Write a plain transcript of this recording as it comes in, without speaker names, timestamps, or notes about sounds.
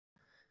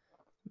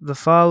The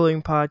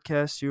following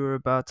podcast you are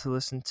about to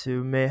listen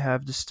to may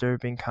have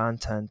disturbing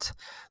content.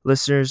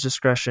 Listener's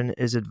discretion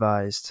is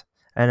advised.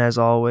 And as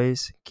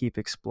always, keep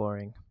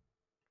exploring.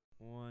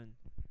 One.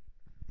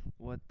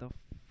 What the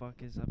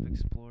fuck is up,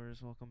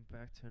 explorers? Welcome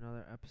back to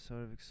another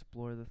episode of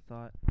Explore the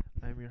Thought.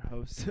 I'm your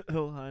host,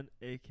 Ilhan,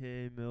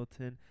 aka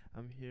Milton.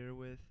 I'm here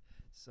with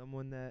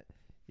someone that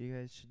you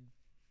guys should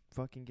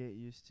fucking get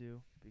used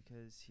to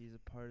because he's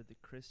a part of the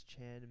Chris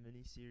Chan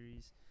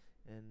miniseries,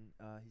 and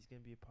he's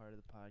gonna be a part of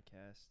the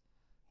podcast.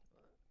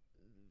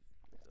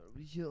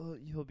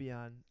 He'll be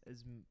on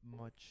as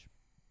much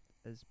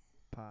as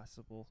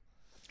possible.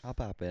 I'll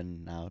pop in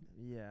and out.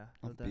 Yeah,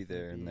 I'll be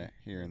there and there,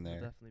 here and he'll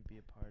there. definitely be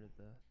a part of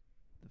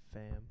the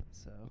fam.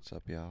 So What's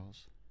up,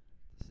 y'alls?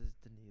 this is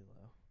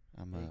Danilo,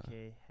 I'm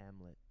aka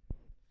Hamlet.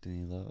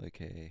 Danilo,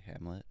 aka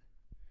Hamlet,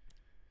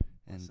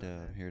 What's and up,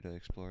 man? I'm here to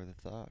explore the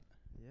thought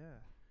Yeah.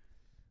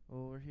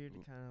 Well, we're here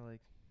to kind of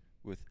like.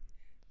 with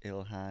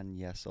Ilhan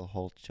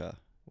Yesoholcha.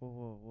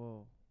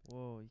 Whoa!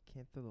 You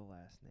can't throw the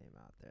last name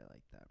out there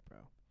like that, bro.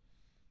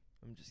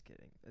 I'm just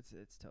kidding. It's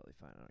totally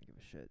fine. I don't give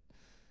a shit.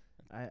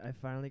 I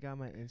finally got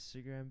my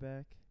Instagram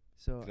back.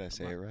 So Did I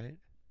say it right?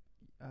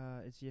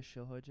 It's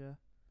Yashil Hoja.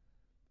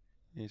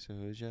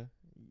 Yesoholcha?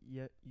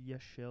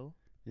 Yashil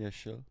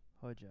Yeshil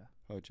Hoja.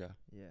 Hoja.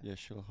 Yeah.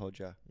 Yeshil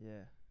Hoja.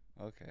 Yeah.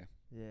 Okay.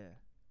 Yeah.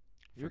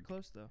 You're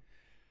close though.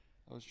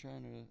 I was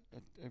trying to.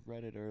 I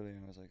read it earlier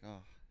and I was like,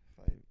 oh,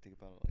 if I think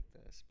about it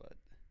like this, but.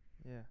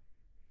 Yeah.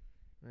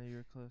 No, you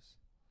were close.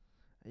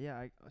 Yeah,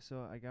 I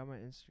got my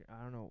Instagram.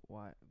 I don't know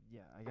why.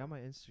 Yeah, I got my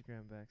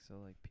Instagram back, so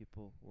like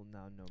people will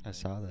now know I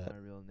saw that. my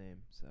real name.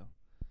 So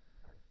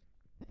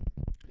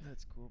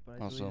that's cool. But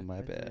I Also, deleted, my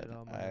I deleted bad.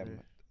 all my I'm other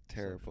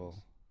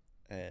terrible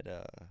socials. at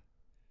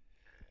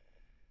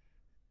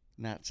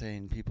not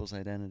saying people's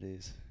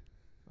identities.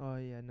 Oh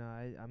yeah, no,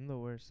 I'm the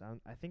worst.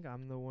 I think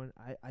I'm the one.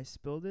 I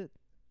spilled it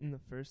in the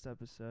first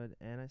episode,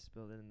 and I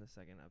spilled it in the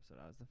second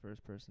episode. I was the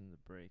first person to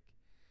break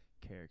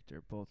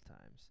character both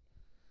times.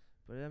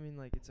 But I mean,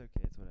 like, it's okay.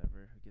 It's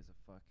whatever. Who gives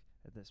a fuck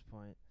at this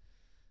point?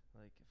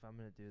 Like, if I'm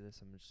gonna do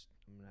this, I'm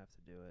gonna have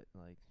to do it.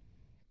 Like,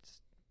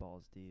 just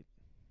balls deep.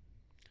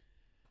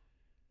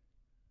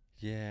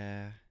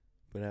 Yeah,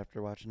 but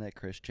after watching that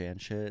Chris Chan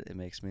shit, it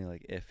makes me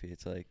like iffy.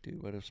 It's like,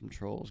 dude, what if some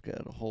trolls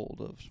get a hold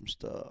of some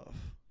stuff?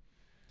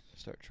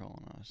 Start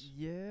trolling us.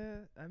 Yeah,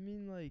 I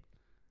mean, like,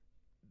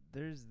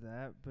 there's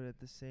that, but at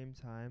the same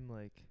time,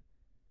 like,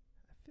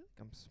 I feel like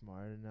I'm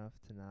smart enough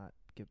to not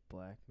get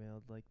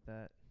blackmailed like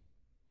that.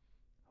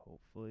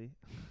 Hopefully.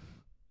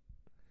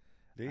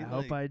 I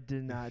hope I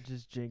did not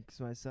just jinx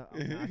myself.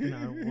 I'm knocking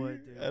on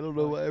wood, dude. I don't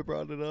know why I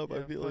brought it up. I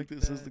Yeah, feel like fuck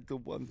this is that. like the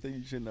one thing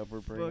you should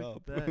never bring Fuck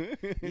up.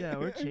 that. Yeah,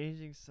 we're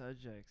changing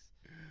subjects.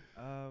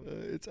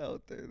 It's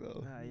out there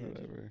though. Yeah,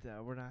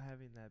 Whatever. we're not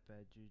having that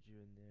bad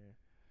juju in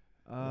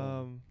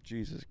there.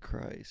 Jesus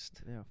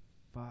Christ. Yeah,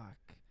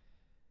 fuck.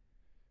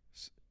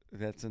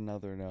 That's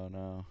another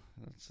no.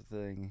 That's the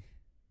thing.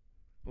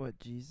 What,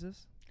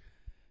 Jesus?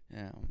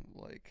 Yeah,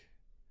 like,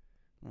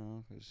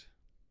 no, 'cause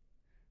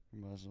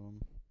you're Muslim.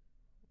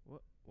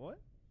 What?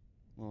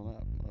 Well,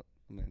 not.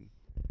 I mean,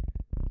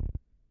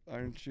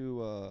 aren't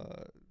you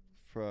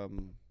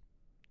from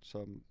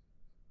some?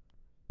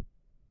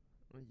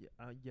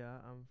 Yeah,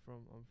 I'm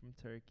from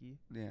Turkey.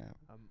 Yeah.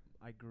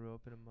 I grew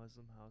up in a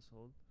Muslim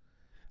household.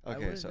 Okay, I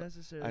wouldn't so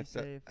necessarily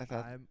say if I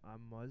thought I'm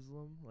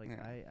Muslim. Like,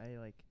 Yeah.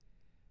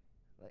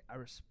 I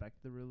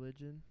respect the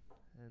religion,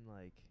 and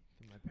like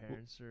my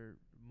parents are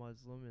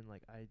Muslim, and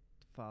like I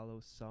follow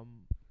some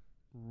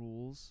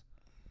rules.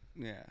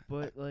 yeah.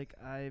 But like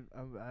I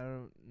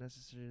don't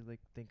necessarily like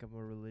think I'm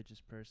a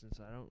religious person,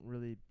 so I don't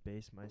really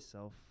base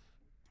myself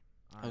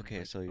on. Okay,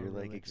 like, so a you're like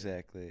religion.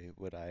 exactly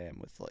what I am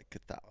with like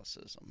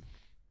Catholicism.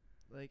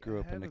 Like, Grew I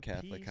up in have a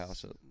Catholic piece,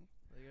 house.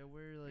 Like, I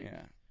wear like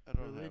Yeah, I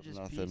don't religious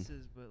have nothing.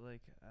 pieces, but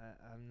like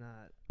I'm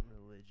not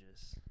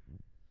religious.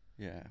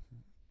 Yeah,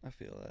 I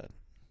feel that.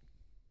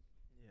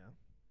 Yeah.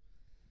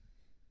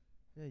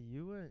 Yeah,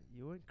 you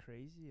went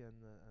crazy on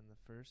the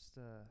first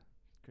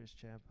Chris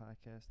Chan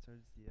podcast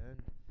towards the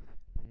end,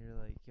 and you're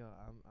like, yo,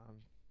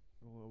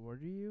 what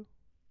are you?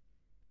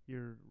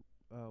 You're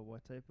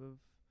what type of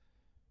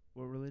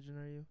what religion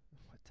are you?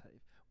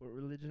 What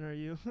religion are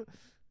you?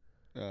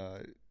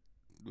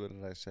 What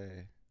did I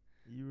say?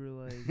 You were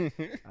like,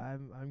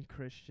 I'm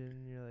Christian.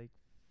 And you're like,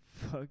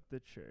 fuck the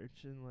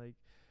church and like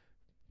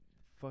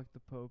fuck the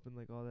Pope and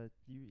like all that.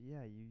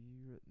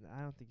 You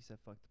I don't think you said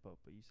fuck the Pope,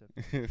 but you said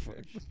fuck the Fuck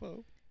church. the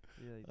Pope.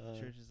 Yeah, like the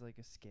church is like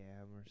a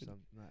scam or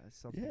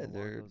something Yeah, along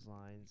they're- those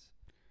lines.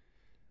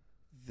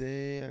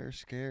 They are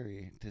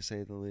scary to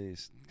say the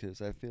least,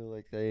 'cause I feel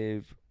like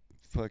they've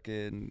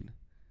fucking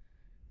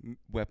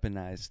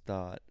weaponized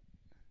thought,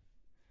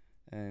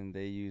 and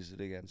they use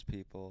it against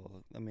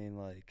people. I mean,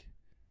 like,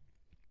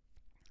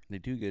 they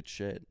do good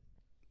shit,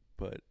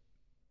 but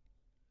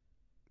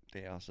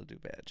they also do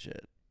bad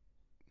shit.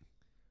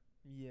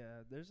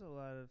 Yeah, there's a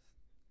lot of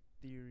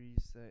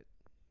theories that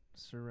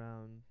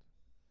surround.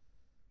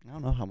 I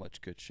don't know how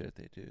much good shit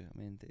they do. I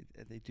mean,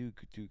 they do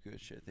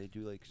good shit. They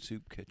do like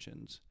soup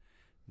kitchens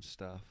and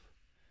stuff.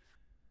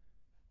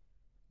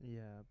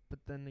 Yeah, but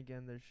then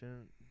again, there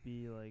shouldn't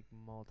be like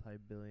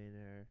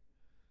multi-billionaire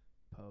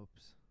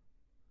popes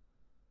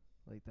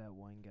like that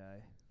one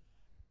guy.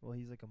 Well,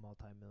 he's like a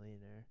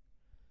multi-millionaire.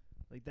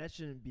 Like that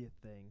shouldn't be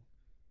a thing,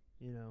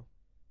 you know.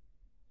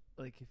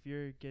 Like if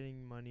you're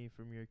getting money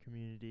from your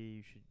community,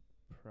 you should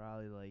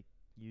probably like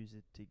use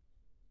it to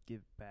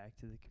give back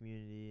to the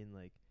community and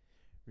like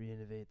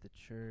renovate the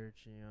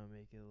church, and,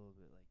 make it a little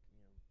bit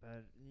like,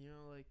 better,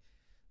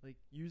 like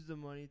use the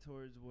money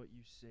towards what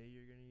you say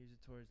you're going to use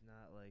it towards,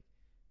 not like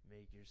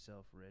make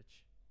yourself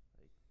rich.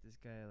 Like this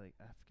guy, like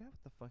I forgot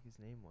what the fuck his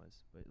name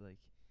was, but like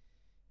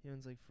he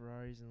owns like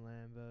Ferraris and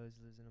Lambos,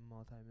 lives in a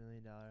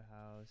multi-million-dollar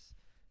house,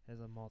 has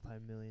a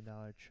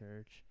multi-million-dollar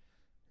church,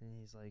 and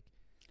he's like,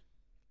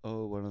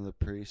 Oh, one of the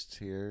priests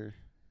here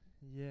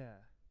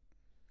yeah,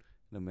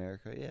 in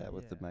America, yeah,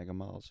 with the yeah, mega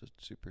malls, with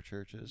super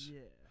churches.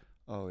 yeah.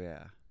 Oh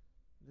yeah,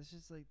 That's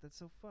just like, that's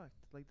so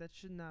fucked. Like that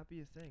should not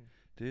be a thing.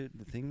 dude.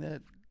 The thing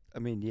that, I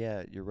mean,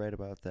 yeah, you're right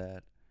about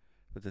that.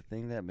 But the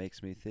thing that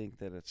makes me think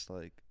that it's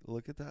like,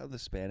 look at how the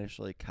Spanish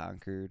like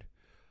conquered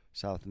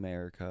South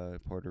America,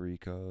 Puerto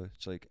Rico.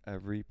 It's like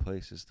every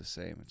place is the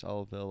same. It's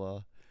all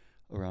villa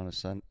around a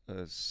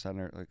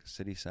center, like a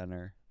city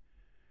center.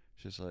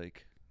 It's just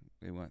like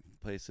we went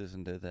places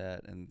and did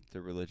that, and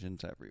the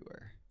religion's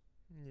everywhere.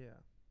 Yeah.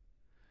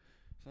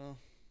 So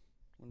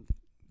when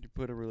you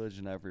put a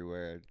religion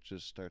everywhere, it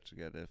just starts to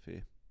get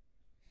iffy.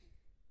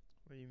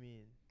 What do you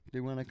mean? They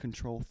want to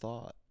control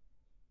thought.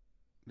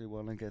 They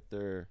want to get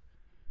their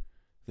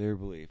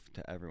belief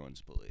to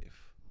everyone's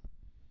belief.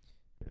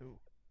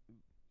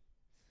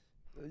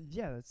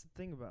 Yeah, that's the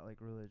thing about like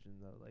religion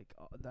though. Like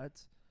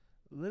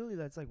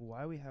that's like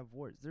why we have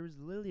wars. There was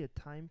literally a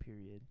time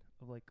period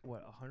of like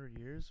what 100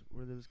 years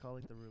where there was called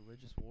like the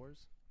religious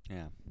wars.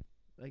 Yeah.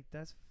 Like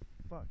that's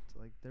fucked.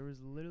 Like there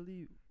was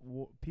literally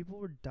people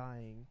were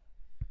dying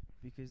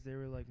because they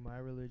were like, my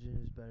religion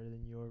is better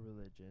than your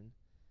religion,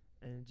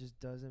 and it just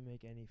doesn't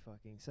make any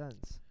fucking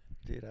sense.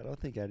 Dude, I don't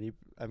think any.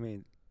 I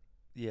mean,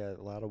 yeah,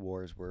 a lot of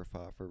wars were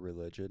fought for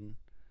religion,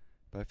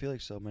 but I feel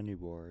like so many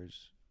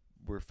wars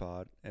were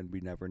fought and we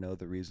never know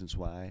the reasons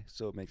why,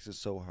 so it makes it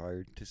so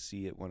hard to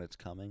see it when it's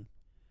coming.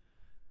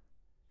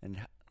 And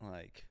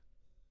like,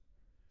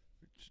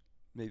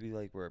 maybe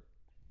like we're,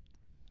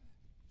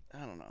 I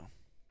don't know,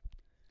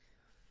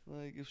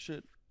 like if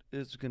shit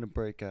is gonna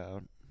break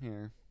out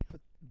here. But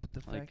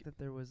the Like, fact that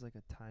there was like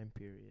a time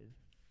period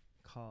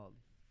called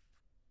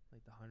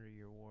like the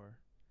 100-Year War,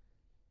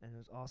 and it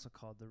was also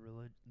called the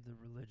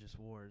religious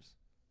wars.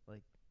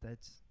 Like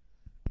that's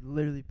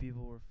literally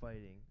people were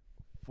fighting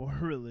for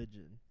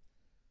religion.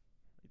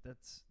 Like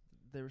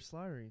they were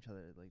slaughtering each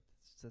other. Like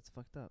that's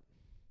fucked up.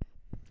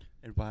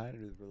 and why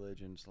do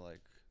religions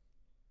like?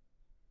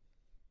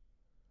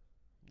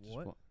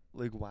 What?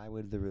 Like, why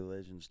would the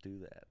religions do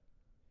that?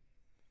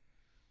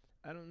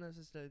 I don't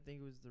necessarily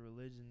think it was the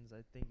religions.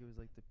 I think it was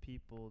like the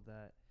people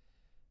that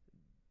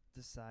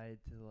decide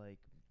to like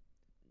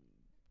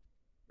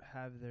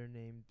have their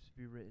names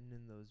be written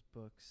in those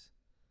books,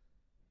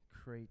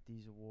 create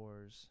these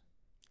wars,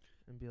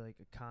 and be like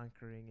a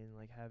conquering and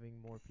like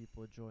having more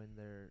people join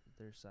their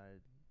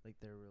side, like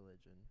their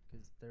religion,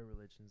 because their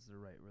religion's the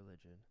right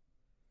religion.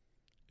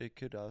 It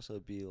could also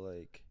be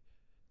like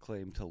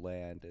claim to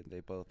land, and they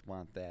both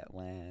want that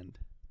land.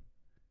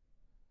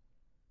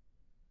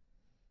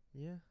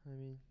 Yeah, I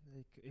mean,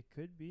 it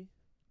could be.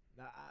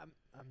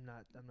 I'm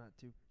not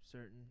too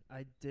certain.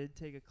 I did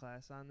take a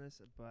class on this,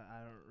 but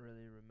I don't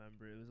really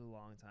remember. It was a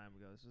long time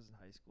ago. This was in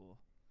high school,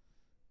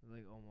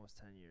 like almost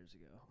 10 years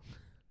ago.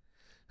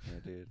 Yeah,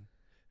 dude,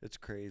 it's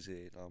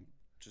crazy.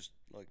 Just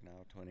like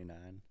now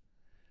 29,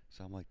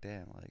 so I'm like,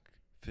 damn, like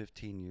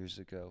 15 years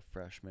ago,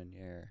 freshman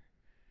year,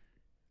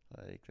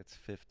 like that's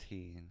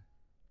 15.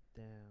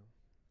 Damn.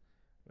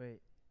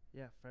 Wait,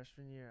 yeah,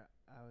 freshman year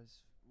I was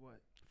what,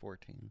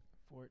 14,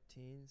 14?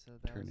 So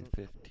turning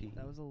 15.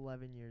 that was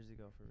 11 years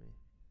ago for me.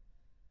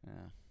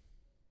 Yeah.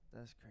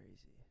 That's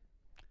crazy.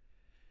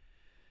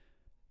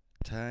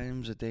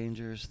 Time's a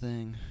dangerous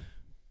thing.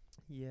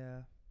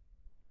 Yeah.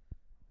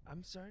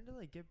 I'm starting to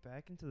like get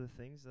back into the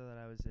things that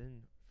I was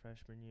in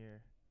freshman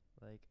year.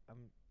 Like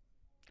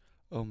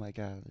Oh my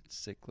god, it's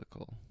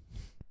cyclical.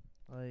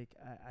 like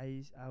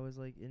I was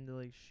like into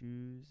like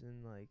shoes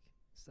and like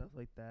stuff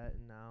like that,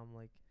 and now I'm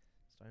like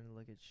starting to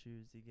look at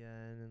shoes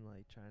again and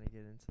like trying to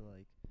get into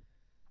like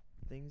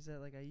things that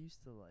like I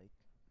used to like,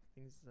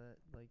 things that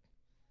like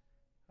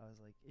I was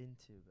like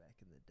into back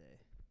in the day.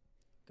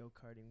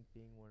 Go-karting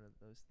being one of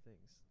those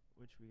things,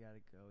 which we got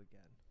to go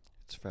again.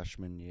 It's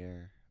freshman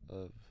year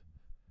of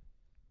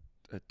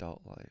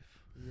adult life,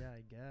 Yeah,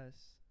 I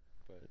guess.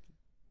 but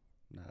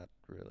not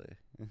really.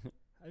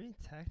 I mean,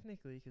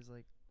 technically, because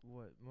like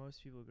what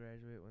most people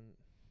graduate when,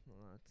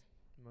 well, not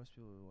most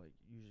people like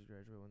usually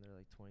graduate when they're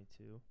like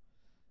 22.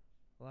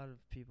 A lot of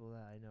people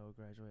that I know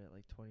graduate at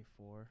like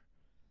 24,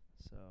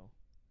 so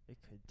it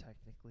could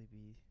technically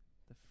be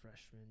the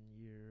freshman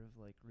year of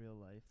like real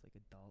life, like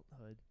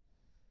adulthood.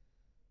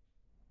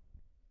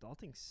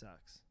 Adulting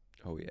sucks.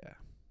 Oh yeah.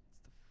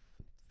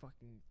 It's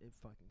the it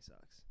fucking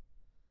sucks.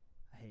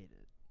 I hate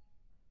it.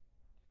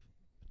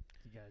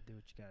 you gotta do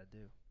what you gotta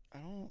do. I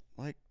don't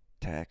like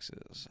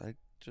taxes. I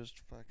just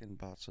fucking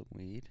bought some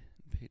weed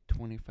and paid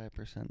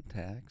 25%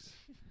 tax.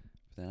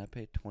 Then I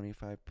paid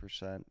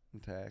 25% in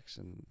tax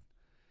and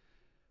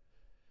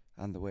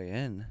on the way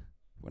in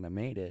when I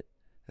made it.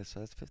 So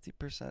that's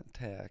 50%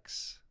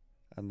 tax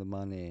on the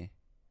money.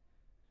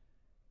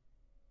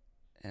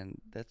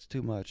 And that's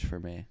too much for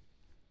me.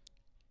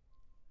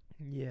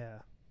 Yeah,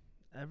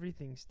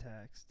 everything's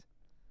taxed.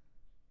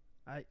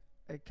 I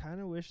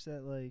kind of wish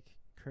that like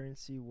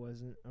currency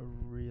wasn't a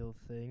real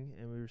thing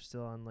and we were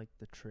still on like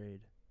the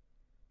trade.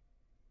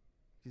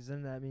 Because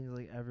then that means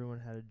like everyone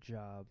had a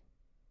job.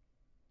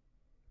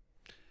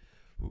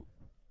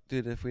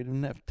 Dude, if we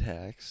didn't have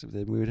tax,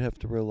 then we would have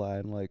to rely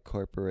on like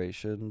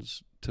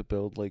corporations to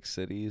build like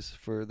cities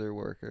for their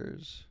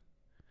workers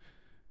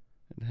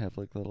and have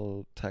like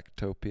little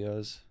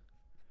techtopias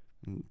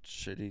and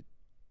shitty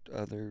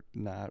other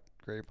not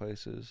great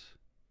places.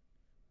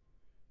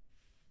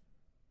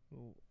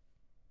 Well,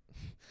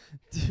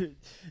 dude,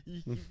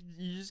 you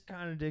just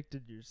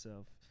contradicted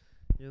yourself.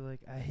 You're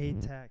like, I hate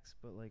Mhm. tax,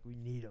 but like we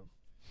need them.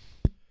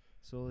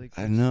 So like,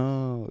 I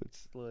know,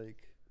 it's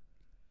like,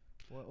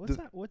 what's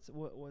the- that? What's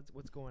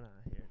going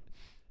on here?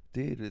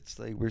 dude, it's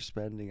like we're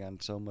spending on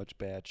so much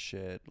bad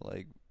shit.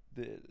 Like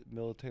the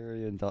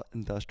military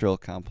industrial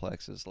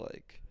complex is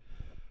like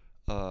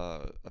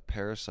a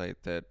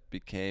parasite that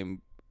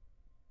became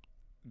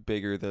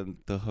bigger than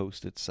the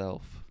host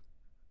itself.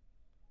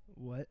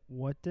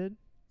 What did?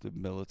 The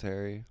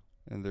military,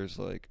 and there's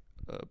like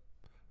a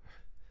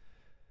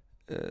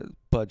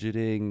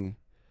budgeting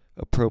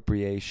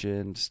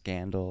appropriation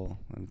scandal,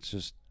 and it's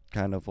just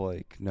kind of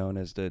like known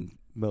as the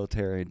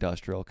military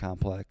industrial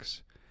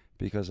complex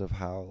because of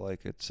how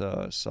like it's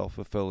a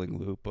self-fulfilling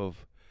loop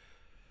of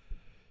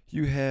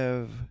you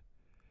have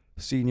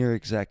senior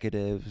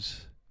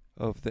executives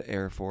of the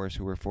Air Force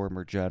who were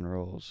former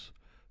generals,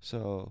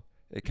 so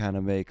it kind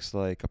of makes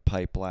like a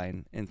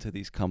pipeline into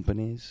these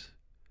companies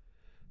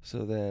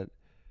so that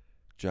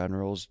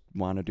generals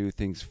want to do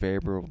things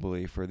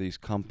favorably for these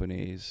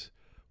companies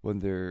when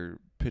they're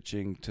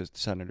pitching to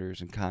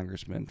senators and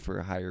congressmen for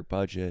a higher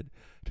budget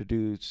to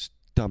do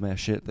dumbass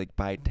shit like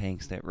buy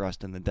tanks that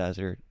rust in the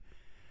desert.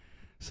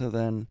 So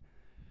then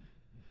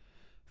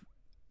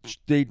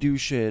they do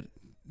shit.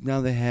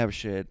 Now they have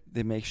shit.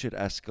 They make shit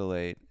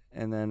escalate.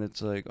 And then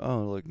it's like,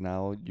 oh, look,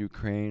 now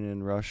Ukraine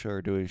and Russia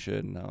are doing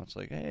shit. And now it's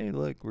like, hey,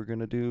 look, we're going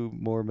to do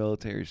more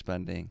military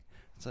spending.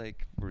 It's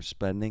like we're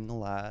spending a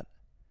lot.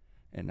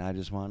 And I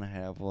just want to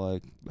have,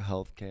 like,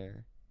 health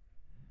care,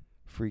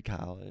 free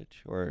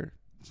college, or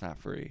it's not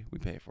free. We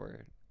pay for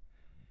it.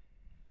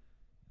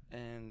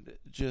 And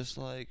just,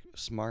 like,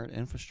 smart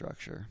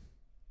infrastructure.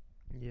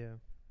 Yeah,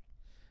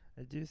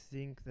 I do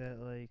think that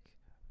like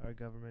our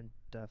government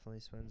definitely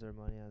spends our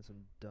money on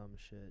some dumb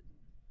shit,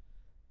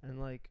 and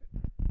like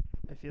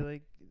I feel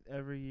like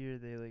every year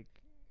they like,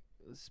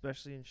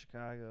 especially in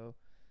Chicago,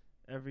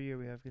 every year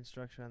we have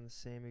construction on the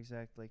same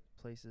exact like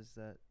places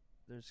that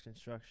there's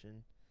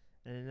construction,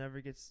 and it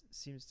never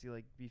seems to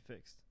like be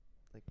fixed.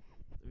 Like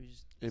we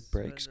just It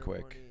spend breaks our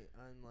quick. money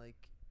on like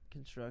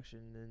construction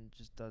and it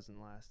just doesn't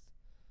last.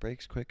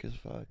 Breaks quick as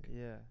fuck.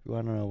 Yeah, You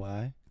want to know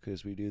why?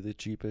 Because we do the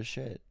cheapest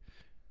shit.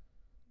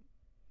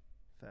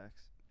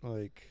 facts.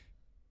 Like,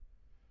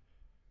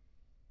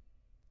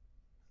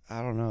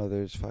 I don't know.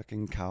 There's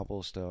fucking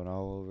cobblestone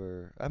all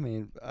over. I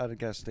mean, I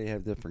guess they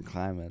have different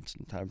climates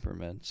and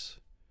temperaments.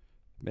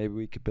 Maybe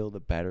we could build a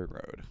better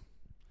road,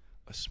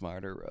 a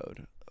smarter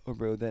road, a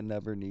road that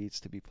never needs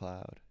to be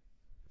plowed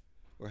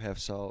or have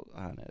salt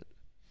on it.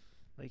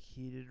 Like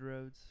heated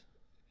roads.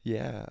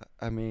 Yeah,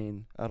 I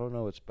mean, I don't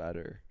know what's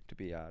better, to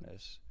be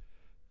honest.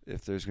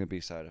 If there's going to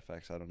be side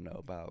effects I don't know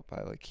about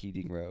by like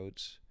heating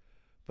roads.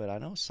 But I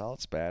know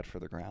salt's bad for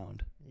the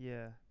ground.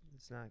 Yeah,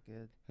 it's not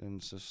good. And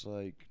it's just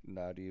like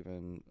not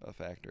even a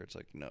factor. It's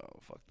like, no,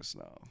 fuck the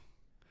snow.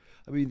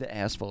 I mean, the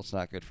asphalt's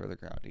not good for the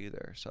ground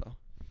either, so.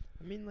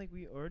 I mean, like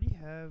we already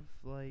have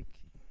we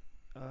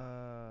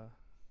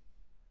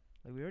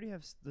already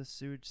have the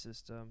sewage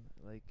system.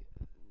 Like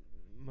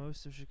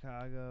most of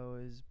Chicago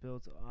is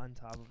built on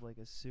top of like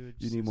a sewage.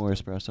 You system. need more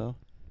espresso?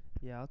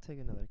 Yeah, I'll take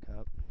another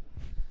cup.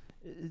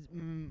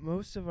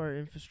 Most of our not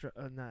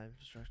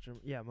infrastructure.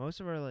 Yeah, most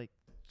of our like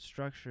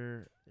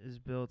structure is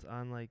built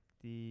on like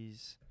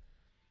these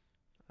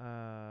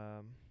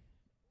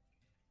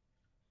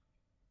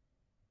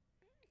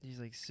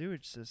like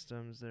sewage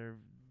systems. They're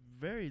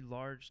very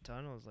large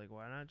tunnels. Like,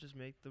 why not just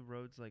make the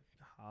roads like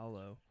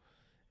hollow,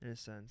 in a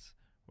sense,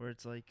 where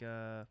it's like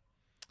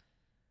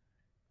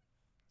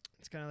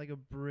it's kind of like a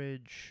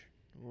bridge,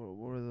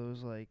 or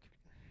those like,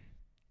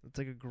 it's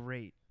like a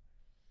grate.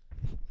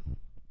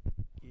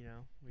 You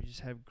know, we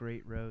just have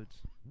great roads.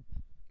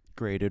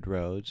 Graded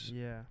roads.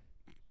 Yeah,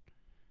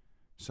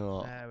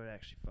 So, that would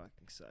actually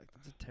fucking suck.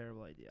 That's a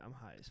terrible idea. I'm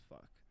high as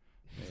fuck.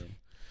 man,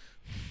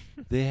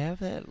 they have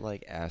that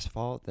like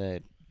asphalt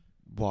that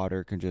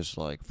water can just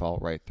like fall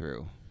right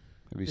through.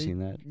 Have you They- seen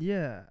that?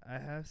 Yeah, I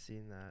have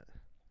seen that.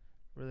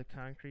 Where the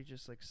concrete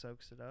just like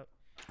soaks it up.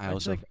 I It's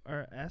also like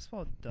our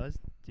asphalt does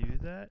do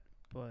that,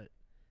 but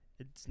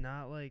it's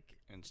not like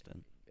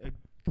Instant. a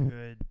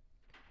good,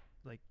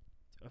 like,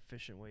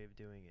 efficient way of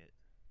doing it.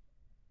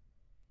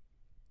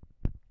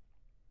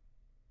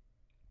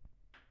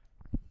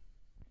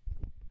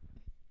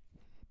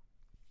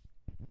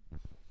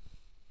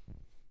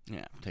 Yeah,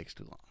 it takes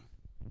too long.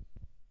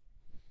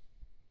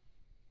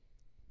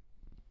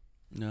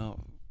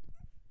 No.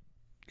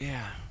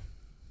 Yeah.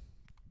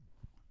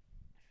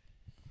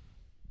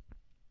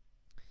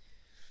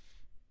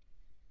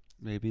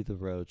 Maybe the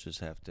roads just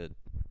have to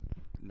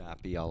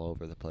not be all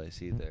over the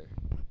place either.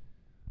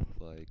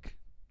 Like,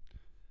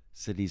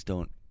 cities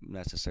don't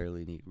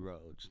necessarily need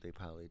roads. They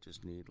probably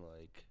just need,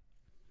 like,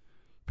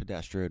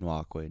 pedestrian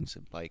walkways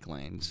and bike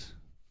lanes.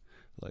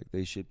 Like,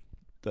 they should,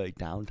 like,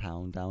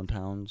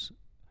 downtowns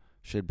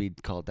should be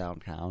called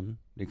downtown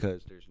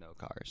because there's no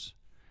cars.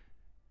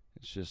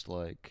 It's just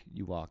like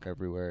you walk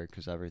everywhere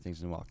because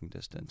everything's in walking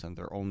distance, and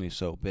they're only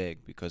so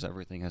big because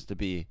everything has to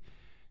be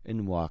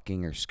in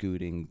walking or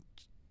scooting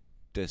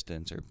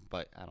distance, or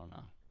but I don't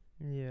know,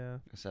 Yeah.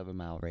 a 7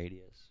 mile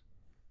radius.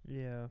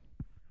 Yeah.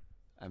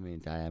 I mean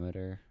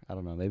diameter. I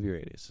don't know. Maybe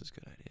radius is a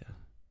good idea.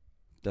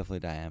 Definitely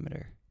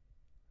diameter.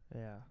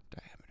 Yeah.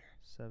 Diameter.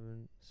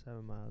 7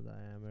 mile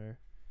diameter.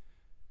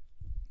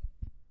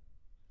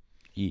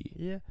 E.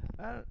 Yeah.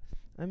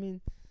 I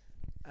mean,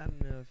 I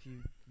don't know if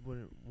you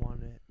wouldn't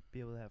want to be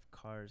able to have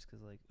cars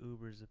because like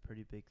Uber's a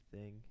pretty big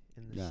thing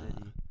in the Nah.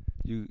 city.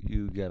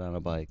 You get on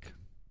a bike.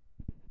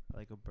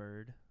 Like a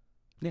bird.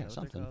 Yeah, Is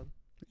that what they're something. called?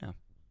 Yeah.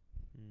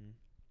 I mean,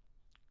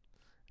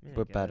 I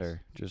But guess.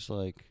 better. Just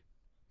like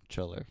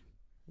chiller.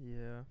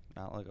 Yeah.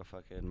 Not like a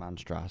fucking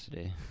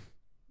monstrosity.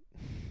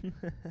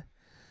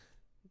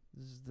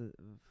 This is the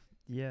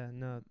yeah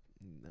no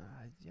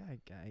yeah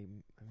I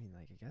mean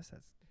like I guess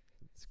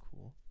that's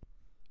cool.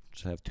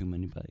 Just have too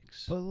many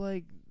bikes. But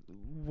like,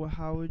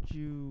 how would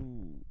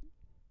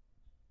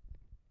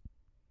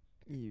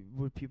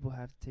would people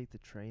have to take the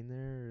train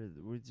there,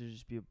 or would there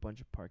just be a bunch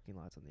of parking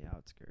lots on the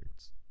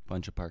outskirts?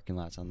 Bunch of parking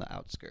lots on the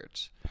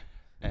outskirts. I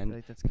feel And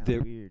like that's kind there-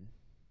 of weird.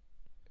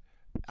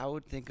 I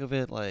would think of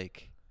it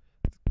like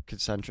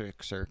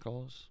concentric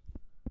circles.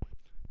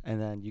 And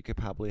then you could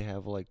probably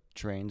have like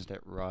trains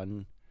that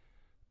run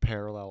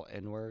parallel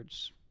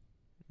inwards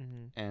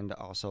Mm-hmm. and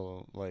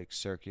also like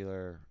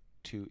circular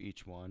to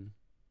each one.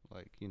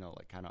 Like,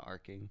 like kind of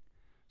arcing.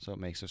 So it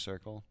makes a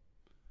circle.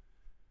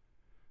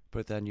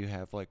 But then you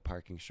have like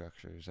parking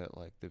structures at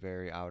like the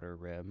very outer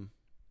rim.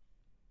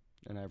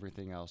 And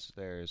everything else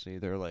there is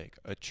either like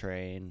a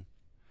train.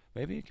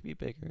 Maybe it could be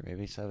bigger.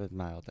 Maybe 7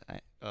 mile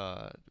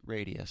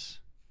radius.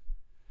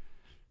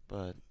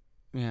 But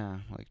yeah,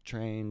 like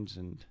trains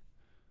and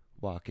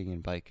walking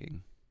and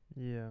biking.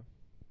 Yeah.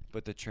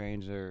 But the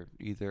trains are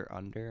either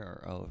under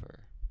or over.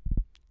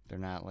 They're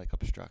not like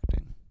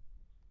obstructing.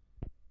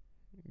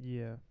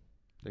 Yeah.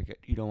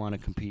 You don't want to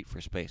compete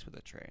for space with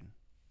a train.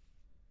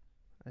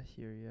 I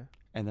hear ya.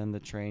 And then the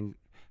train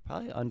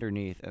probably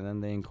underneath, and then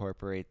they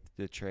incorporate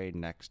the train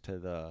next to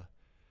the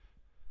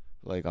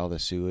like all the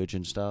sewage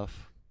and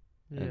stuff.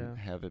 Yeah. And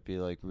have it be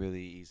like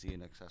really easy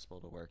and accessible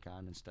to work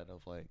on instead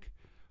of like,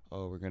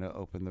 oh, we're gonna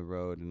open the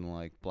road and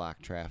like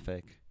block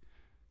traffic.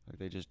 Like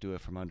they just do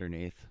it from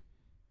underneath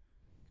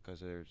because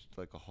there's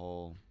like a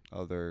whole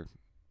other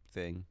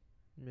thing.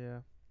 Yeah.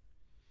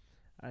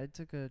 I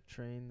took a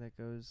train that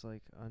goes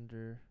like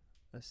under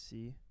a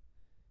sea.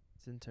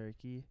 It's in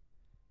Turkey.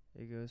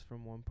 It goes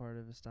from one part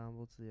of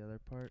Istanbul to the other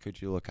part. Could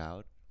you look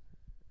out?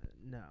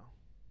 No.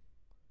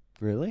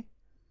 Really?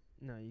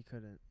 No, you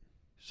couldn't.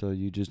 So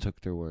you just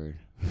took their word.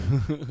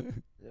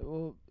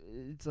 Well,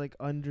 it's like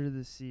under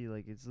the sea.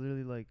 Like it's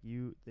literally like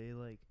they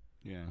like.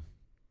 Yeah.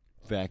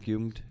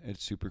 Vacuumed.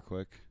 It's super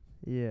quick.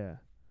 Yeah.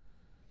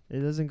 It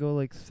doesn't go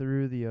like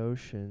through the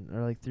ocean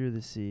or like through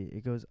the sea.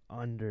 It goes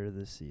under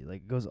the sea.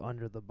 Like it goes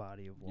under the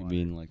body of water.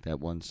 You mean like that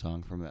one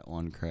song from that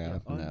one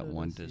crab and that Under the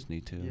one Sea.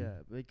 Disney tune? Yeah,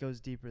 but it goes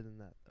deeper than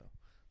that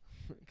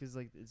though. 'Cause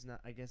like it's not.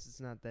 I guess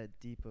it's not that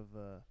deep of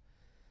a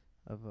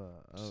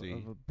Sea.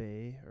 of a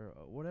bay or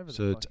whatever.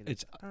 So the fuck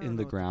it's I don't in know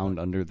the what ground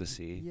fuck- under the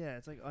sea. Yeah,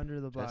 it's like under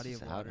the body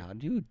of water. How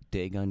do you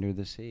dig under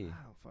the sea?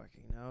 I don't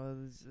fucking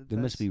know. There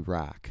must be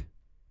rock.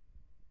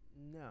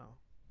 No.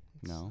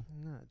 No?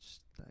 No, it's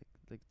just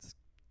like it's,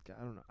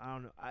 I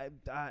don't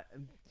know.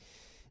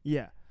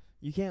 Yeah,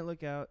 you can't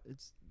look out.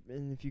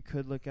 And if you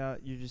could look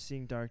out, you're just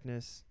seeing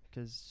darkness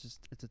 'cause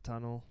it's a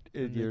tunnel.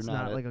 And You're it's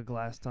not like a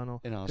glass tunnel.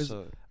 And 'Cause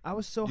also, I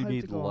was so you hyped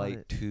need to go on light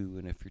it. too,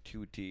 and if you're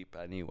too deep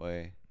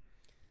anyway.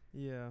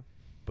 Yeah.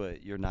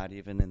 But you're not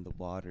even in the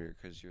water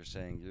because you're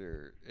saying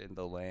you're in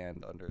the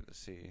land under the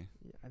sea.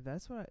 Yeah,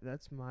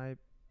 that's my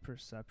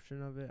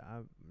perception of it.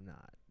 I'm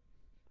not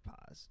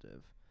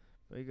positive.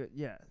 But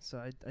yeah, so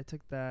I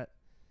took that.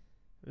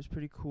 It was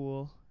pretty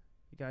cool.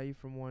 It got you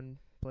from one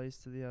place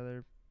to the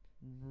other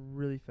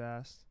really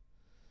fast.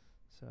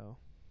 So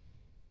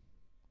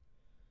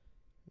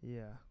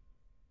yeah,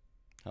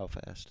 How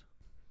fast?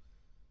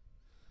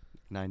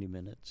 90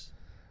 minutes?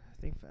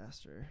 I think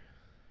faster.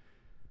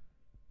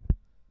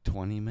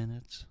 20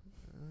 minutes?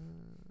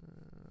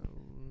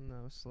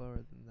 No, slower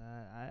than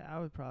that. I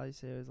would probably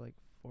say it was like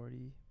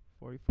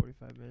 40,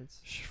 45 minutes.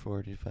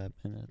 45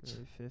 minutes.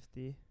 Maybe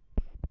 50.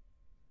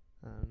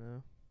 I don't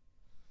know.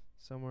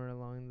 Somewhere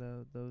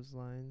along those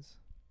lines.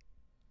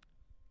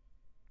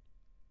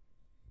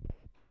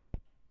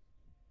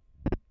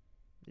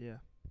 Yeah.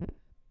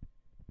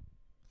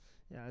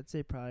 Yeah, I'd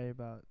say probably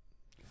about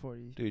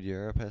 40. Dude,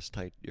 Europe has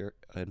tight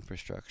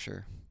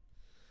infrastructure.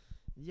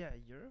 Yeah,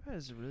 Europe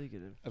has really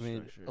good I mean,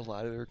 infrastructure. a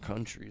lot of their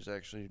countries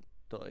actually,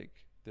 like,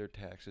 their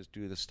taxes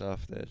do the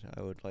stuff that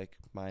I would like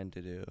mine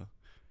to do.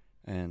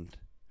 And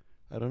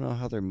I don't know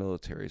how their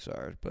militaries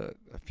are, but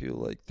I feel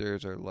like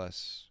theirs are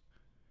less.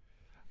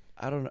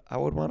 I don't know. I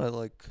would want to,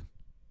 like,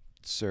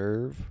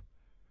 serve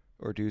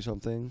or do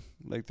something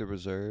like the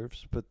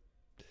reserves, but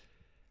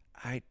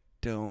I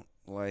don't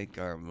like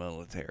our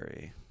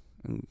military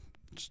and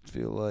just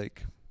feel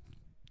like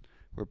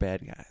we're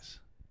bad guys.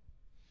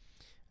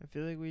 I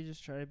feel like we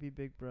just try to be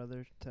big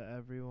brother to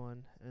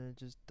everyone, and it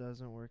just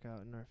doesn't work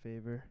out in our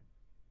favor.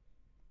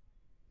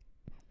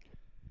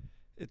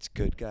 It's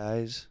good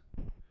guys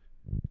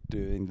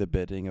doing the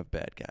bidding of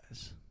bad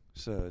guys.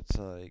 So it's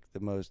like the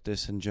most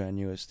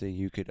disingenuous thing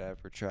you could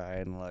ever try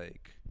and,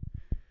 like,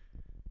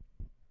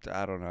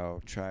 I don't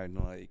know, try and,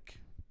 like,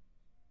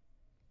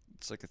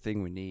 it's like a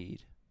thing we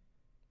need,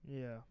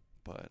 Yeah.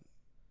 but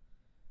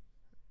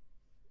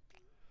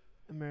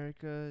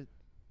America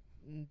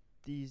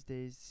these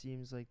days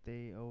seems like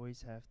they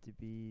always have to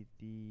be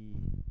the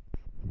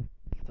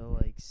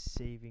like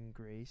saving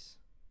grace,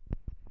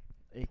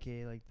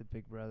 aka like the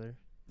big brother,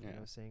 like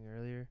I was saying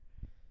earlier,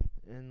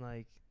 and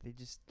like we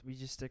just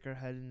stick our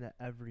head into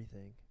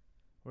everything,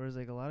 whereas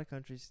like a lot of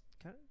countries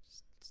kind of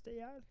just stay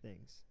out of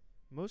things.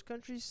 Most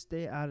countries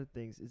stay out of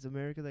things. It's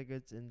America that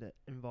gets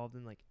involved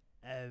in like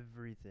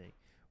everything.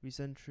 We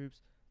send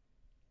troops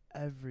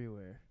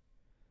everywhere.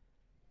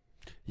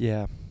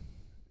 Yeah.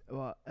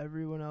 Well,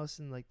 everyone else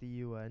in like the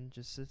UN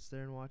just sits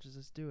there and watches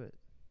us do it.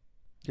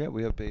 Yeah,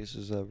 we have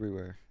bases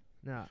everywhere.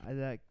 Now,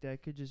 that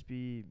could just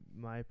be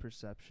my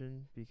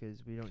perception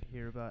because we don't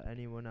hear about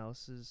anyone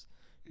else's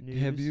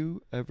news. Have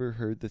you ever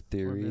heard the or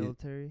theory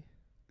military?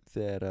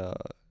 that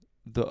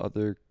the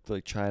other,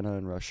 like, China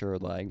and Russia are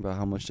lying about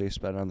how much they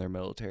spend on their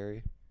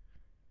military?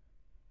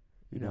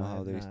 You know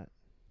how they not.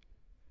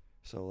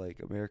 So, like,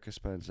 America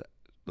spends,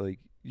 like,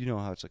 you know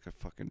how it's like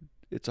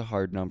it's a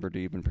hard number to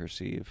even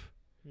perceive,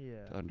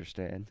 Yeah. to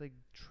understand. It's like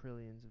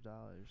trillions of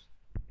dollars.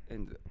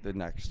 And the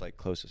next, like,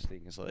 closest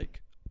thing is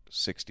like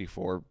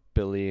 $64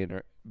 billion,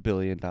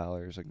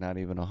 like not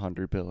even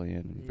 $100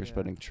 billion. We're Yeah.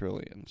 spending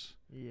trillions,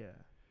 Yeah.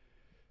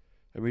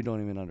 and we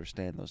don't even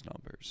understand those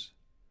numbers.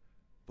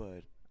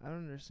 But I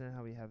don't understand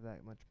how we have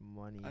that much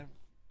money.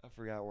 I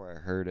forgot where I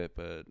heard it,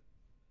 but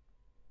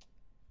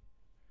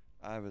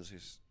obviously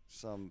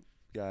some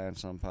guy on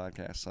some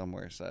podcast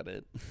somewhere said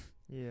it.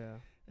 Yeah.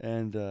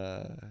 And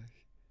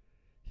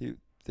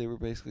they were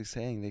basically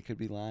saying they could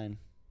be lying.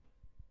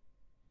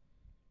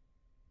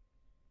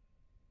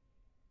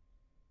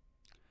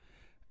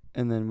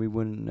 And then we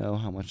wouldn't know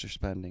how much they're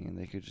spending, and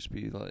they could just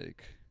be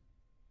like,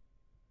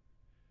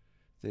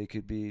 they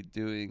could be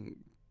doing,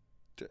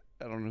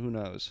 I don't know, who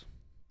knows.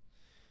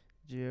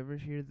 Did you ever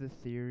hear the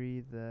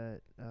theory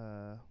that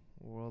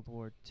World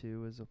War II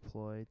was a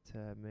ploy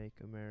to make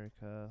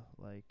America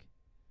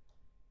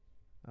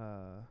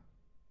to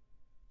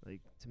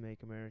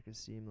make America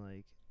seem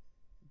like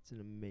it's an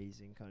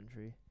amazing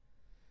country,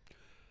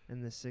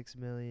 and the 6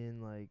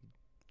 million like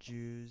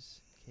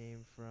Jews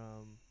came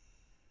from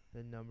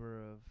the number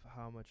of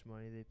how much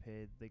money they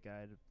paid the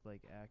guy to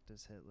like act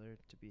as Hitler,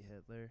 to be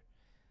Hitler,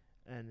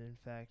 and in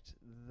fact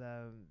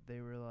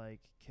they were like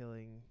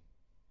killing.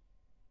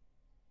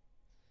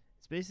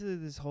 It's basically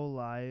this whole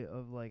lie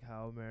of like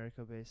how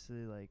America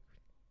basically like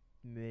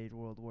made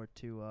World War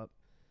II up,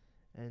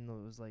 and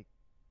it was like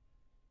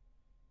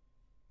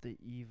the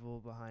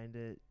evil behind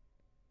it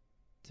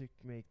to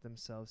make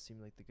themselves seem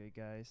like the good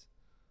guys.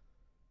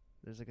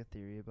 There's like a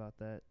theory about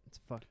that. It's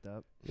fucked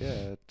up.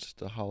 Yeah, it's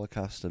the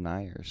Holocaust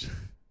deniers.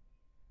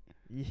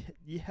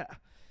 Yeah.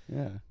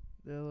 Yeah.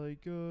 They're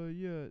like,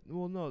 yeah.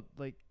 Well, no,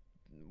 like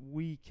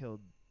we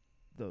killed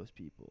those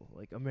people.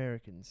 Like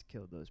Americans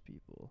killed those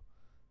people.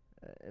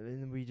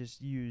 And we just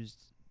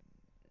used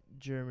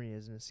Germany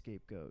as an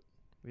scapegoat.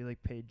 We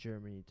like paid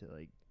Germany to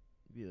like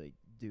be like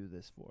do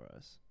this for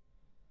us,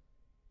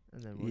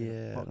 and then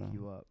we're gonna fuck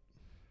you up.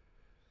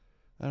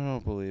 I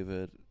don't believe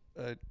it.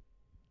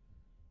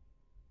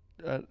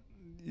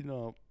 You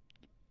know,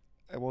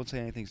 I won't say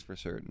anything's for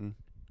certain,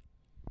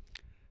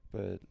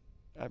 but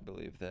I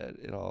believe that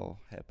it all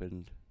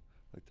happened,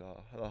 like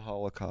the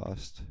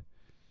Holocaust.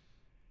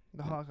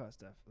 The Holocaust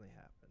definitely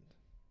happened.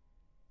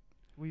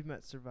 We've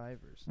met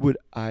survivors. What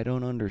I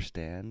don't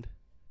understand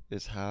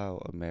is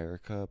how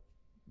America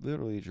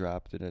literally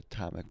dropped an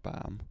atomic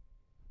bomb,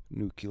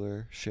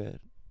 nuclear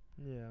shit,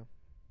 Yeah.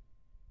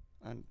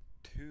 on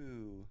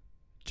 2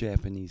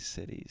 Japanese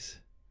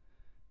cities,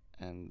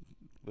 and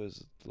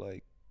was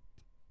like,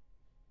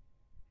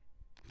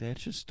 that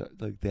should start,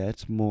 like,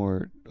 that's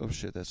more, oh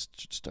shit, that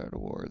should start a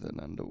war than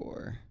end a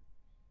war.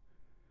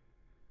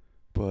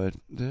 But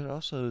that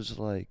also is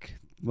like,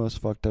 most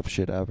fucked up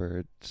shit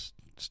ever.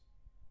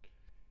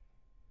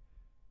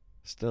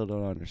 Still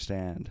don't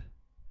understand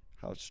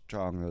how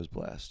strong those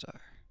blasts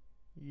are.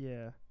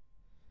 Yeah.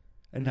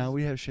 And now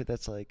we have shit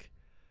that's like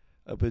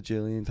a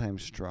bajillion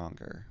times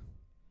stronger.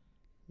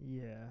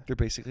 Yeah. They're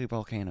basically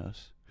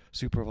volcanoes,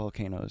 super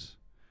volcanoes.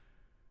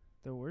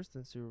 They're worse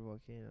than super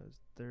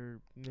volcanoes. They're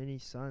mini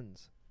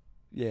suns.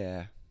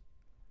 Yeah.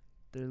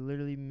 They're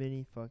literally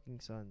mini fucking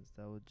suns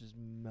that will just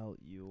melt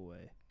you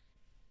away.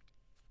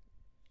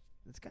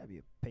 It's gotta be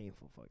a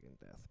painful fucking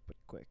death, but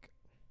quick.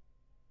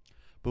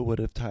 But what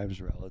if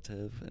time's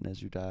relative, and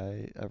as you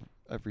die,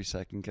 every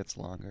second gets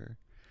longer,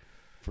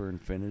 for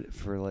infinite,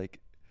 for like,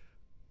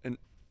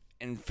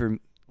 and for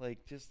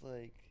like just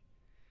like.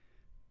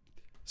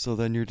 So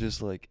then you're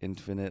just like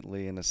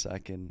infinitely in a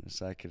second, a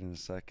second, and a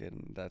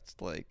second. That's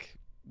like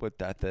what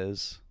death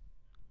is.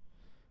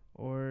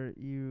 Or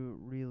you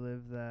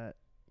relive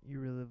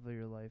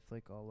your life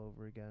like all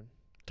over again.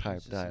 Time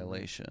It's just a loop.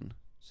 dilation.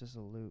 It's just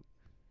a loop,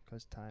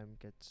 'cause time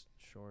gets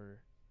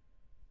shorter.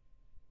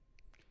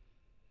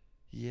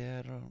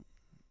 Yeah, I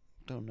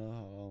don't know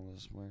how all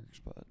this works,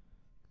 but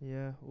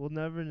Yeah, we'll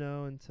never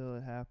know until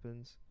it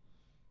happens.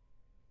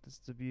 That's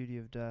the beauty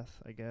of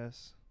death, I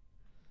guess.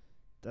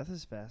 Death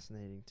is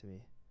fascinating to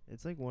me.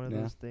 It's like one of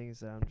Yeah. those things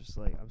that I'm just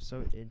like, I'm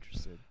so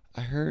interested.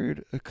 I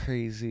heard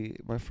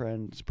my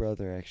friend's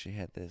brother actually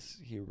had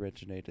this. He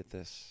originated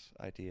this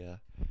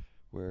idea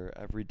where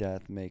every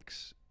death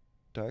makes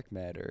dark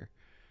matter,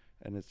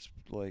 and it's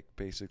like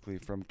basically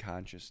from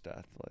conscious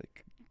death,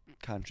 like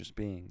conscious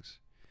beings.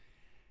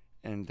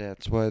 And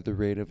that's why the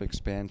rate of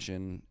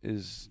expansion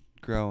is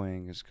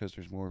growing, is because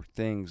there's more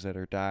things that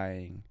are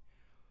dying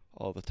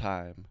all the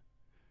time.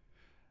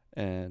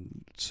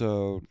 And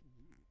so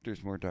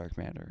there's more dark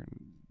matter.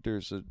 And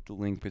there's a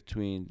link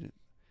between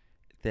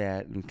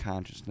that and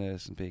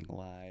consciousness and being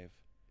alive.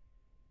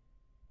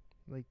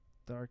 Like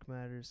dark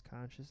matter is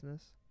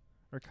consciousness,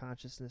 or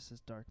consciousness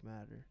is dark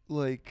matter.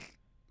 Like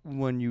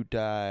when you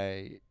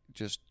die,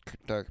 just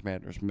dark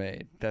matter's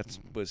made. That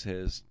was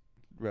his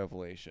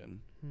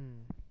revelation.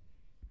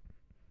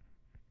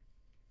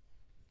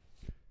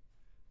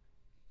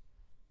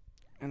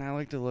 And I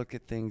like to look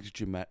at things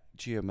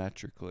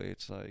geometrically.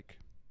 It's like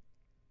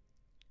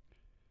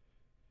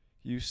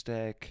you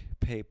stack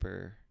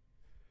paper,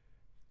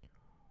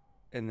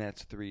 and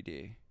that's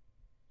 3D.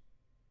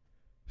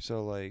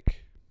 So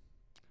like,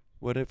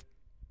 what if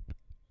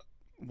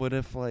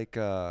like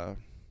I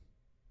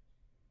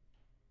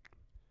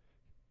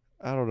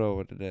don't know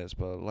what it is,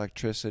 but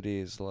electricity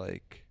is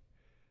like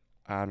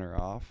on or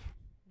off,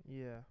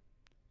 Yeah.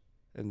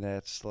 and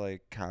that's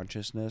like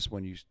consciousness.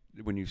 When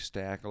you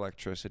stack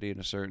electricity in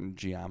a certain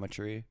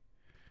geometry,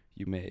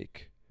 you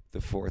make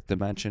the fourth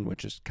dimension,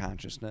 which is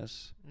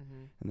consciousness,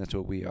 Mhm. and that's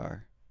what we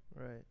are.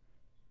 Right.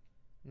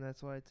 And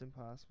that's why it's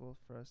impossible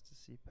for us to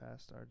see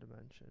past our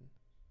dimension.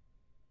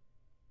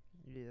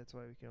 Yeah, that's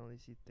why we can only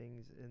see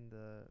things in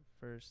the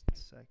first,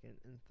 second,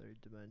 and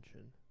third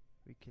dimension.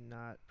 We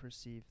cannot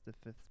perceive the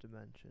fifth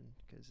dimension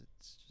because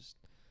it's just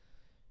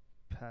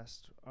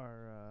past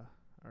our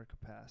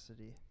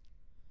capacity.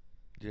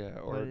 Yeah,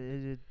 But or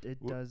it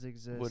wh- does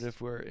exist. what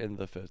if we're in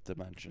the fifth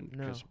dimension?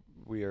 No. Because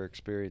we are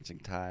experiencing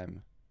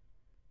time.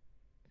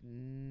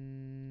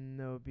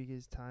 No,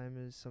 because time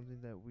is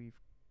something that we've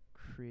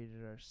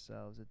created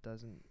ourselves. It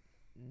doesn't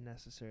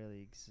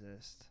necessarily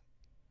exist.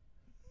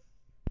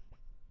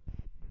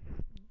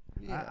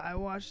 I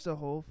watched a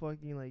whole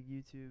fucking like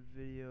YouTube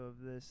video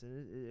of this,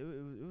 and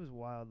it was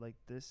wild. Like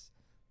this,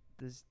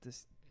 he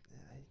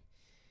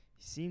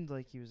seemed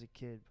like he was a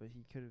kid, but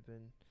he could have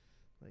been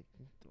like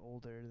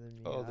older than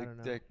me. Oh, I don't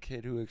know. that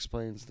kid who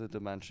explains the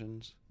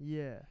dimensions.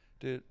 Yeah.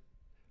 Dude,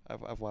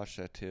 I've watched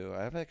that too.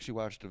 I've actually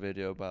watched a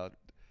video about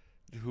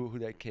who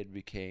that kid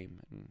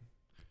became and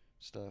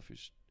stuff.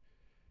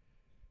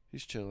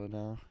 He's chilling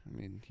now. I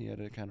mean, he had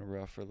it kind of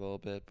rough for a little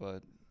bit,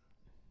 but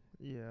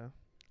Yeah.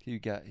 he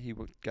got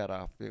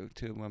off it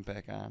too and went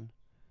back on.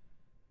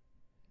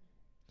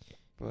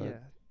 But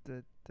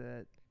yeah.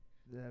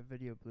 That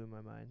video blew my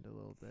mind a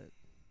little bit.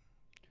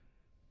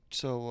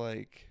 so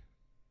like,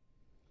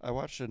 I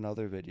watched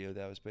another video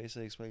that was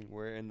basically explaining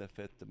we're in the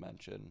fifth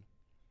dimension,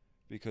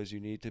 because you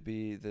need to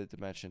be the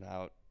dimension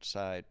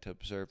outside to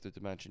observe the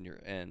dimension you're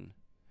in.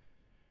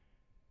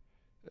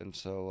 And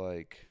so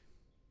like,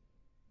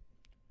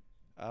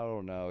 I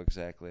don't know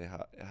exactly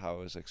how it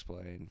was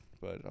explained,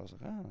 but I was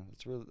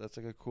like, that's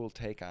like a cool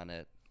take on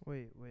it.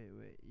 Wait.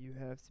 You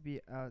have to be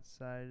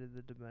outside of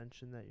the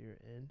dimension that you're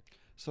in?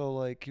 So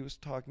like, he was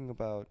talking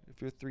about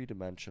if you're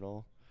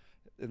three-dimensional,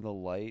 in the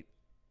light,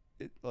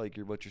 like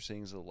what you're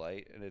seeing is the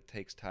light, and it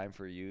takes time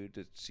for you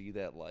to see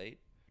that light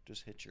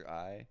just hit your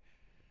eye.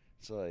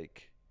 It's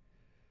like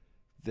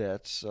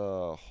that's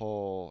a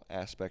whole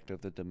aspect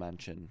of the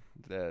dimension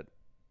that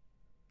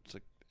it's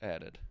like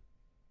added.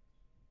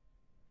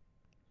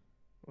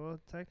 Well,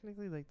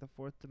 technically, like the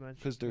fourth dimension.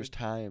 Because there's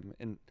time,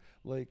 and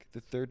like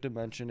the third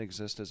dimension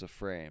exists as a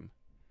frame.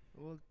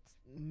 Well,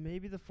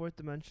 maybe the fourth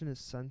dimension is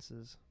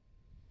senses.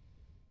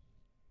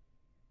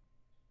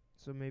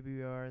 So maybe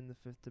we are in the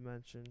fifth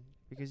dimension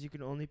because you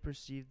can only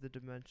perceive the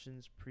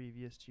dimensions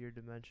previous to your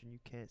dimension. You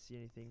can't see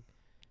anything,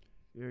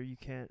 or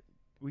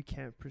we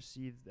can't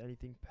perceive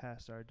anything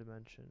past our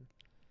dimension.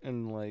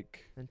 And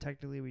like, And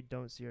technically, we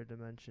don't see our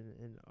dimension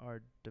in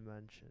our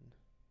dimension.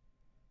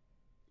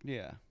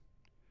 yeah,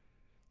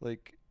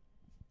 like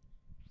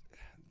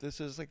this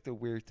is like the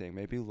weird thing.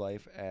 Maybe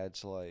life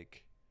adds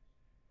like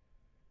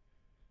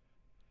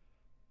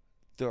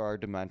there are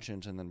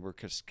dimensions, and then we're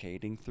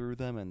cascading through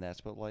them, and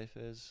that's what life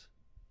is.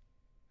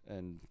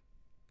 And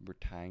we're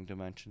tying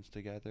dimensions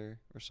together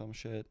or some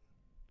shit.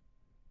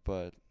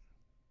 But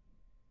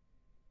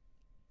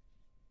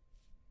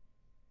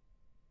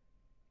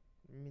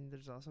I mean,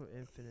 there's also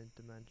infinite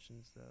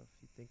dimensions, though,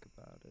 if you think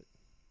about it.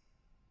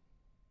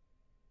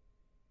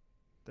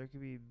 There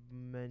could be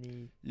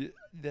many.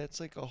 that's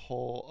like a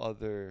whole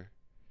other.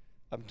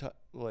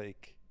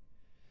 Like.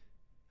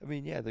 I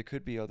mean, yeah, there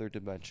could be other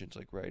dimensions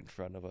like right in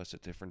front of us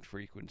at different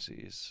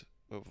frequencies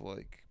of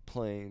like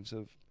planes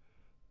of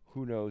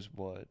who knows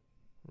what.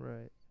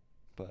 Right.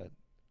 But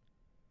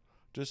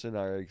just in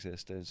our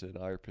existence, in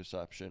our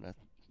perception,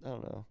 I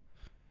don't know.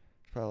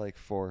 It's probably like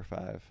 4 or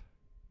 5.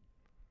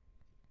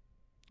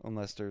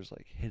 Unless there's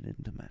like hidden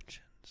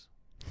dimensions.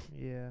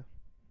 Yeah.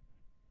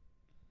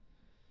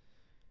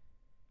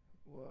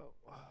 Whoa.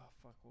 Oh,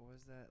 fuck. What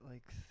was that,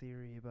 like,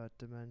 theory about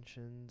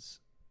dimensions?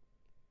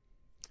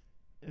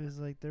 It was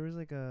like, there was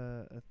like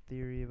a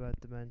theory about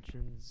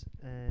dimensions,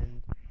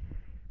 and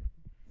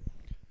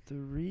the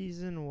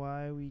reason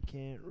why we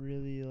can't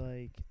really,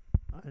 like,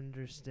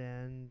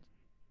 understand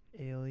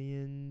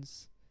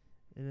aliens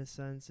in a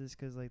sense is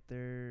 'cause like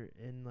they're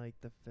in like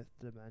the fifth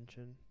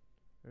dimension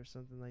or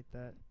something like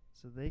that.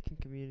 So they can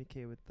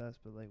communicate with us,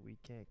 but like we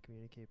can't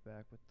communicate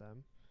back with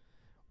them.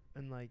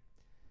 And like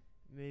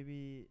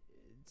maybe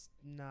it's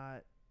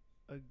not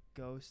a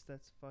ghost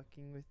that's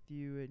fucking with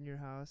you in your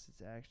house.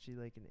 It's actually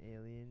like an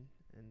alien,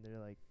 and they're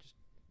like just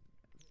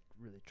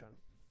really trying to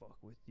fuck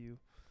with you,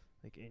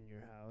 like in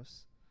your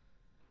house.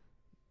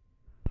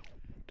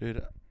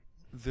 Dude,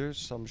 there's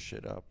some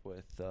shit up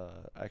with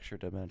extra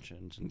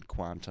dimensions and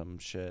quantum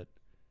shit.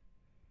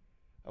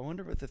 I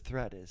wonder what the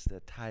thread is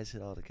that ties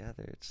it all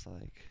together. It's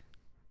like,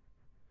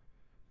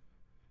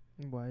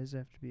 Why does it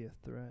have to be a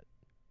threat?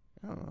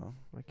 I don't know.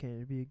 Why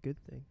can't it be a good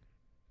thing?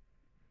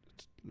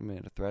 I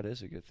mean, a thread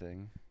is a good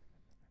thing.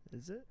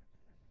 Is it?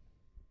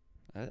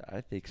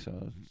 I think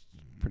so. It's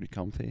pretty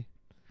comfy.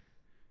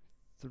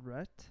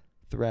 Threat?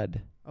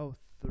 Thread. Oh,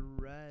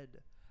 thread.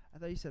 I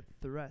thought you said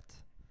threat.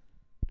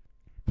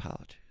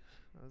 Apologies.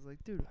 I was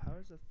like, dude, how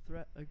is a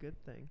threat a good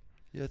thing?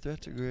 Yeah,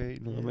 threads are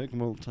great. No, I Yeah. make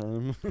them all the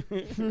time.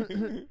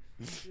 They're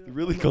Yeah,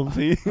 really I lo-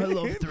 comfy. I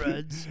love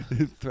threads.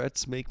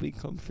 Threads make me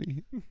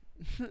comfy.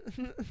 I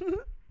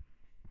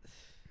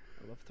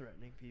love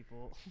threatening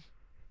people.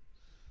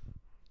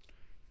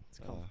 It's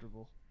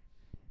comfortable.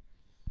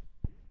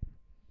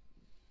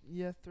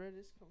 Yeah, thread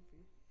is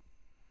comfy.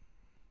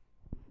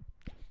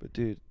 But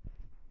dude,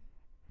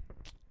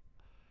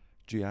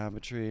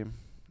 geometry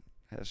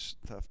has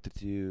stuff to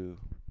do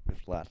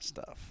with lots of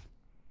stuff.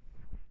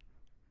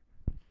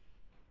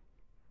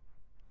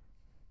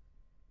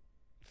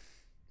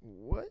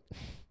 What?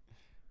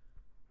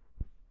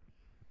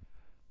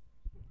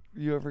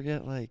 You ever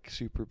get like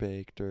super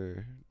baked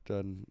or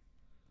done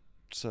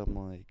some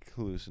like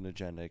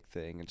hallucinogenic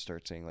thing and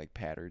start seeing like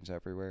patterns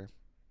everywhere?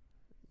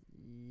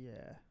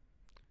 Yeah.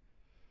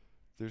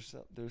 There's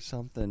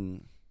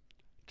something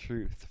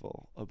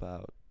truthful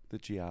about the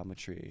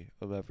geometry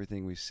of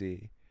everything we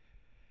see,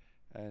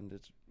 and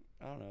it's,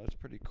 I don't know, it's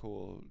pretty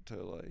cool to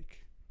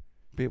like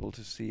be able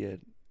to see it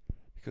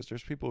because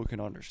there's people who can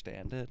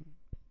understand it.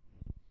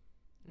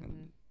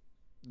 And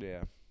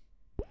yeah,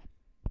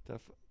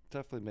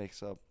 definitely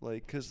makes up,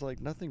 like, cause like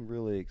nothing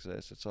really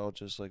exists. It's all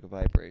just like a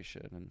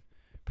vibration, and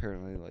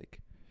apparently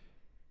like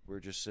we're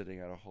just sitting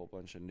at a whole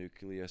bunch of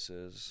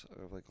nucleuses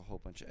of like a whole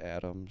bunch of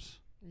atoms,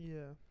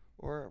 Yeah.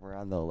 or we're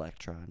on the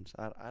electrons.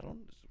 I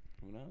don't.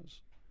 Who knows?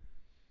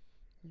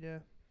 Yeah.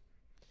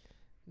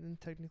 And then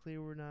technically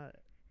we're not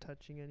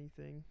touching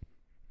anything.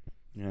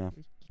 Yeah.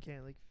 You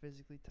can't like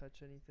physically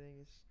touch anything.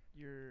 It's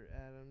your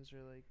atoms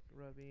are like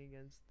rubbing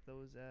against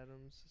those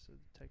atoms, so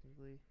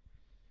technically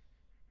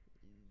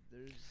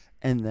there's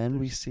And then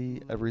we there's see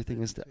little everything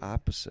bit is the between.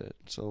 opposite.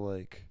 So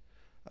like,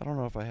 I don't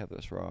know if I have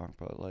this wrong,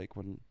 but like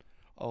when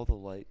all the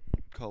light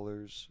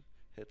colors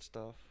hit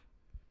stuff,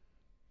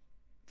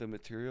 the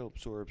material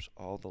absorbs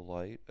all the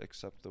light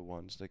except the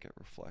ones that get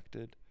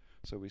reflected.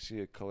 So we see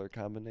a color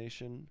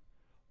combination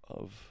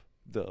of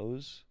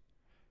those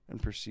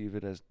and perceive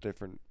it as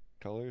different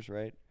colors,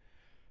 right?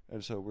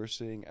 And so we're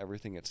seeing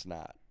everything it's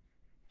not.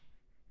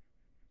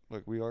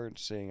 Like, we aren't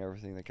seeing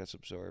everything that gets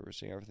absorbed, we're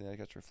seeing everything that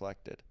gets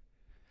reflected.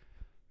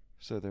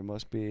 So there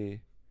must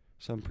be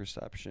some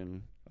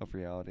perception of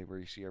reality where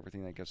you see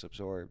everything that gets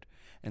absorbed,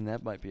 and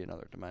that might be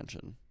another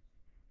dimension.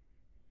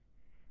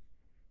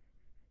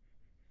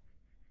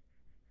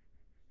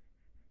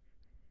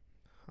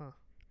 Huh.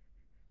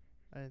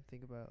 I didn't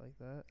think about it like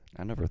that.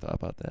 I never thought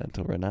about that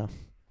until right now.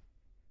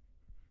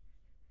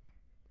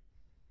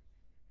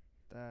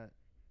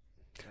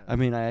 I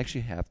mean, I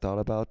actually have thought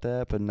about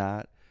that, but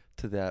not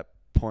to that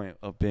point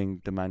of being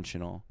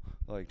dimensional.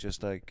 Like,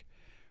 just like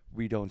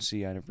we don't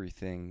see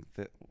everything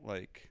that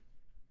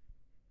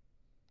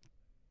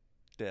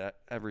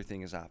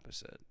everything is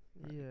opposite.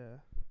 Yeah.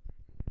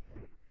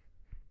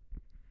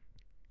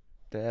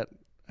 That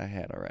I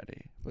had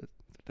already, but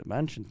the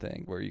dimension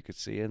thing where you could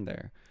see in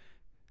there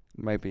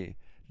might be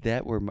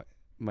that where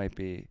might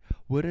be.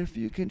 What if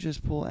you can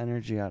just pull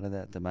energy out of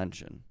that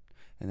dimension,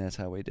 and that's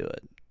how we do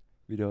it?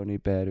 We don't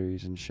need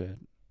batteries and shit.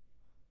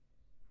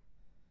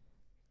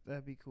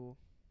 That'd be cool.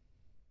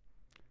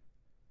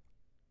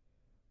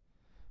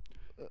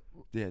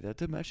 Yeah, that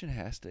dimension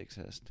has to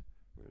exist.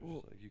 Where it's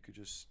Well- like you could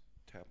just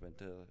tap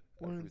into.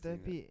 Wouldn't that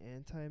everything be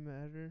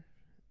antimatter?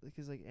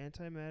 Because like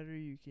antimatter,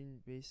 you can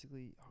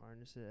basically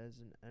harness it as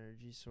an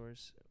energy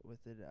source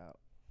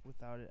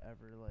without it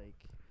ever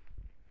like.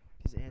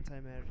 Because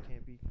antimatter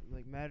can't be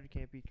like matter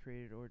can't be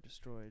created or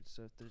destroyed.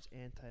 So if there's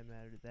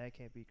antimatter, that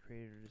can't be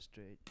created or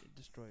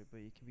destroyed,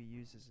 but it can be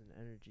used as an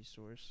energy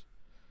source.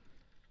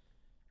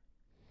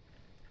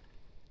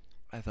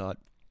 I thought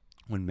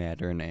when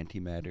matter and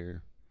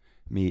antimatter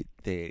meet,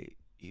 they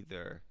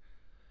either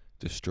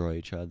destroy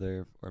each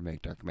other or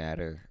make dark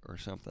matter or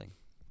something.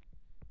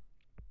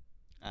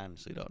 I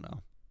honestly don't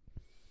know.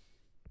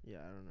 Yeah,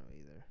 I don't know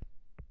either.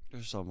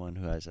 There's someone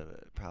who has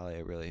probably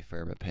a really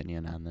firm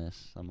opinion on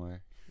this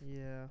somewhere.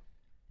 Yeah.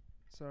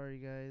 Sorry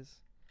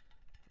guys.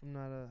 I'm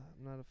not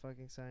a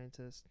fucking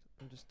scientist.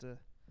 I'm just an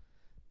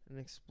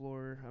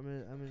explorer.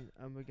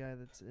 I'm a guy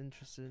that's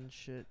interested in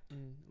shit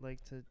and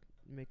like to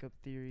make up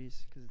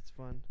theories 'cause it's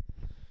fun.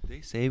 They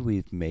say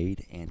we've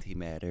made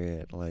antimatter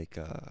at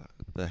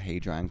the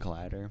Hadron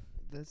Collider.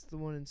 That's the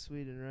one in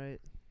Sweden, right?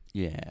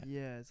 Yeah.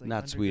 Yeah, it's like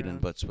Not Sweden,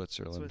 underground. but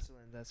Switzerland.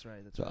 Switzerland. That's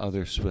right. That's The right.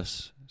 other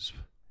Swiss.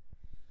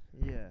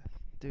 Yeah,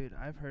 dude,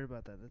 I've heard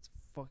about that. That's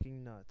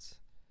fucking nuts.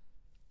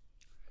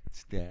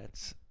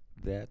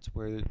 That's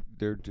where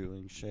they're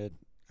doing shit.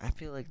 I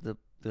feel like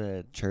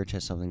the church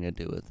has something to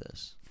do with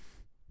this.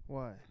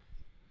 Why?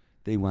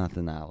 They want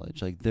the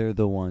knowledge. Like they're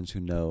the ones who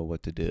know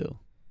what to do.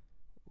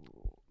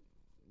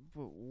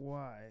 But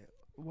why?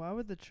 Why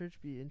would the church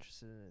be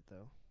interested in it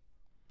though?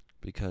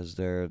 Because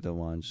they're the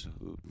ones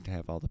who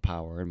have all the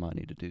power and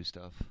money to do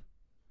stuff.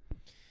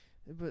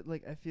 But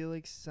like, I feel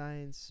like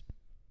science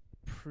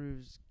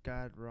proves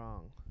God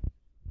wrong.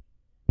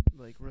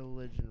 Like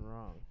religion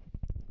wrong.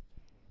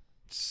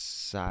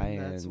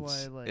 Science And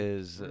that's why like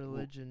is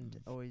religion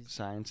always.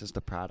 science is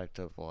the product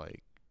of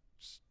like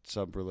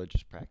some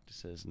religious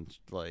practices and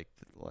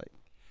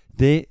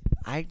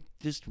I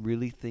just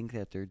really think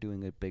that they're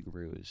doing a big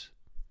ruse.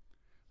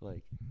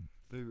 Like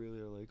they really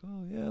are like,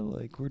 oh yeah,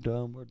 like we're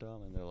dumb,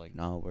 and they're like,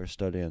 no, we're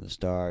studying the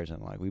stars,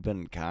 and like we've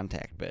been in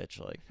contact, bitch.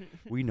 Like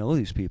we know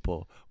these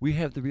people, we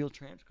have the real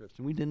transcripts,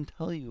 and we didn't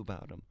tell you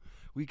about them.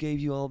 We gave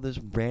you all this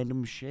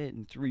random shit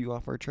and threw you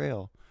off our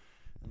trail,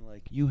 and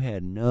like you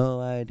had no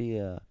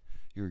idea.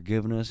 You were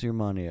giving us your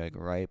money like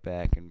right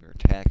back, and we're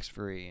tax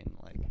free, and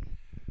like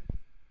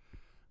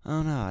I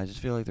don't know. I just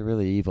feel like they're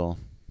really evil,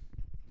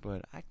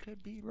 but I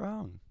could be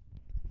wrong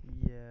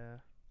Yeah.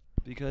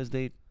 because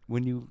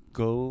when you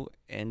go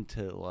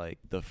into like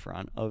the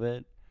front of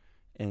it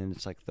and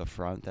it's like the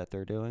front that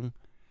they're doing,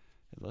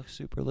 it looks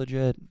super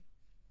legit,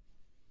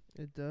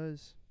 It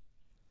does.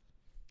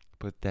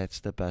 but that's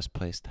the best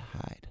place to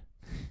hide.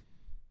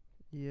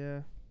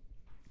 Yeah.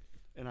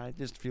 And I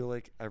just feel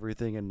like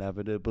everything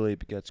inevitably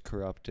gets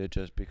corrupted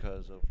just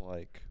because of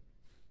like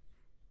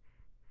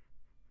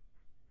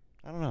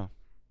I don't know.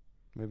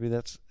 Maybe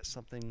that's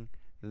something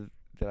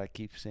that I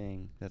keep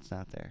saying that's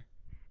not there.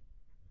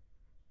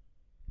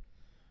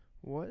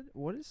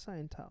 What is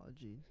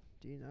Scientology?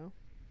 Do you know?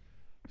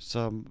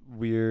 Some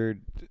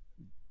weird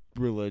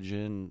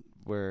religion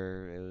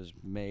where it was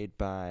made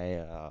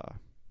by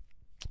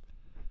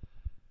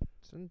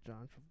Isn't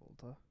John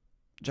Travolta?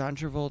 John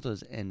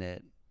Travolta's in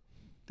it.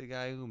 The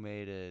guy who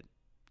made it,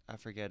 I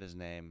forget his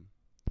name,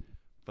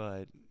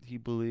 but he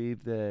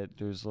believed that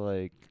there's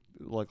like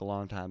a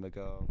long time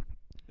ago,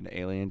 an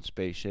alien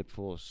spaceship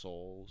full of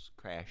souls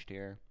crashed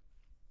here,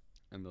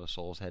 and those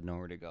souls had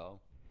nowhere to go.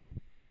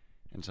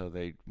 And so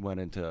they went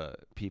into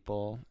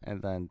people,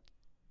 and then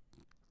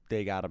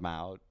they got them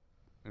out.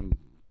 And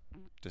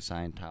the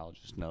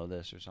Scientologists know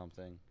this or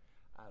something.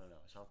 I don't know.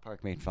 South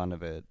Park made fun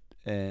of it,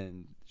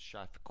 and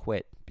Chef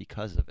quit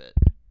because of it.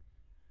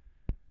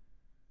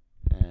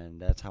 And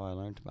that's how I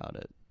learned about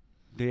it.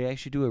 They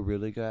actually do a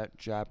really good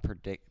job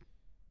predicting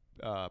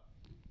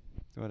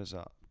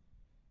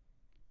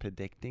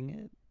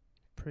it?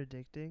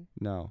 Predicting?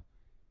 No.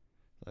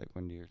 Like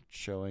when you're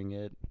showing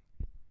it.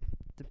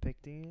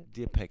 Depicting it?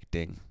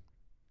 Depicting.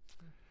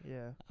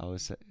 Yeah.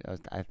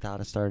 I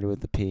thought it started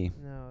with the P.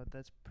 No,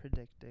 that's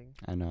predicting.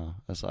 I know.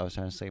 That's what I was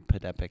trying to say.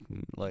 Pedepic.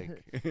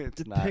 Like,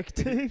 it's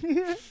Depicting?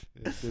 not.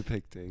 It's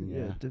depicting,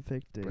 yeah.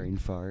 Depicting. Brain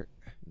fart.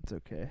 It's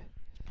okay.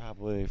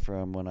 Probably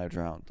from when I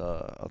drowned the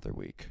other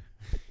week.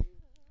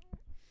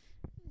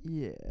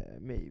 Yeah,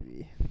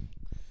 maybe.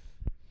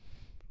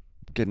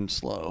 Getting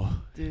slow.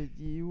 Dude,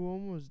 you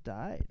almost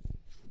died.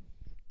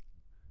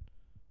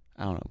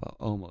 I don't know about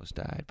almost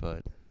died,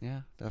 but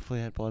yeah, definitely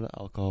had blood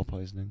alcohol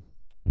poisoning.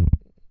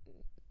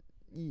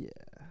 Yeah,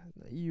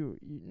 you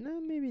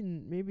no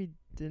maybe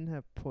didn't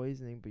have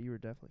poisoning, but you were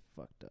definitely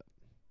fucked up.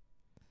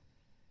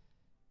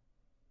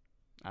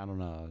 I don't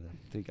know.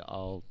 I think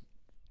all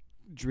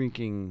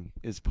drinking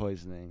is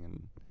poisoning,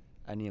 and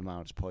any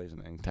amount is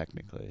poisoning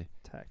technically.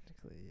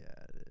 Technically, yeah,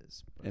 it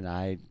is. But And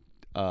I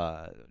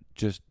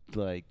just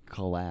like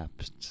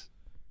collapsed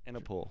in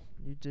a pool.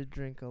 you did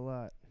drink a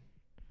lot.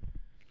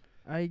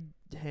 I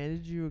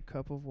handed you a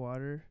cup of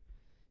water.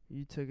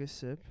 You took a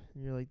sip,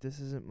 and you're like, "This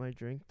isn't my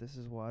drink. This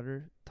is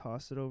water."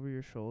 Tossed it over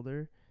your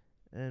shoulder,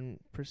 and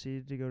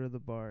proceeded to go to the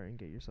bar and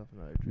get yourself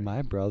another drink.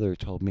 My brother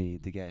told me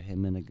to get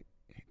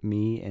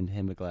me and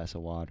him a glass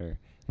of water,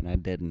 and I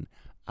didn't.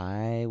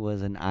 I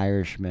was an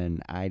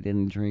Irishman. I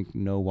didn't drink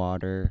no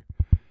water.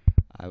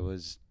 I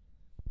was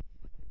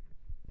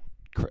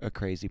a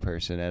crazy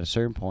person. At a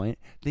certain point,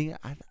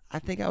 I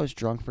think I was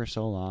drunk for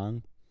so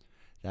long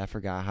that I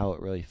forgot how it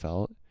really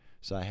felt.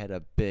 So I had a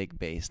big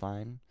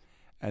baseline,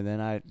 and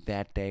then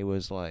that day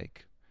was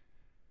like,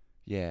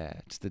 yeah,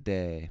 it's the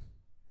day.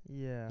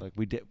 Yeah. Like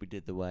we did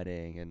the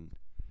wedding, and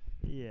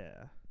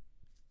Yeah.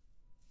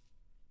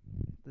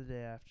 The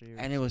day after you.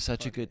 it was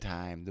such a good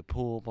time. The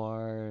pool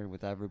bar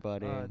with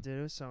everybody. Oh, dude,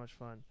 it was so much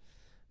fun.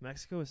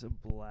 Mexico was a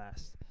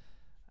blast.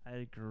 I had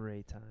a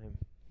great time.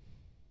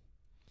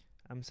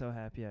 I'm so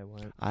happy I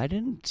went. I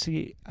didn't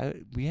see.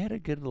 We had a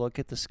good look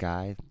at the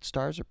sky.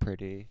 Stars are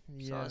pretty.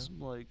 Saw Yeah. some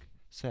like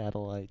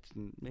satellites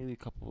and maybe a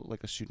couple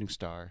like a shooting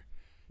star.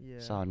 Yeah.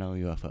 Saw no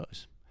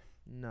UFOs.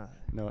 None.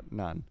 No,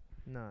 none.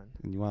 None.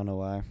 And you wanna know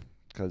why?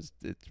 Because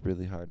it's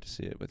really hard to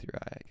see it with your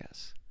eye, I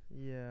guess.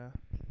 Yeah.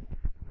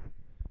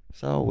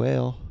 Saw a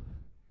whale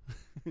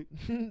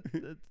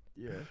That's,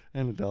 yeah.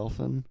 and a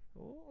dolphin.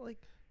 Well, like,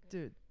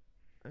 dude,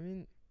 I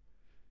mean,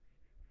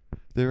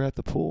 They were at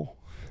the pool.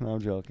 No,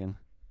 I'm joking.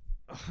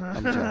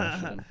 I'm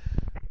joshing.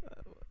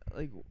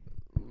 like,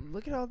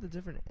 look at all the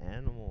different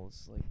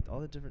animals, like all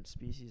the different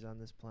species on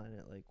this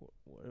planet. Like,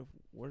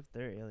 what if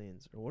they're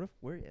aliens, or what if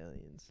we're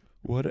aliens?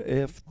 What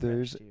if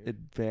there's Next year.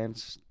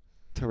 advanced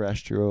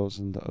terrestrials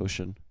in the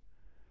ocean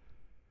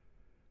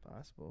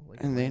Possible.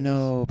 Like, and they Atlantis.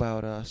 know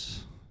about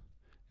us?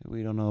 And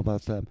we don't know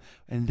about them.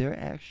 And they're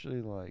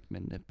actually like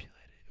manipulated.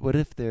 What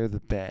if they're the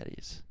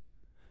baddies?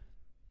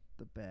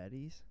 The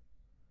baddies,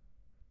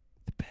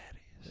 The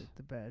baddies. like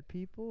the bad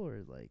people,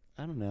 or like,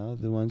 I don't know.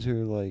 The ones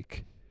who are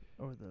like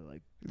or the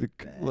like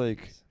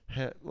like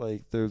baddies.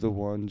 like they're the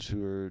ones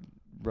who are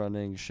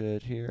running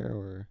shit here,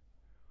 or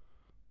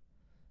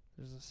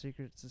There's a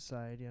secret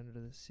society under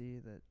the sea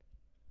that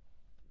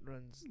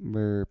runs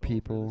where over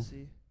people the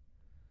sea.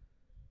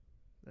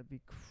 That'd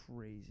be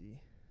crazy.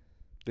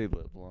 they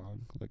live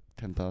long, like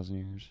 10,000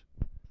 years.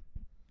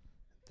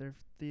 They're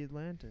the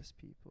Atlantis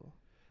people.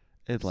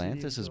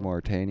 Atlantis is Eagle.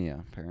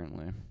 Mauritania,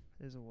 apparently.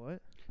 Is it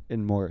what?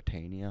 In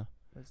Mauritania,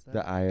 What's that?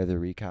 the Eye of the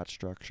Rekat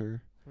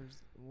structure.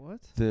 Where's what?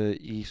 The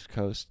east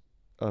coast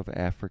of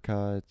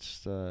Africa.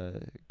 It's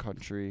a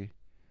country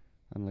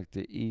on like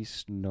the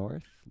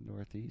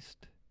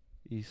northeast,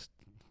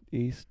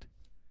 east.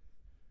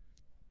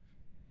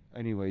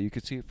 Anyway, you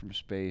could see it from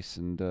space,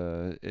 and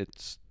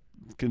it's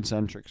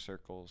concentric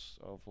circles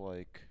of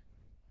like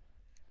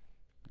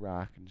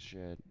rock and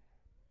shit.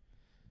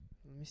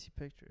 Let me see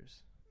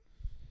pictures.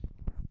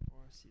 I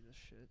want to see this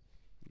shit.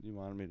 You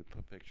wanted me to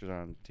put pictures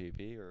on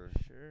TV, or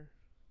Sure.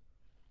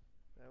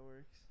 That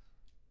works.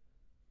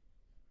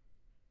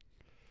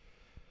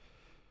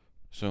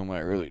 so in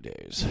my early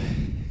days.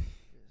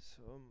 Yeah,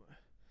 so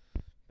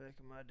back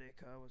in my day,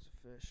 Kyle was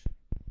a fish.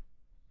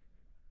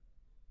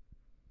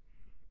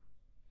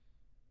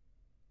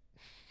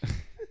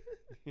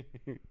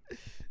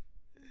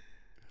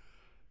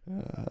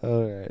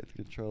 All right, the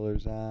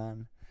controller's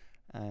on.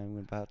 I'm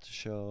about to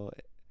show.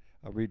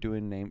 Are we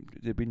doing name?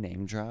 Did we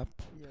name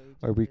drop? Yeah.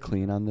 Are we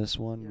clean on this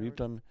one? Yeah, We've we're-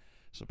 done.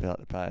 So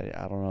probably,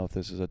 I don't know if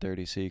this is a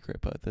dirty secret,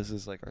 but this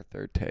is like our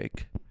third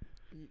take.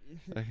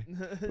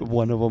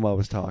 One of them I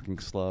was talking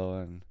slow,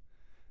 and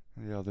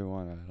the other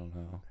one I don't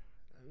know.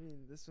 I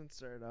mean, this one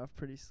started off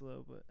pretty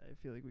slow, but I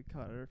feel like we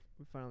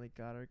finally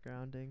got our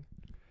grounding.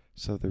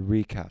 So the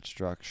Rekat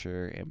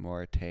structure in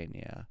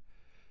Mauritania,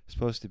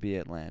 supposed to be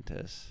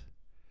Atlantis,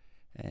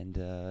 and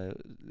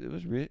it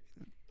was.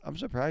 I'm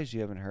surprised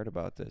you haven't heard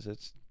about this.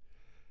 It's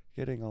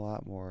getting a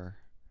lot more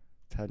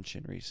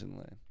attention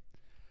recently.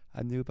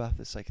 I knew about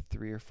this like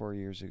 3 or 4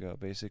 years ago,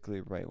 basically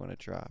right when it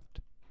dropped.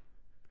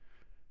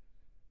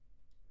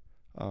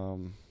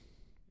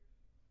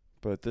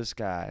 But this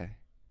guy,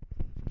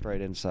 Bright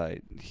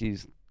Insight,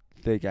 he's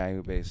the guy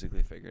who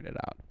basically figured it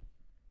out.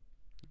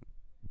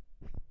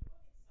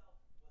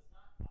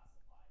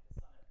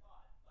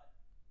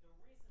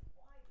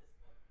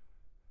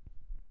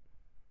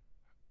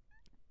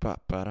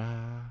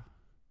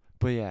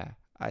 But yeah,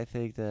 I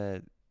think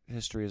that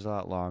history is a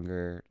lot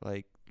longer.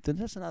 Like, then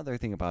that's another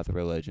thing about the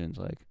religions.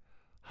 Like,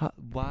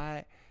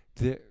 why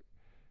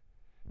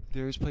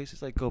there's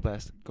places like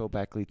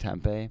Gobekli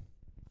Tepe,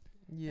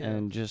 Yeah.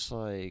 and just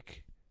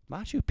like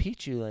Machu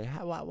Picchu. Like,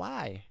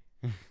 why?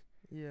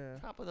 Yeah.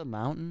 Top of the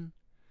mountain.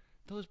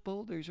 Those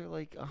boulders are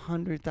like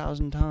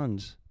 100,000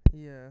 tons.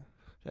 Yeah.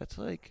 That's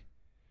like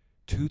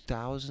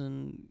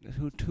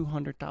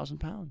 200,000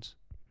 pounds.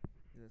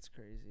 That's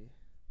crazy.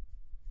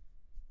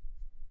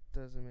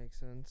 Doesn't make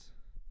sense.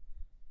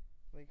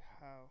 Like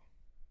how?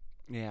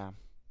 Yeah.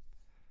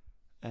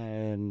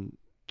 And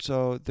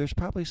so there's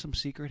probably some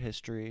secret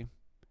history.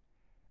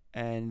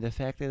 And the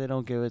fact that they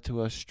don't give it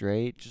to us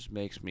straight just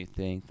makes me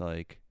think,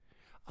 like,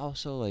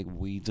 also, like,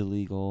 weed's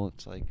illegal.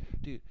 It's like,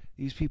 dude,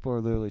 these people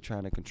are literally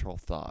trying to control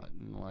thought.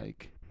 And,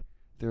 like,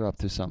 they're up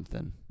to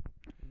something.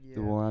 Yeah.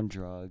 The war on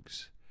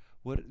drugs.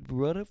 What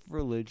if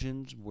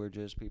religions were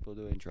just people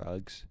doing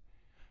drugs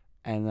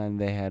and then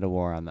they had a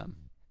war on them?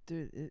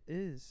 Dude, it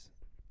is.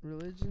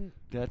 Religion.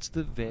 That's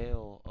the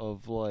veil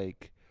of,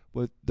 like,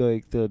 what,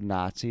 like, the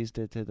Nazis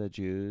did to the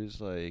Jews,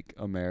 like,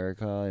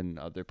 America and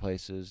other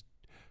places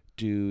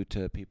do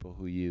to people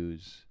who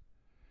use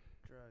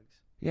Drugs.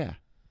 yeah,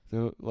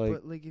 they're like,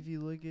 But like if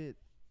you look at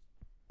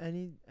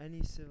any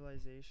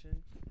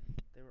civilization,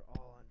 they were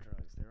all on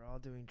drugs. They were all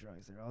doing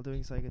drugs. They were all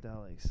doing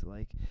psychedelics.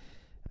 Like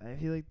I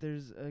feel like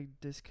there's a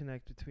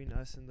disconnect between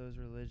us and those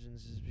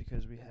religions just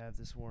because we have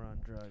this war on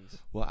drugs.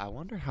 well, I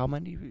wonder how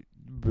many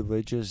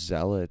religious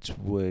zealots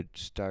would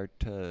start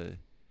to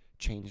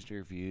change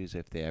their views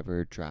if they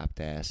ever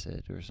dropped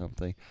acid or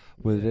something.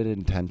 Would it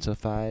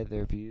intensify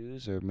their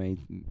views or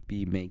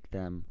maybe make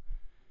them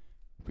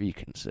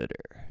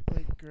reconsider?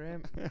 Like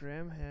Graham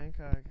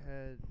Hancock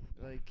had,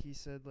 like, he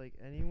said, like,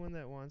 anyone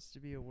that wants to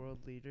be a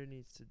world leader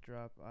needs to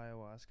drop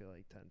ayahuasca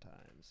like 10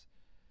 times.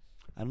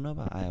 I don't know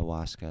about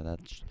ayahuasca.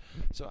 That's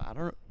so I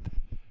don't.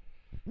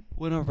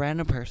 When a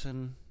random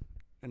person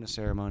in a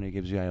ceremony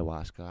gives you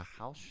ayahuasca,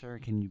 how sure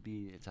can you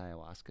be it's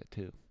ayahuasca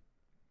too?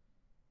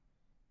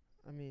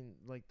 I mean,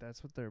 like,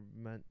 that's what they're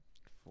meant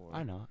for.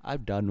 I know.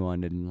 I've done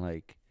one and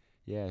like,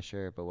 yeah,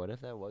 sure. But what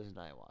if that wasn't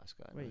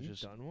ayahuasca? And it Wait, was you've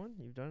just done one?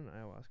 You've done an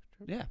ayahuasca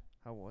trip? yeah.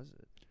 How was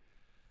it?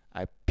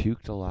 I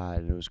puked a lot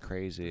and it was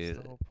crazy. That's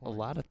the whole A point.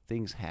 lot of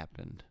things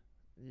happened.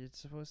 It's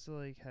supposed to,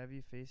 like, have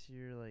you face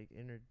your, like,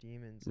 inner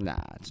demons. Nah,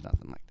 it's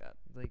nothing like that.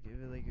 Like,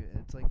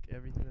 it's like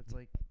everything that's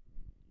like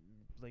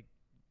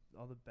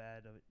all the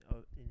bad of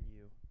in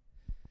you,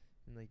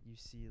 and like you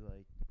see,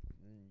 like,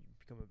 and you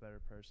become a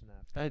better person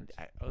afterwards.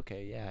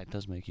 Okay, yeah, it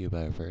does make you a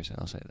better person.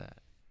 I'll say that.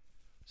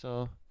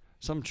 So,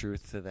 some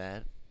truth to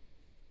that.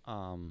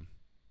 I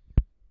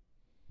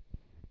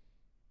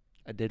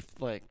did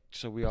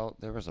so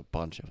there was a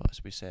bunch of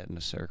us. We sat in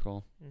a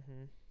circle,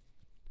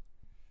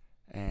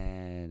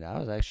 and I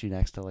was actually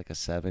next to like a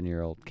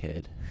 7-year-old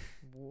kid.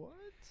 What?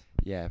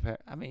 Yeah,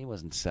 I mean he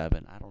wasn't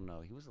 7. I don't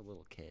know. He was a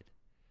little kid.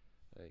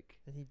 Like,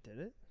 And he did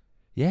it?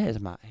 yeah,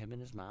 him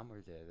and his mom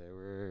were there. They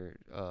were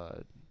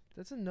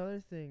That's another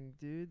thing,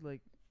 dude.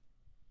 Like,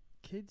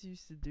 kids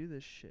used to do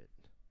this shit.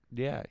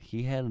 yeah,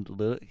 he had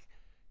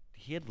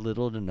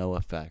little to no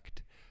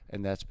effect,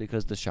 and that's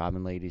because the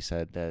shaman lady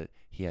said that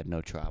he had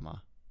no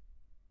trauma.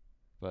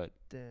 But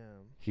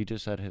Damn. he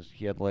just said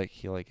he had like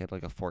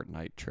a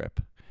Fortnite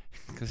trip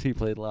because he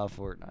played a lot of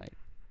Fortnite.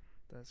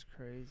 That's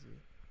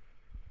crazy.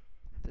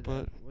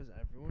 But Was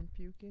everyone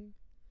puking?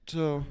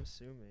 so I'm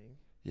assuming.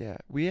 yeah,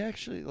 we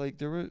actually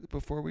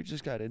before we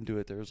just got into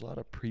it, there was a lot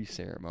of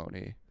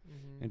pre-ceremony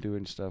and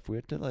doing stuff. We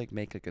had to like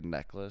make like a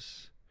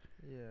necklace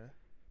Yeah.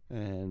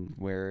 and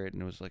wear it,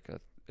 and it was like an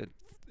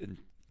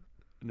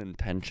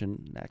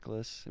intention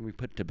necklace, and we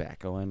put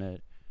tobacco in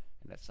it,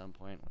 and at some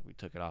point we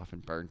took it off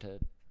and burnt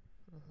it.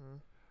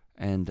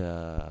 And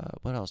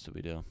what else did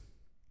we do?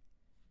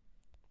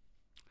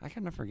 I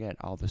kind of forget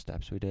all the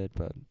steps we did,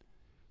 but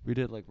we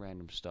did like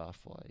random stuff.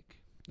 Like,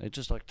 it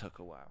just like took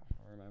a while.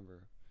 I remember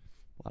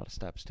a lot of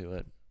steps to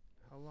it.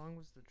 How long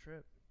was the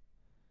trip?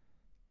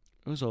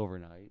 It was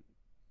overnight.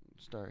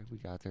 We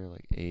got there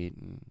like 8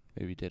 and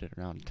maybe did it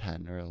around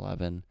 10 or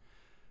 11,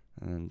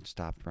 and then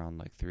stopped around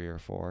like 3 or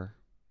 4.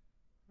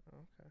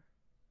 Okay.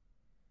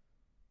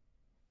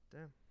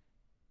 Damn.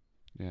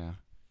 Yeah.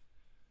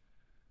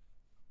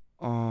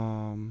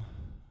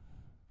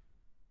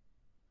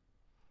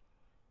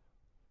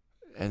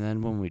 And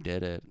then when we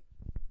did it,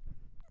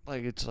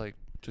 like, it's like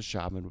the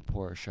shaman would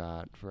pour a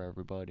shot for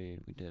everybody,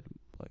 and we did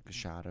like a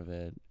shot of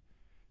it.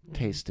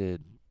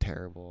 Tasted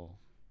terrible,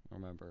 I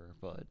remember,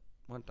 but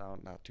went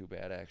down not too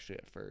bad actually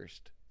at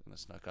first, and it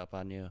snuck up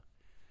on you.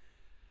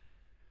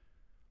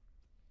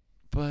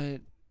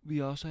 But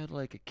we also had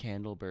like a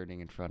candle burning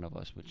in front of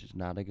us, which is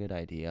not a good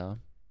idea.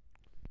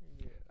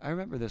 Yeah. I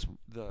remember this. One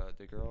of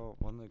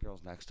the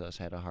girls next to us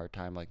had a hard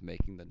time like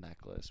making the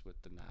necklace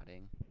with the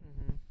knotting,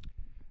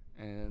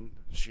 and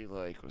she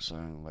like was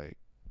saying like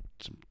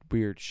some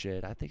weird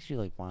shit. I think she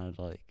like wanted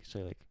to like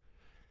say like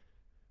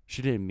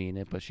she didn't mean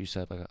it, but she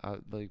said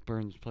like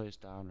burn this place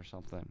down or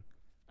something.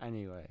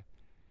 Anyway,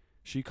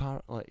 she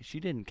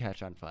didn't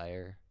catch on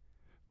fire,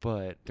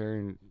 but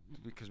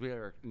because we had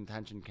our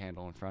intention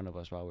candle in front of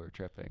us while we were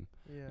tripping.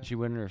 Yeah. She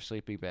went in her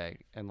sleeping bag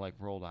and like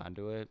rolled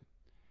onto it.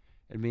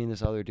 And me and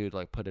this other dude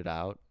like put it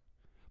out.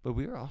 But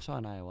we were also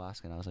on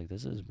ayahuasca, and I was like,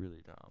 this is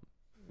really dumb.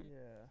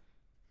 Yeah.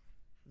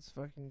 It's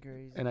fucking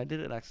crazy. And I did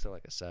it next to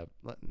like a 7.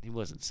 He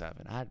wasn't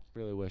 7. I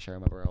really wish I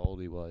remember how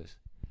old he was.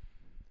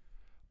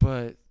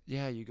 But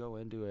yeah, you go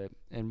into it,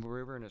 and we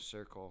were in a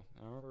circle.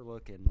 And I remember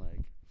looking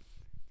like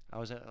I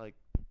was at like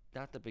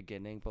not the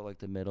beginning, but like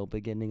the middle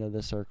beginning of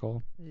the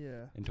circle.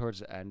 Yeah. And towards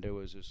the end, it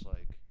was just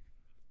like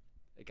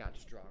it got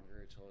stronger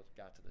until it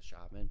got to the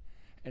shaman,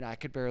 and I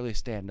could barely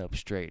stand up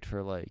straight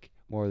for like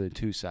more than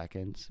 2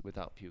 seconds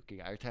without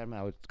puking. Every time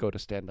I would go to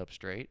stand up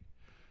straight,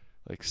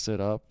 like sit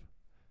up,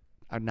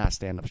 I'd not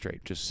stand up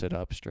straight, just sit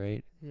up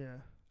straight. Yeah.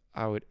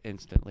 I would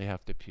instantly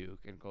have to puke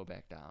and go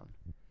back down.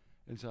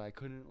 And so I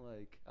couldn't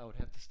like I would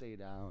have to stay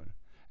down.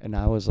 And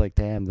I was like,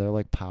 damn, they're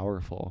like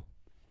powerful.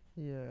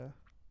 Yeah.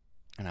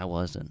 And I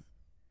wasn't.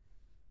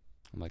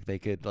 I'm like they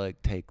could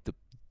like take the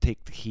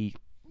heat.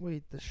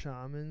 Wait, the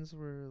shamans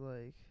were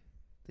like,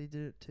 they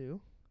did it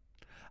too?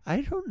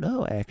 I don't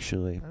know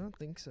actually. I don't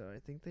think so. I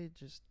think they're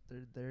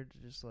there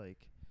to just like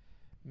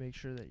make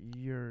sure that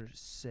you're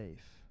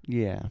safe.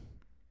 Yeah.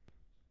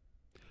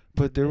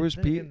 But there was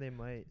they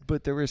might.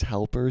 but there was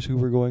helpers who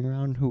were going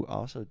around who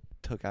also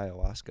took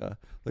ayahuasca.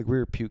 Like we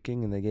were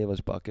puking and they gave us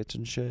buckets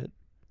and shit.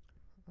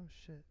 Oh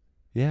shit.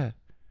 Yeah.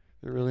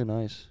 They're really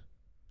nice.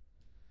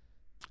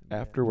 Yeah.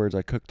 Afterwards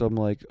I cooked them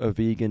like a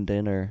vegan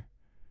dinner.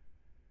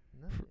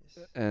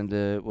 Nice. And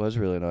it was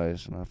really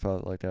nice, and I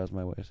felt like that was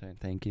my way of saying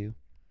thank you.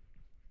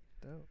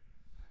 Dope.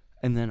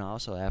 And then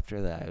also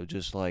after that, I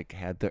just like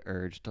had the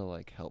urge to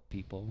like help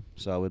people,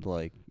 so I would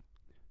like,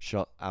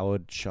 I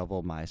would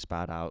shovel my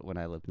spot out when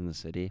I lived in the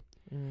city.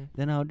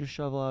 Then I would just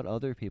shovel out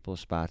other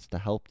people's spots to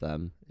help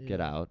them get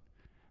Yeah. out,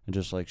 and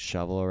just like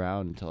shovel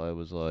around until I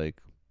was like,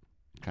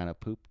 kind of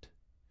pooped.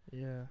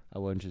 Yeah. I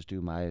wouldn't just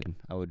do mine.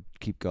 I would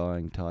keep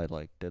going until I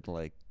like did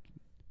like,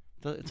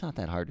 it's not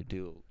that hard to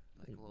do.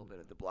 Like a little bit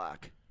of the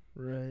block.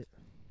 Right.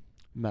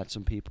 Met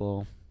some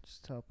people.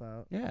 Just help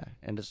out. Yeah,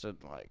 and just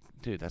like,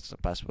 dude, that's the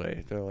best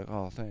way. They're like,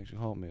 oh, thanks, you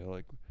helped me.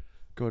 Like,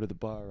 go to the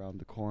bar around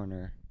the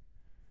corner.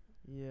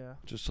 Yeah.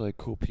 Just like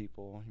cool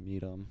people, you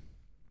meet them.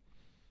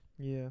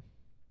 Yeah.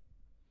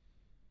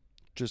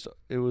 Just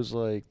it was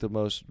like the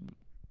most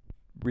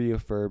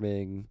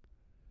reaffirming,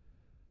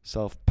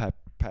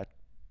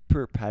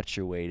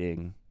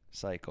 perpetuating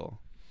cycle.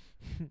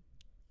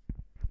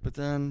 But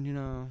then, you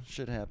know,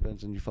 shit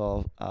happens and you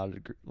fall out of,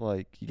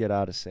 like, you get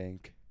out of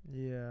sync.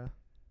 Yeah.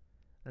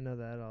 I know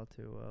that all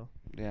too well.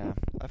 Yeah.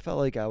 I felt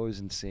like I was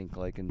in sync,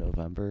 like, in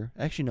November.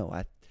 Actually, no,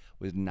 I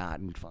was not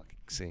in fucking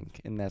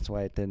sync, and that's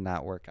why it did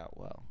not work out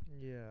well.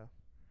 Yeah.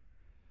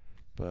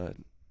 But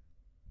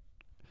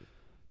I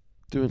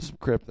did some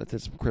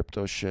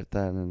crypto shit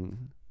then,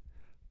 and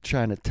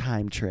trying to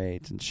time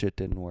trades and shit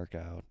didn't work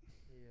out.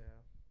 Yeah.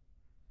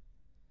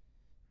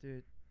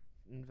 Dude,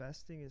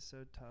 investing is so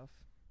tough.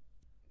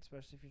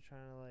 Especially if you're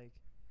trying to, like,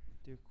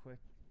 do quick,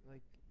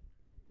 like,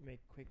 make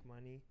quick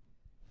money.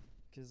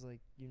 Because, like,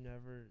 you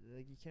never,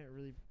 like, you can't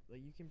really, like,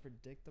 you can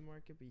predict the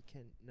market, but you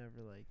can't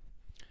never, like,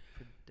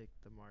 predict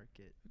the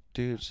market.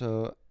 Dude,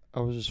 so I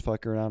was just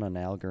fucking around on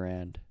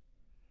Algorand.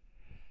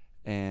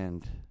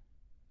 And,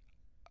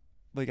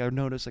 like, I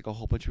noticed, like, a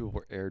whole bunch of people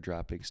were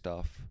airdropping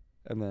stuff.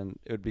 And then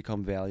it would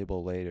become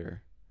valuable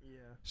later.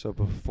 Yeah. So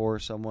before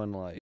someone,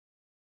 like,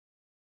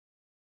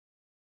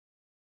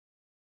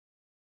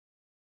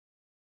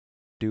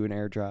 do an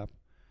airdrop,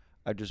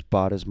 I just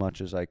bought as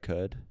much as I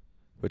could,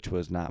 which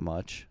was not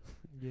much,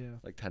 Yeah.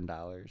 like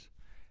 $10,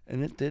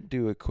 and it did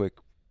do a quick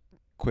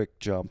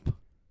jump.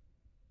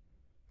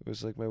 It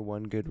was like my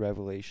one good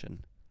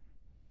revelation.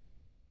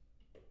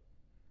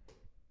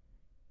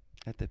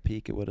 At the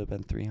peak, it would have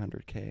been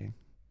 300K,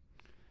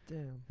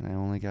 Damn. and I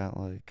only got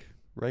like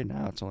right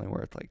now it's only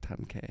worth like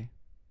 10K.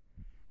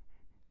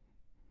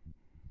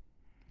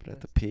 But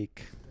at the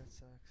peak, That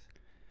sucks.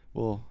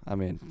 well, I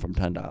mean, from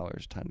 $10,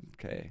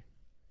 10K.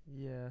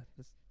 Yeah.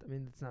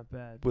 That's not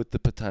bad. With the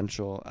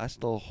potential, I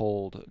still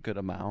hold a good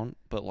amount,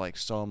 but like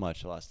so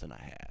much less than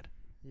I had.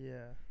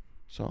 Yeah.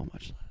 So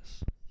much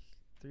less.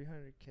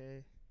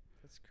 300K.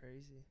 That's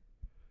crazy.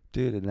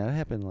 Dude, and that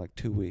happened in like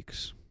 2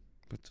 weeks.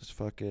 With this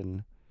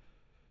fucking...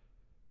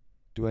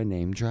 Do I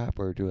name drop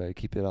or do I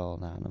keep it all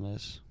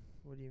anonymous?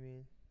 What do you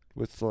mean?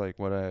 With like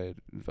what I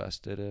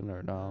invested in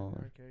or no?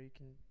 Or, Okay, you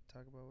can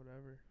talk about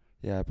whatever.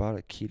 yeah, I bought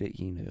a Kita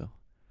Inu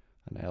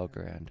on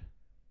Algorand.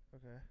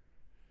 Okay.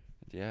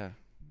 Yeah,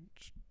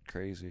 it's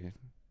crazy.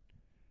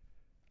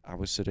 I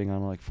was sitting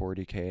on like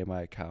 40K in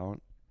my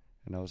account,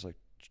 and I was like,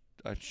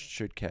 I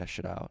should cash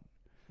it out,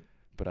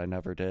 but I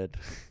never did.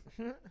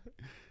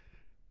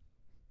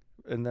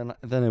 And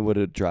then it would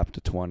have dropped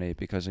to 20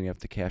 because then you have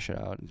to cash it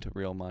out into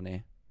real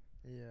money.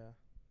 Yeah.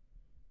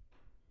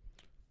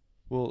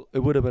 Well, it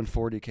would have been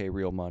 40K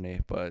real money,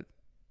 but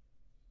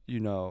you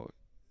know,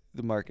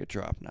 the market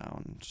dropped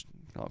now, and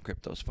all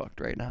crypto's fucked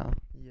right now.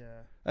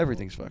 Yeah.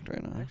 Everything's fucked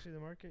right now. Actually, the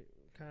market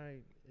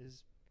kind of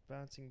is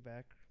bouncing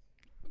back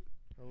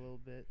a little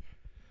bit.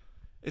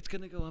 It's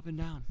gonna go up and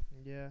down.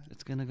 Yeah.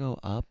 It's gonna go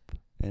up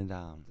and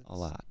down a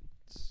lot.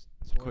 It's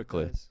what it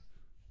Quickly. does.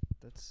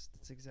 That's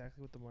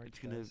exactly what the market It's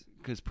gonna does.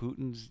 because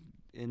Putin's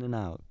in and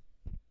out.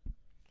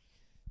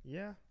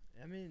 Yeah.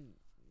 I mean,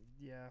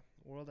 yeah,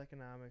 world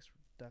economics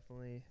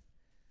definitely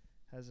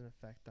has an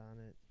effect on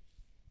it.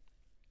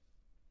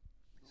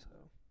 So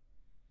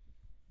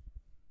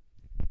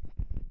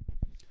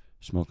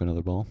Smoke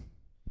another bowl.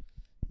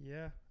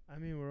 yeah, I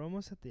mean we're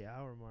almost at the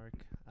hour mark.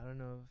 I don't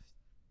know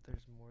if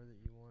there's more that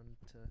you wanted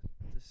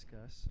to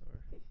discuss or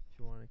if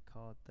you want to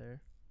call it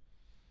there.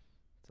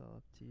 It's all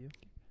up to you.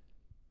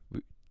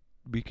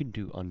 We can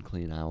do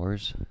unclean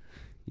hours.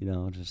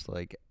 Just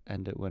like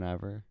end it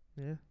whenever.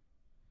 Yeah.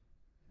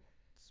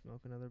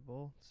 Smoke another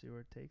bowl, see where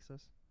it takes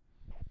us.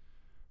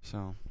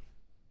 So,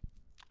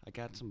 I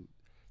got some.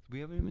 We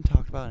haven't even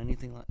talked about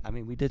anything.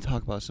 We did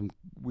talk about some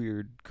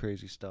weird,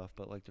 crazy stuff,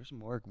 but like, there's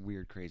more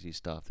weird, crazy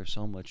stuff. There's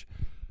so much.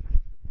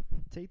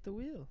 Take the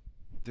wheel.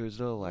 There's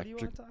the What do you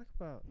electric. want to talk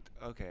about?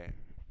 Okay,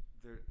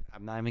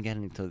 I'm not even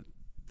getting into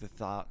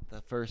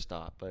the first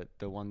thought, but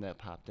the one that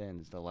popped in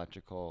is the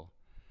electrical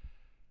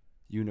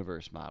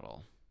universe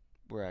model,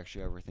 where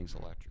actually everything's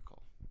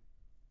electrical.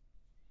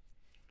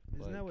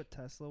 Isn't that what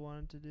Tesla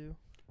wanted to do?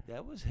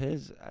 That was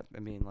his.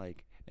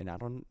 And I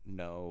don't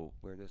know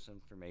where this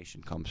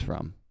information comes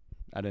from.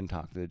 I didn't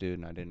talk to the dude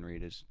and I didn't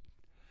read his.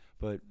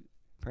 But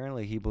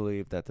apparently he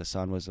believed that the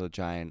sun was a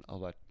giant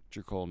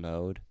electrical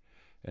node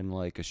and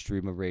like a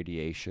stream of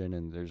radiation,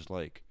 and there's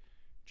like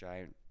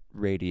giant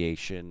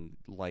radiation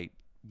light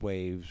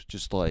waves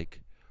just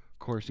like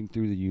coursing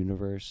through the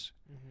universe.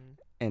 Mm-hmm.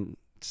 And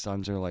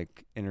suns are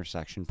like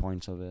intersection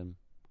points of him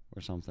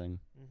or something.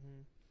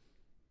 Mm-hmm.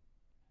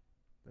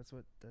 That's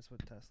what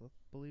Tesla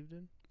believed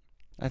in?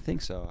 I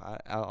think so.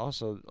 I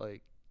also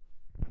like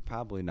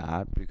probably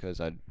not, because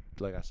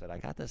like I said, I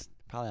got this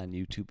probably on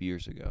YouTube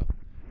years ago,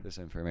 this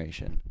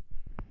information,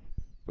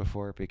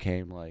 before it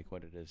became like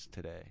what it is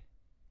today.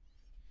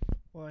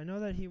 Well, I know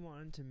that he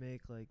wanted to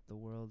make like the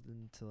world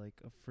into like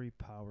a free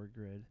power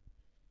grid,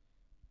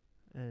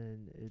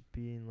 and it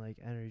being like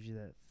energy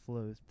that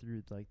flows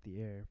through like the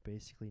air,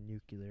 basically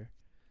nuclear.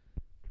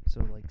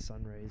 So like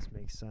sun rays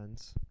make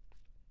sense.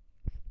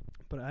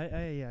 But I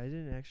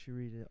didn't actually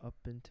read it up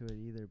into it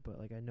either, but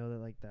like I know that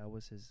like that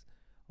was his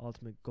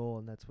ultimate goal,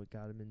 and that's what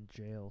got him in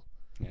jail.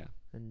 Yeah.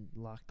 And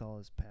locked all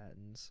his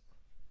patents.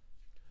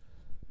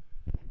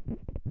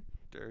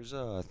 There's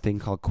a thing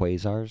called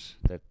quasars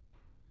that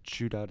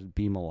shoot out a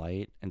beam of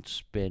light and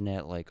spin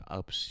at like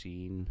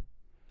obscene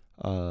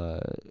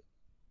RPMs.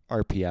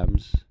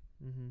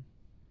 Mm-hmm.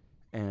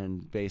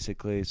 And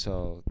basically,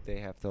 so they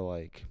have to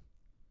like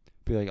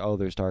be like, oh,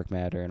 there's dark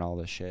matter and all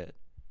this shit.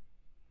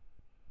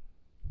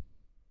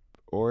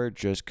 Or it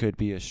just could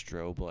be a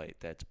strobe light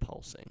that's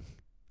pulsing.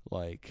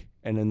 Like,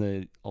 and in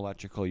the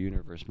electrical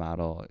universe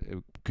model, it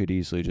could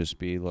easily just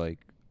be like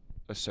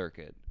a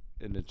circuit,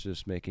 and it's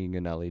just making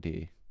an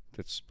LED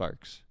that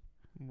sparks.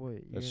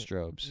 Wait, That's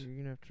strobes. You're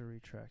gonna have to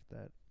retract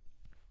that.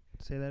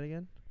 Say that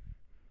again.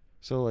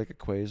 So like a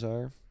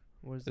quasar,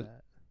 What is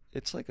that?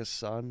 it's like a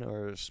sun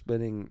or a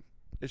spinning.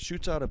 It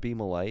shoots out a beam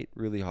of light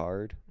really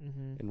hard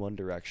Mm-hmm. in one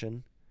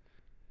direction,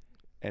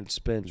 and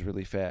spins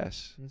really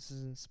fast. This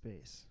is in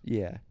space.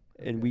 Yeah,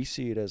 and Okay. we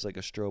see it as like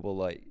a strobo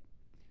light.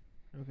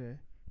 Okay.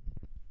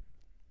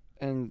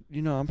 And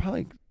I'm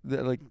probably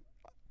like,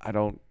 I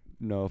don't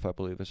know if I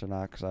believe this or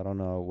not, because I don't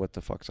know what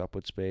the fuck's up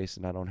with space,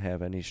 and I don't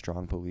have any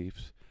strong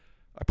beliefs.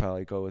 I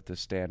probably go with the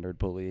standard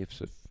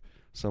beliefs if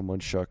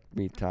someone shook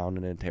me down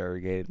and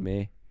interrogated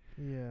me.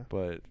 Yeah.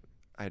 But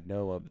I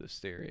know of this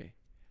theory,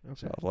 Okay.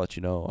 so I'll let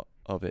you know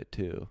of it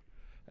too.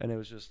 And it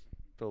was just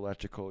the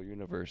electrical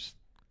universe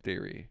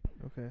theory.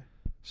 Okay.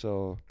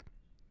 So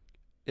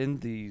in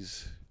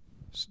these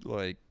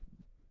like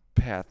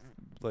path,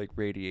 like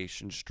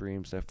radiation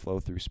streams that flow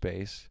through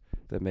space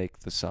that make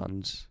the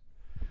suns,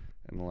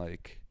 and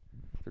like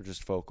they're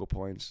just focal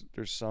points,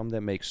 there's some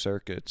that make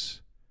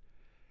circuits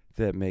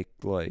that make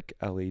like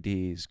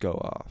LEDs go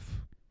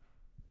off.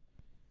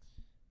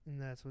 And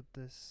that's what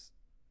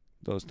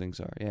Those things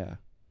are, yeah,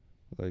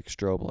 like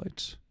strobe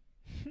lights.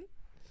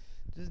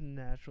 just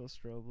natural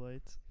strobe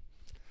lights.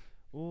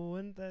 Well,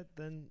 wouldn't that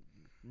then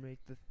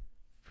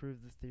prove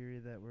the theory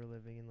that we're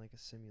living in like a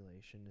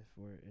simulation if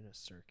we're in a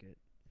circuit?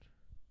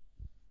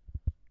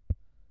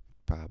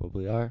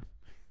 Probably are.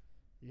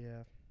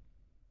 Yeah.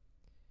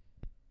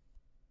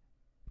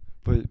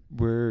 But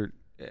we're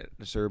at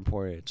a certain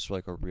point, it's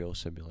like a real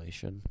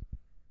simulation.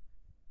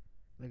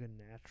 Like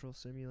a natural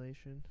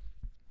simulation?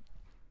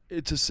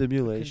 It's a A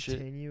simulation.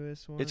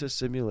 continuous one? It's a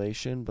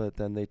simulation, but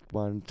then they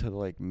wanted to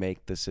like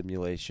make the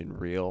simulation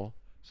real.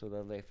 So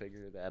then they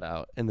figured that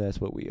out, and that's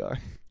what we are.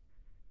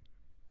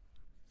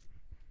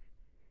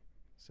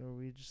 So are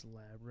we just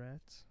lab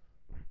rats?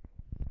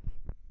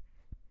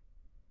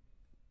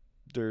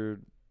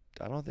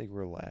 I don't think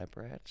we're lab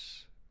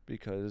rats,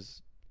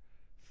 because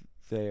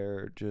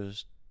they're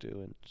just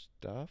doing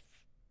stuff.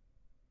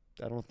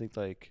 I don't think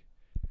I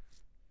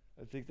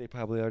think they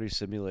probably already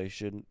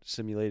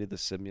simulated the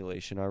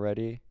simulation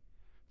already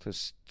to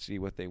see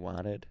what they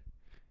wanted,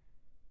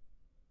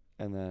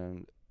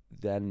 and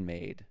then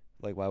made.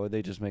 Like, why would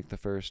they just make the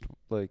first?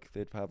 Like,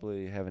 they'd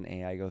probably have an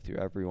AI go through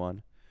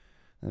everyone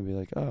and be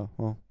like, oh,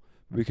 well,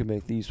 we can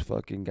make these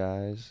fucking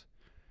guys,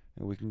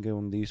 and we can give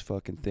them these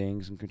fucking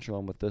things and control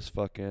them with this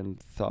fucking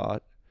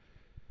thought,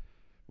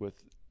 with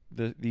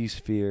these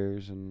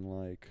fears, and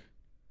like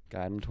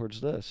guide them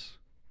towards this.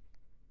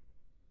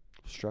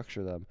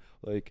 Structure them.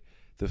 Like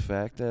the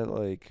fact that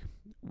like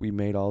we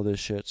made all this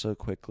shit so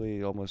quickly,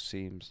 it almost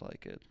seems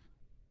like it.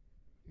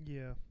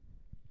 Yeah.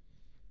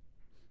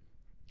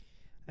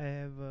 I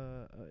have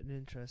an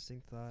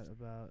interesting thought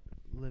about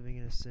living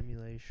in a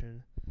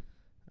simulation.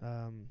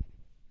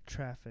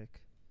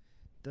 Traffic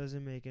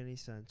doesn't make any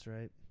sense,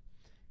 right?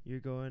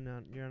 You're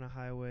on a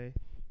highway.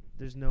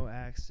 There's no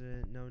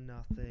accident, no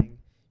nothing.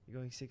 You're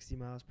going 60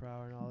 miles per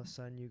hour, and all of a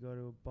sudden you go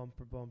to a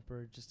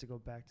bumper just to go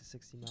back to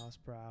 60 miles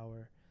per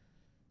hour.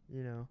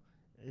 You know,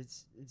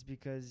 it's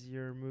because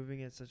you're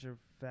moving at such a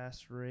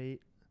fast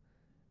rate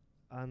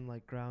on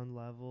like ground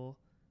level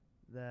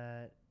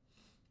that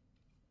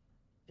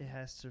it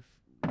has to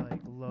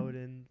like load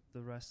in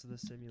the rest of the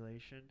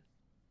simulation,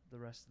 the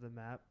rest of the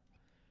map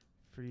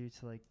for you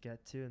to like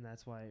get to, and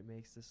that's why it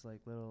makes this like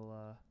little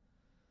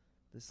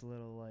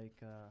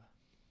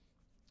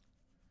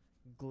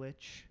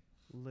glitch,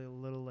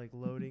 little like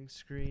loading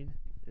screen.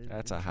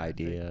 That's in a traffic.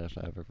 idea if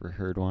I've ever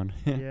heard one.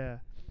 Yeah.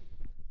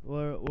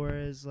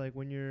 Whereas like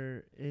when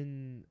you're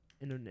in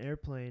an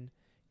airplane,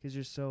 because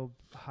you're so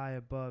high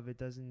above, it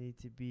doesn't need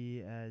to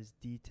be as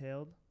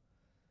detailed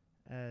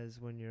as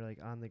when you're like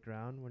on the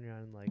ground, when you're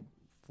on like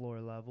floor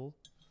level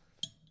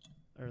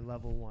or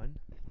level 1,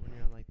 when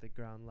you're on like the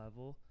ground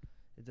level.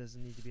 It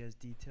doesn't need to be as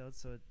detailed,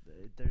 so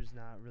there's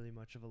not really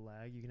much of a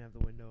lag. You can have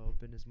the window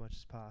open as much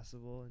as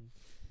possible, and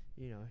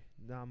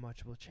not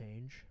much will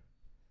change.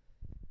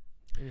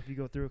 And if you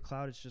go through a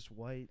cloud, it's just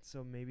white,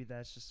 so maybe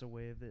that's just a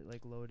way of it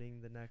like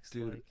loading the next.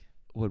 Dude, like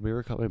when we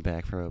were coming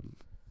back from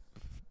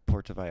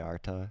Puerto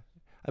Vallarta,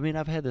 I mean,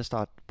 I've had this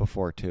thought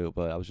before too,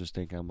 but I was just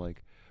thinking, I'm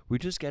like, we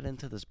just get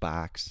into this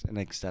box and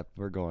accept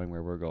we're going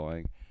where we're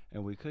going,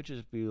 and we could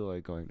just be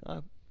like going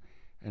up,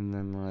 and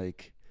then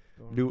like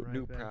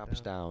new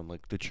props down,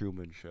 like the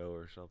Truman Show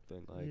or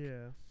something. Like,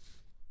 yeah,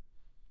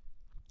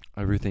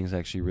 everything's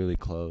actually really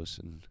close,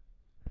 and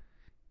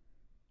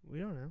we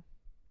don't know.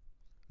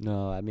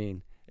 no, I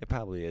mean, it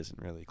probably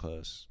isn't really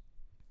close.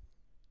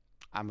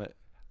 I'm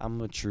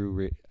a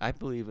true. I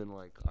believe in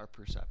like our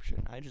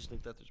perception. I just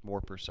think that there's more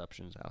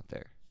perceptions out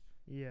there.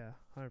 Yeah,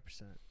 100%.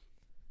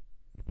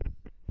 I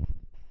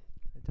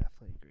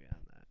definitely agree on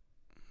that.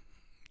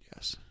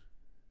 Yes.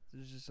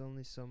 There's just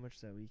only so much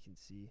that we can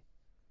see,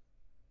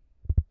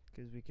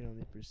 because we can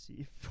only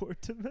perceive 4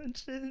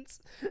 dimensions.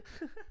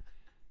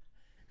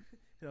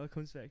 It all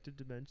comes back to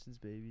dimensions,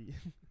 baby.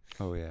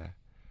 Oh yeah.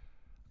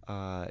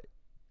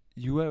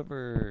 You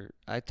ever?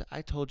 I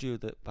told you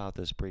about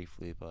this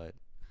briefly, but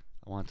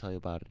I want to tell you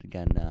about it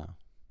again now.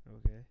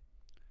 Okay.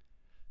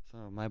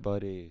 So my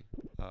buddy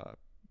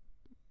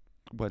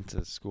went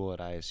to school at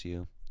ISU,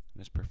 and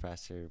his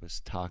professor was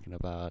talking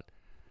about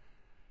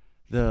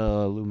the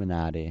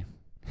Illuminati.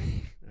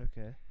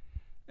 Okay.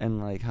 And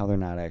like how they're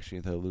not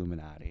actually the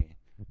Illuminati,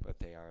 but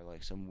they are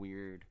like some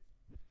weird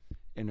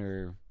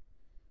inner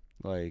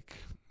like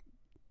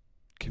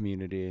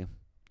community,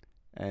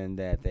 and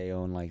that they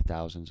own like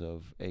thousands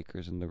of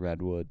acres in the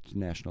Redwoods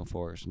National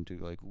Forest and do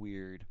like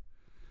weird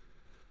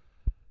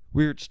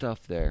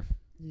stuff there.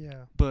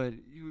 Yeah. But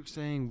you were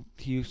saying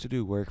he used to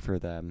do work for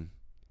them,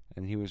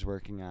 and he was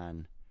working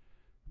on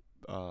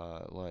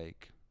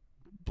like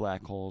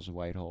black holes and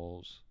white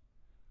holes,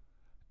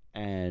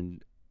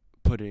 and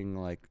putting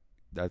like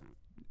that.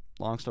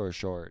 Long story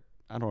short,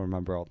 I don't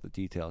remember all the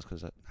details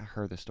because I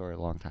heard the story a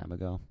long time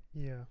ago.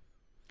 Yeah.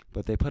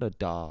 But they put a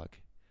dog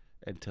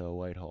into a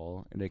white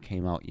hole, and it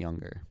came out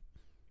younger.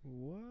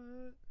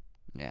 What?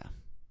 Yeah.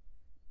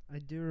 I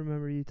do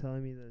remember you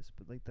telling me this,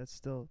 but like that's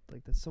still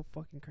like that's so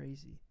fucking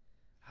crazy.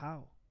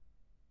 How?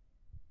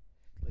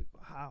 Like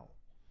how?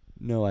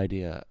 No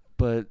idea.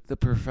 But the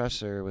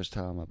professor was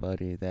telling my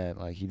buddy that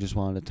like he just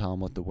wanted to tell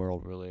him what the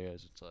world really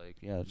is. It's like,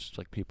 yeah, it's just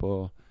like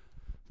people,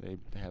 they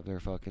have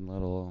their fucking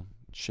little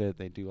shit.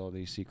 They do all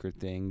these secret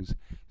things.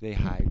 They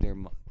hide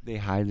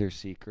their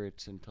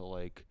secrets into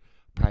like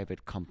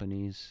private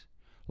companies.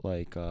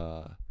 Like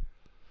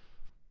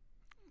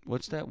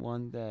what's that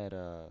one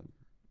that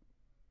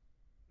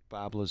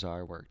Bob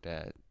Lazar worked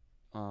at?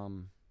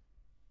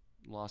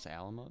 Los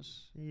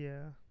Alamos?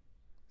 Yeah.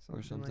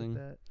 Or something.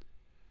 Like that.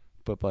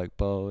 But like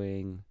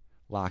Boeing,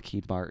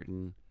 Lockheed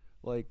Martin,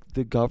 like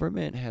the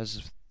government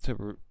has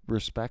to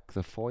respect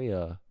the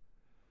FOIA,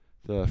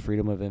 the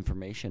Freedom of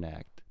Information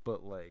Act,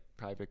 but like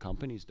private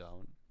companies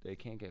don't. They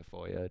can't get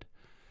FOIA'd.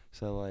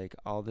 So like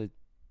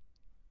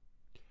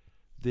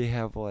they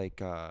have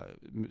like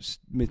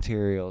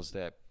materials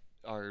that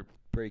are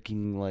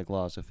breaking like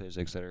laws of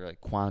physics that are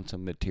like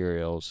quantum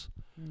materials.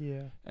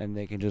 Yeah. And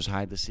they can just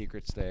hide the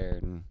secrets there,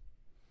 and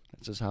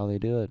that's just how they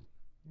do it.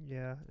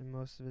 Yeah, and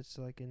most of it's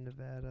like in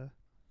Nevada.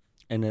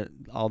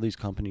 And all these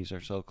companies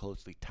are so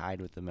closely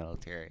tied with the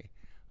military,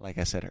 like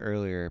I said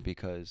earlier,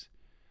 because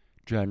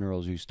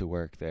generals used to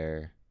work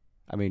there.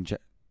 I mean,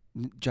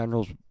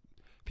 generals,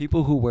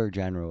 people who wear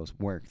generals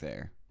work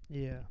there.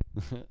 Yeah.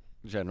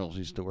 Generals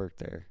used to work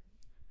there.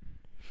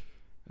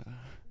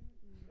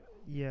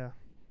 Yeah,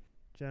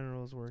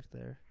 generals work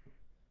there.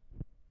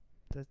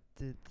 It's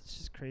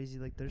just crazy.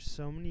 Like, there's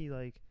so many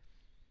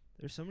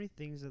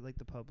things that like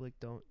the public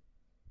don't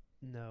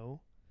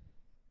know,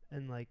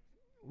 and like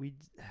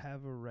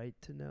have a right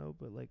to know,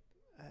 but like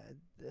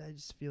I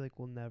just feel like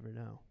we'll never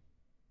know.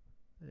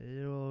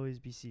 It'll always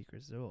be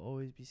secrets. There will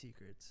always be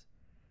secrets.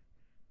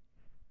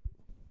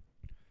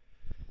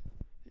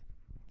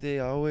 They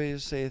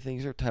always say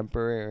things are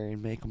temporary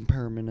and make them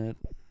permanent.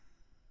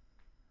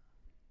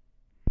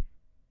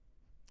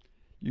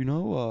 You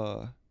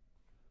know,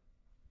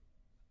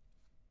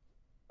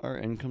 our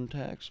income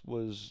tax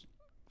was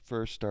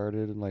first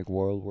started in like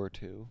World War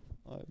II.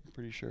 I'm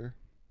pretty sure.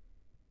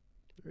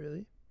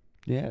 Really?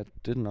 Yeah, it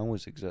didn't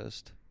always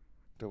exist.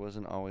 There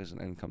wasn't always an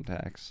income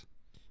tax.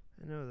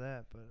 I know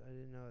that, but I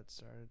didn't know it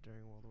started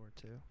during World War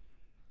II.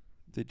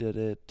 They did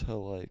it to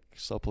like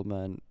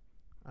supplement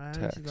I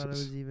honestly thought it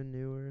taxes. was even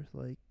newer,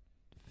 like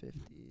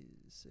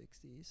 50s,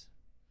 60s.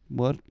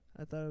 What?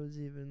 I thought it was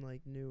even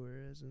like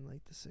newer, as in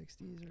like the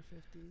 60s or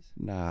 50s.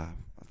 Nah,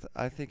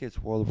 I think it's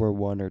World War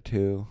I or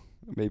II,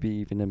 maybe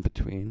even in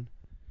between.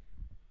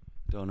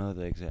 Don't know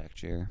the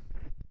exact year.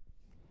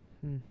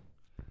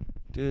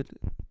 Dude,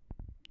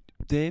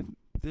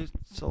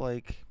 so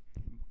like,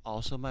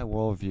 also my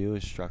worldview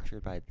is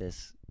structured by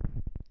this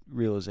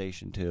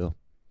realization too.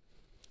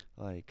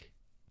 Like,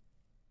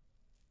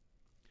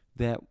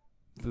 that,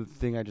 the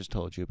thing I just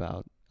told you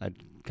about, I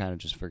kind of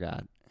just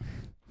forgot.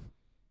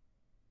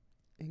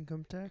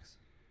 Income tax?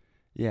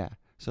 Yeah,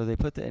 so they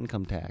put the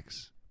income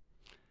tax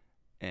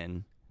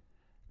in,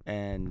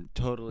 and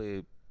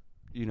totally,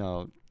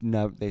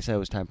 they said it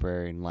was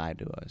temporary and lied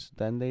to us.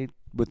 Then they,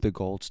 with the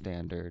gold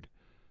standard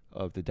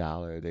of the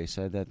dollar, they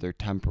said that they're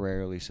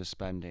temporarily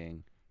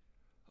suspending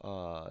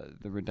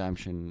the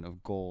redemption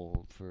of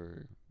gold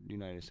for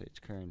United States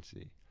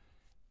currency.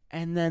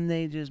 And then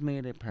they just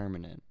made it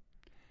permanent.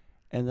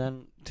 And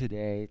then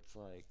today, it's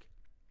like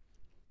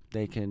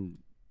they can,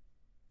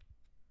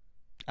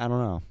 I don't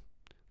know,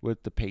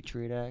 with the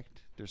Patriot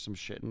Act, there's some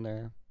shit in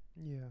there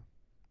Yeah.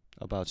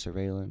 about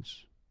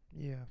surveillance,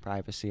 Yeah.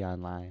 privacy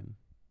online.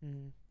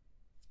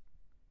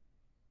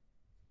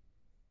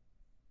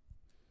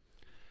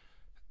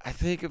 I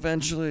think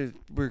eventually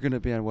we're going to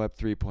be on Web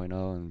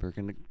 3.0 and we're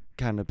going to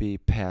kind of be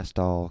past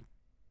all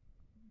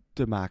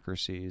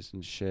democracies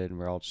and shit, and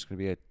we're all just going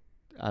to be at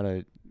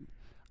a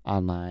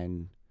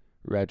online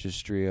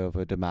registry of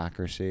a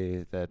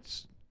democracy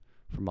that's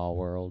from all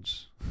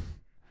worlds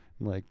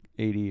in like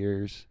 80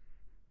 years.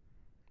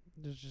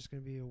 There's just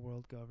going to be a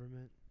world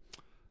government.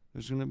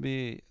 There's going to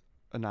be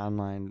an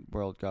online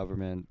world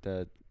government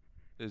that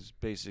is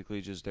basically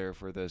just there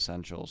for the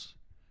essentials.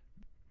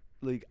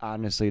 Like,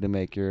 honestly, to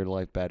make your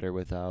life better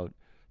without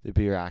the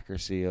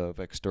bureaucracy of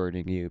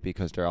extorting you,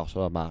 because they're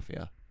also a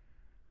mafia.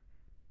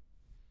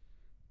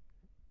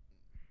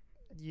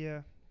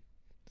 Yeah.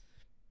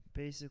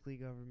 Basically,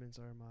 governments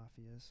are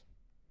mafias.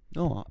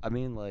 No, I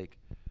mean, like,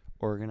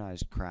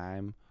 organized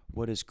crime.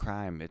 What is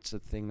crime? It's a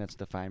thing that's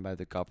defined by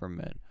the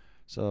government.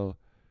 So,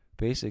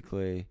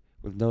 basically,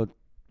 with no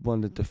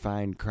one to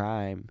define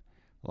crime,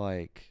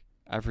 like,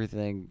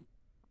 everything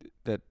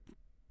that,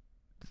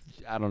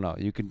 I don't know,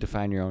 you can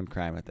define your own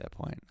crime at that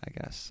point, I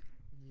guess.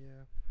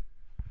 Yeah.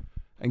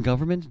 And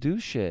governments do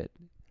shit.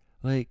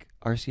 Like,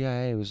 our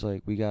CIA was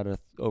like, we gotta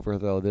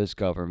overthrow this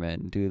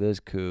government and do this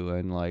coup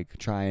and, like,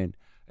 try and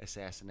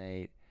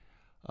assassinate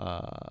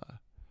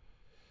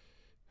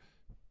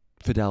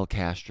Fidel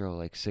Castro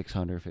like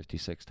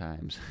 656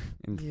 times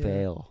and Yeah.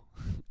 fail.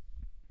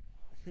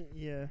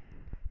 Yeah.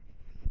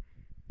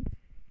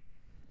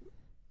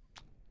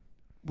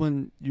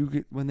 When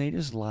they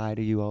just lie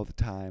to you all the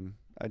time,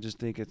 I just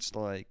think it's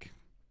like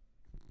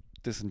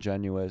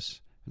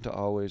disingenuous to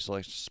always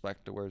like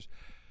suspect the worst.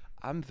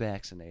 I'm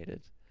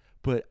vaccinated,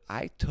 but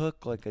I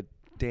took like a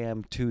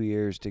damn 2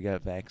 years to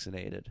get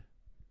vaccinated.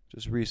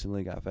 Just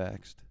recently got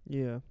vaxxed.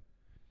 Yeah.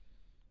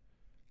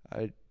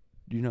 And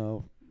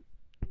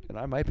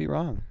I might be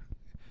wrong.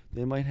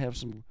 They might have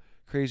some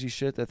crazy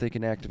shit that they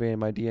can activate in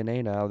my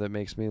DNA now that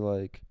makes me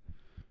like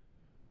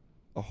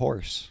a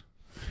horse.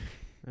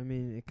 I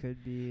mean, it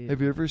could be.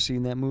 Have you ever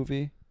seen that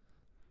movie?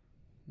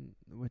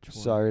 Which one?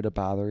 Sorry to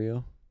bother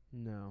you.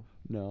 No.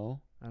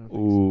 No? I don't think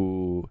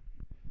Ooh.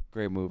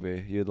 Great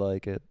movie. You'd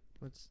like it.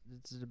 It's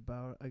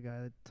about a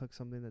guy that took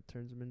something that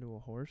turns him into a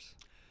horse.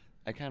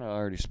 I kind of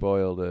already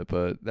spoiled it,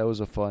 but that was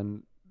a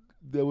fun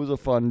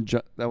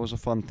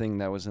thing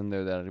that was in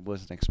there that I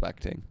wasn't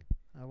expecting.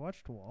 I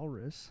watched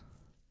Walrus.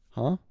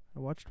 Huh?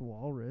 Where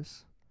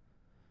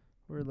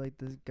like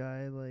this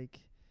guy like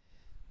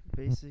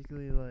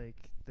basically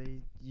like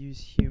they use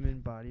human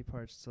body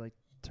parts to like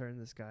turn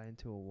this guy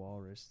into a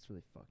walrus. It's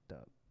really fucked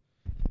up.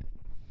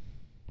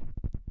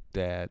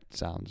 That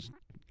sounds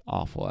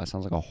awful. That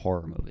sounds like a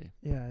horror movie.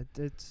 Yeah,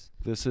 it's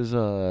This is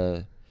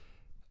a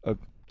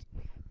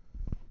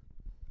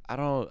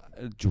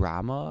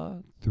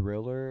drama,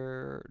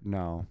 thriller.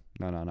 No.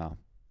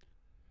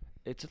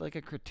 It's like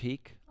a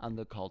critique on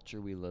the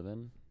culture we live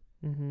in.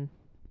 Mhm.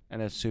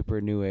 And it's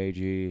super new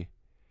agey.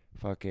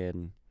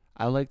 Fucking,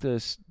 I like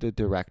the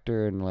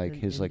director and like An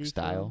his like indie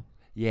style. film?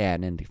 Yeah,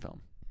 an indie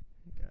film,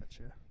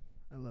 Gotcha.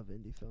 I love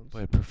indie films.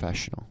 but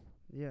professional,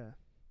 Yeah,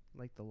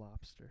 like The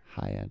Lobster.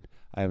 high end.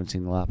 I haven't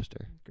seen The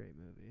Lobster. Great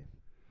movie.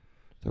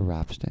 The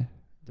Lobster.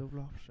 The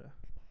Lobster.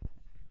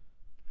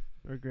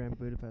 Or Grand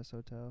Budapest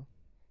Hotel.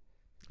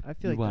 I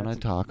feel You like want to that's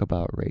talk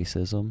about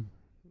racism?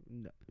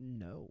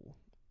 no,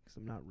 because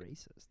I'm not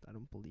racist. I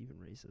don't believe in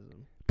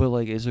racism. But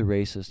like, is it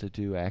racist to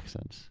do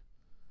accents?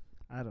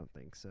 I don't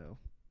think so,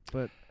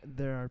 but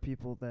there are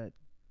people that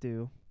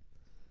do.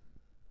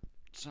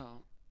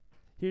 So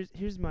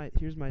Here's my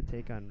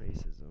take on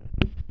racism.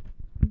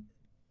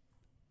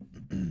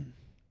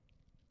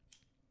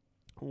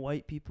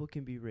 White people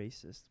can be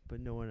racist, but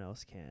no one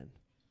else can.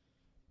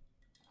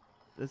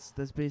 That's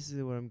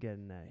basically what I'm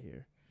getting at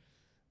here.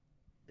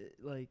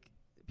 Like,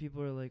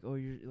 people are like, "Oh,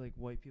 you're like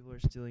white people are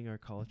stealing our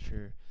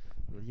culture,"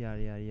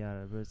 yada yada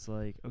yada. But it's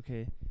like,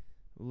 okay,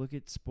 look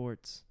at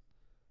sports.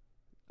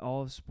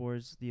 All of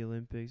sports, the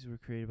Olympics were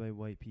created by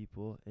white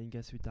people, and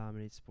guess who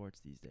dominates sports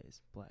these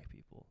days? Black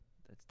people.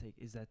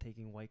 Is that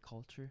taking white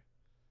culture?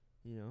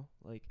 You know,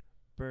 like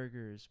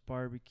burgers,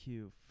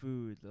 barbecue,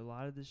 food. A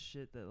lot of this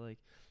shit that like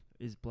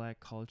is black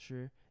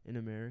culture in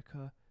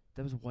America,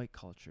 that was white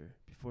culture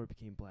before it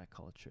became black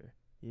culture.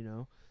 You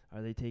know,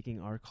 are they taking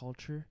our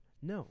culture?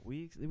 No,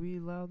 we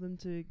allow them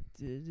to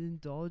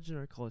indulge in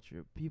our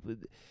culture. People,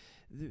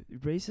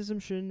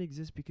 racism shouldn't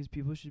exist because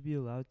people should be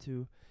allowed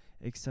to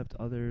accept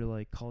other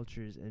like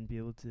cultures and be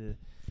able to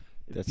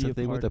that's be the a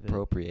thing with part of it.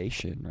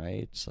 appropriation,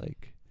 right? It's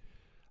like,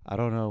 I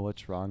don't know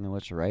what's wrong and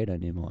what's right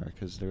anymore,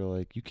 because they're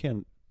like, you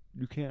can't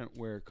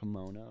wear a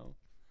kimono.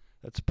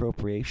 That's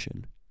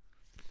appropriation.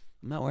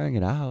 I'm not wearing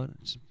it out.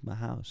 It's my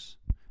house.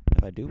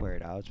 If I do wear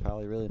it out, it's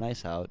probably really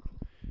nice out,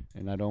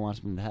 and I don't want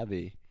something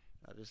heavy.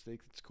 I just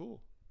think it's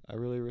cool. I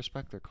really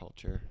respect their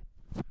culture.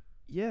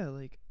 Yeah,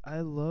 like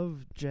I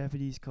love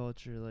Japanese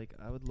culture. Like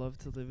I would love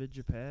to live in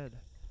Japan.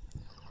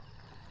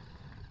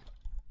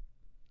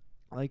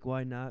 Like,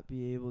 why not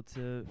be able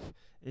to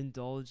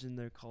indulge in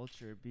their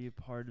culture, be a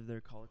part of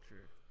their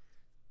culture?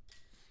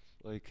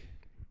 Like,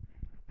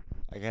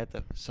 I get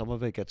that some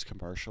of it gets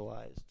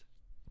commercialized,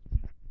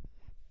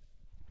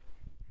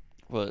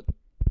 but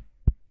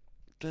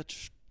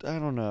that's, I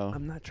don't know.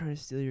 I'm not trying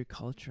to steal your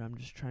culture. I'm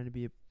just trying to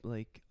be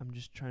I'm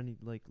just trying to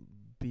like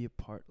be a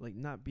part, like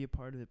not be a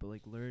part of it, but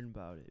like learn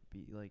about it,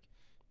 be like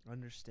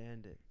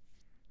understand it.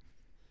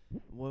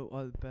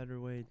 What better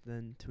way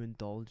than to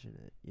indulge in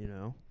it, you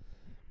know?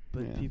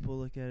 But Yeah. people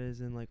look at it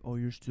as in like, oh,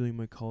 you're stealing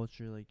my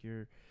culture. Like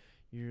you're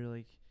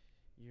like,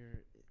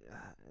 you're.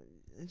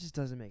 It just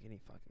doesn't make any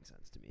fucking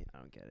sense to me. I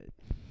don't get it.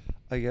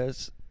 I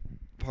guess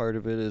part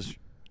of it is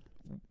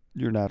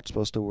you're not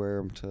supposed to wear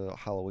them to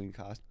Halloween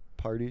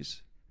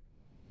parties.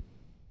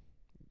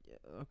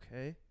 Yeah,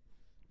 okay.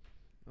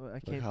 Well, I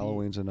Like can't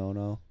Halloween's a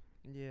no-no.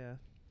 be. Yeah.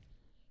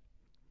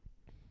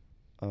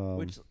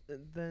 Which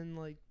Then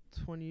like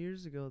 20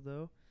 years ago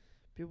though,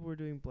 people were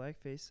doing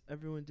blackface.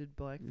 Everyone did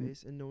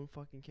blackface, and no one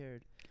fucking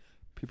cared.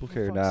 people For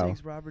care fuck's now.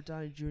 sakes, Robert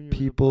Downey Jr. was a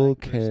People black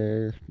person.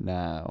 care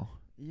now.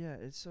 Yeah,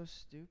 it's so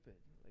stupid.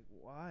 Like,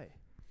 why?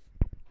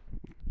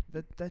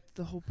 That's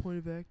the whole point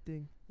of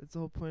acting. That's the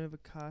whole point of a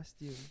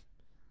costume.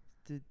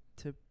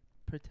 To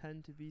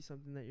pretend to be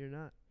something that you're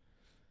not.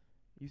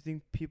 You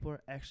think people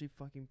are actually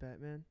fucking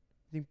Batman?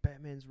 You think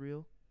Batman's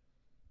real?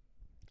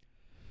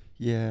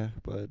 Yeah,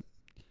 but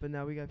But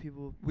now we got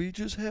people. we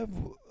just have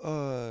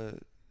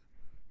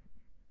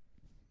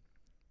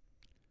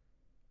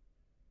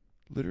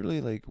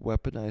literally like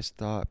weaponized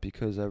thought,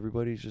 because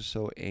everybody's just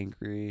so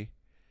angry,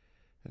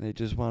 and they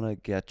just want to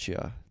get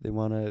you. They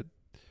want to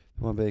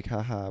be like,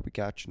 haha, we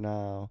got you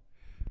now.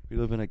 We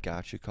live in a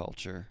gotcha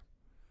culture.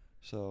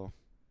 So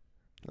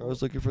they're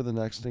always looking for the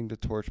next thing to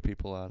torch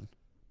people on.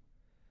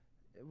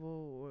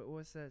 Well,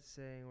 what's that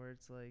saying where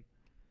it's like,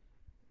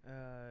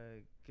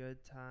 good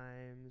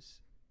times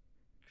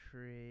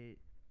create,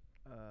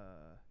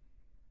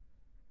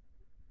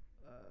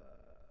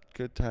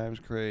 Good times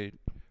create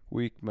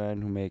weak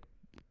men who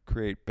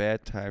create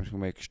bad times who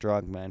make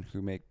strong men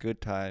who make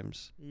good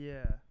times.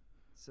 yeah.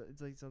 So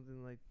it's like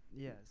something like,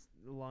 yes,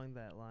 along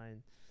that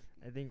line.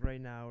 I think right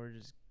now we're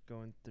just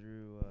going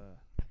through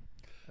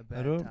a bad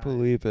I don't time.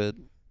 believe it.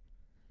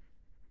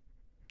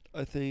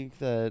 I think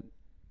that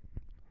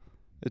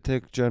it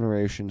took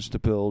generations to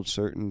build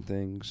certain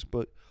things,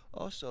 but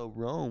also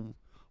Rome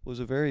was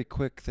a very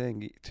quick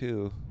thing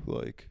too.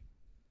 Like,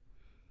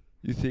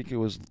 you think it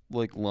was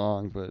like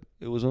long, but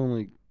it was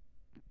only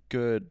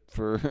good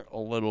for a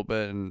little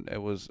bit, and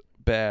it was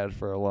bad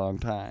for a long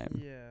time.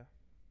 Yeah.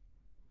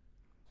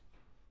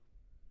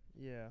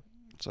 Yeah.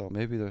 So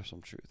maybe there's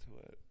some truth to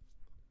it.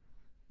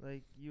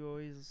 Like, you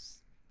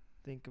always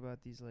think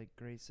about these, like,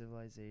 great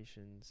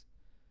civilizations,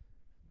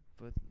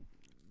 but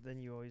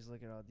then you always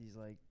look at all these,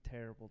 like,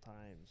 terrible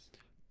times.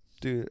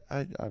 Dude,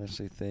 I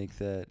honestly think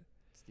that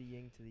It's the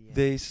yin to the yang.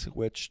 they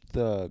switched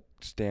the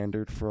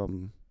standard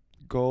from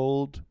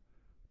gold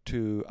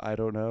to, I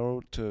don't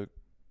know, to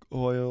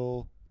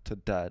oil to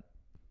debt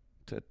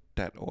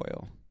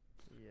oil.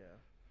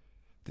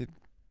 Yeah.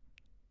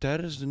 Debt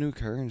is the new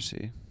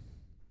currency.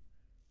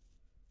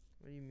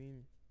 What do you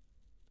mean?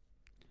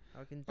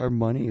 How can Our debt be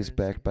money is currency?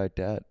 backed by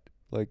debt.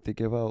 Like, they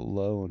give out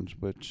loans,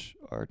 which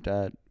are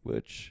debt,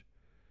 which...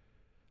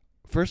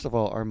 First of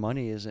all, our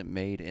money isn't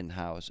made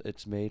in-house.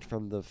 It's made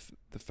from the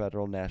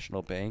Federal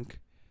National Bank,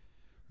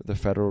 or the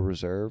Federal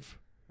Reserve,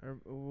 Or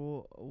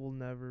we'll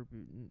never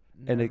be.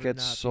 and it Never gets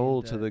not be in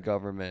sold to debt. the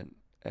government.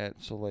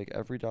 So, like,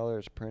 every dollar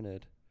is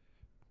printed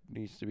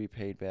needs to be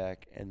paid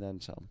back and then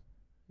some.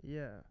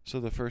 Yeah.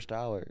 So the first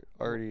dollar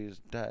already is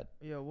debt.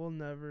 Yeah, we'll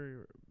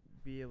never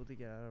be able to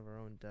get out of our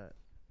own debt.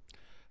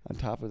 On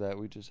top of that,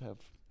 we just have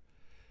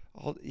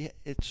all. Yeah,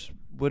 it's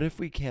what if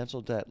we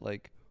cancel debt?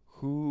 Like,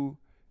 who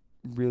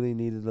really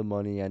needed the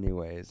money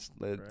anyways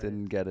that Right.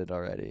 didn't get it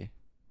already?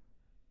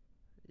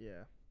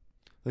 Yeah.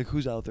 Like,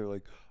 who's out there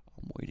like,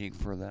 I'm waiting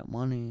for that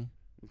money?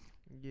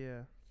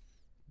 Yeah.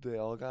 They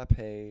all got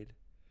paid.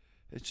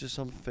 It's just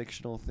some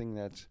fictional thing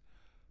that's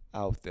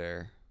out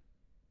there.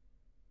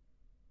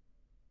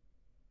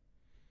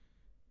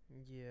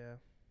 Yeah.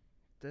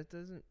 That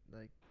doesn't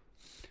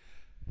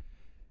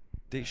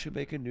They should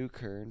make a new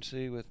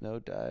currency with no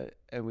debt,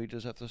 and we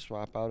just have to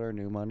swap out our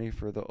new money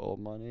for the old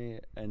money,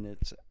 and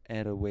it's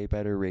at a way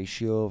better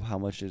ratio of how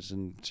much is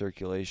in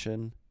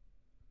circulation.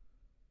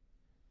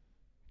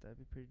 that'd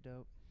be pretty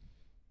dope.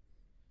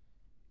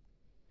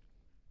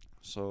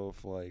 So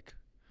if, like,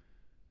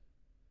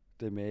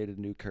 they made a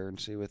new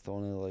currency with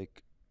only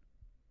like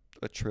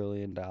 $1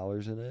 trillion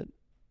in it,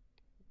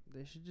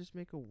 They should just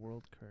make a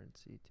world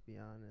currency, to be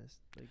honest.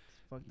 Like,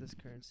 fuck this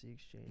currency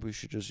exchange. we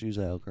should just use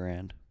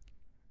Algorand.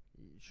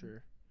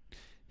 Sure.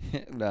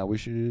 No, we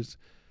should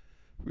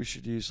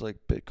use like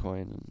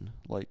Bitcoin and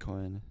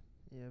Litecoin.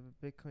 Yeah,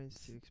 but Bitcoin's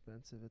too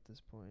expensive at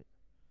this point.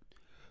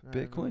 Not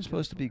everyone's Bitcoin's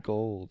supposed to be Bitcoin.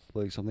 gold,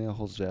 like something that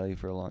holds value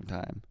for a long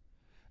time.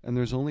 And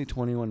there's only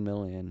 21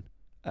 million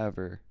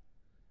ever.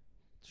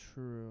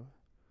 True.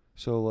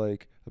 So,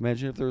 like,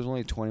 imagine if there was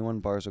only 21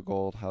 bars of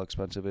gold, how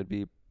expensive it'd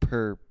be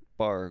per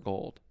bar of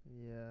gold.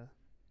 Yeah.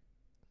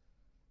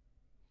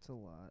 It's a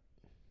lot.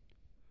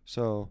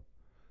 So,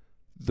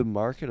 the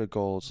market of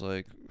gold's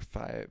like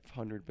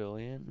 500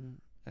 billion,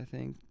 I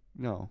think.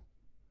 No.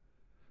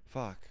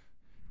 Fuck.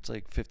 It's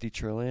like 50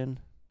 trillion,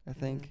 I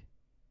think.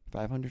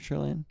 500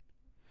 trillion?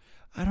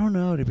 I don't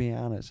know, to be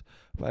honest.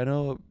 But I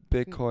know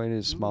Bitcoin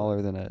is Google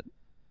smaller than it.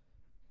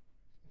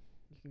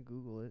 You can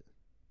Google it.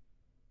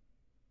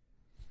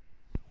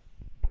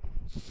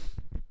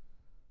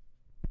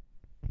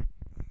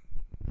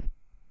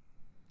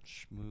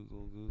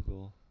 Schmoogle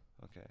Google.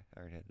 Okay, I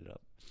already had it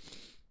up.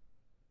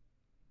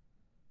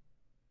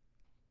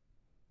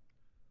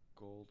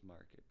 Gold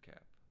market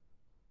cap.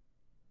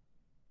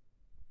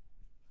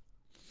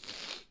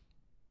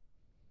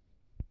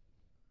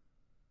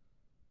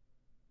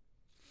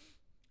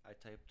 I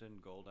typed in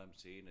gold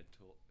MC and it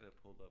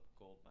pulled up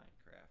gold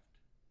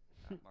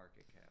Minecraft, not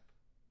market cap.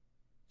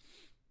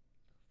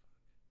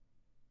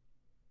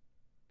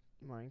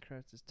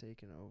 Minecraft is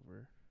taken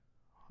over.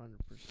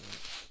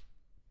 100%.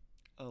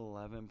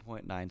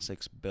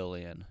 11.96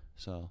 billion.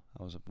 So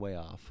I was way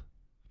off.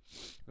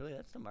 Really,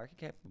 that's the market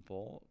cap of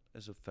gold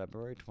as of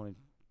February 20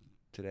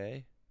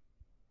 today?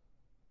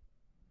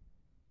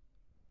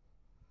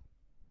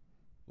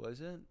 Was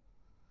it?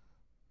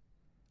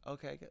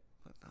 Okay,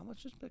 how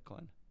much is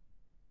Bitcoin?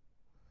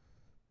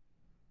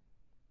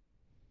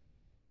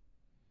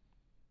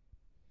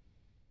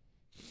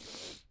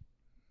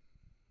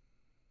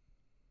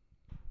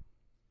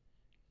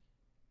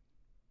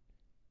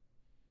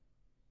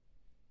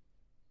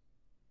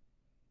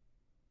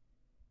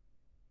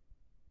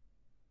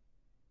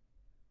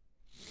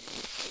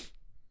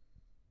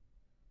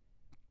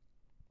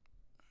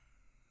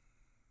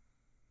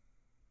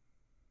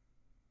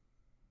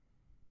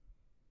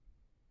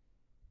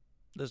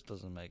 This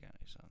doesn't make any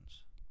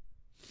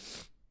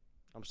sense.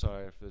 I'm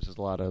sorry if this is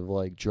a lot of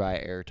like dry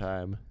air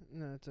time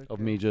No, it's okay. of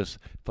me just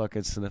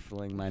fucking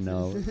sniffling my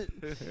nose.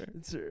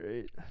 It's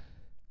alright.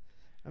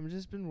 I've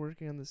just been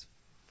working on this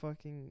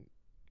fucking.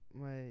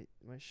 My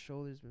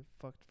shoulder's been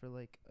fucked for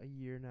like a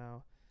year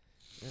now,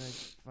 and I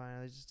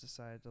finally just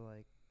decided to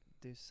like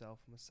do self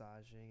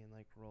massaging and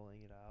like rolling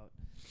it out.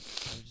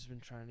 I've just been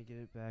trying to get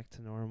it back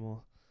to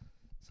normal,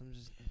 so I'm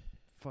just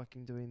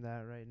fucking doing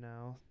that right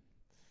now.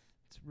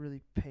 It's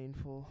really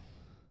painful.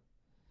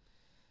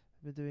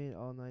 I've been doing it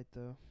all night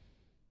though.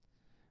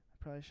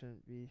 I probably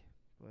shouldn't be,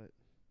 but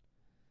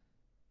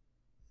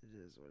it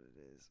is what it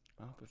is.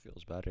 I hope it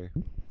feels better.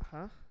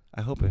 Huh?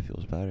 I hope it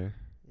feels better.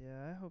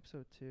 Yeah, I hope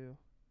so too.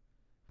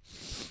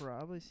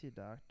 Probably see a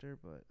doctor,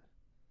 but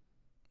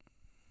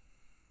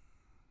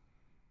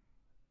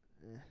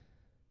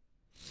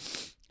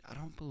I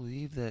don't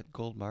believe that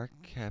gold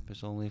market cap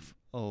is only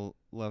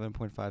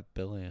 11.5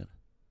 billion.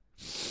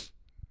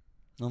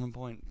 11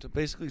 point,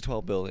 basically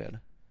 12 billion.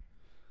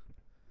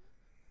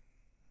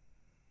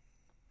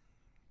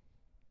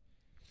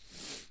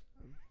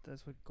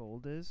 that's what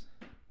gold is.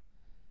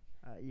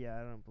 Yeah,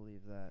 I don't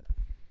believe that.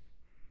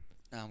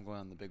 Now I'm going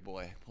on the big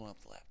boy, pulling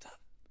up the laptop.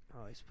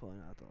 Oh, he's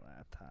pulling out the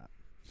laptop.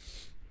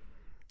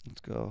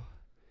 Let's go.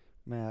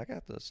 Man, I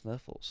got the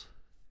sniffles.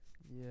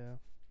 Yeah,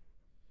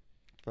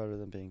 It's better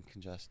than being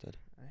congested.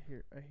 I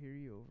hear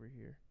you over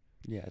here.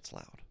 Yeah, it's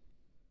loud.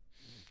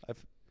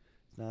 It's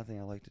not a thing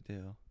I like to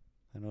do.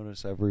 I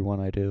notice every one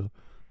I do.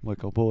 I'm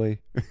like, oh boy,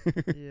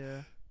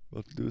 Yeah,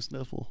 about to do a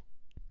sniffle.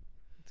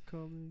 it's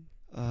coming.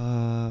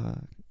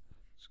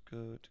 Let's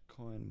go to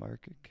Coin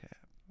Market Cap.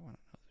 I want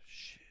to know this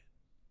shit.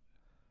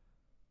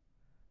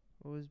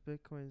 What was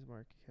Bitcoin's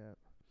market cap?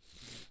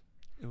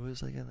 It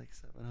was like at like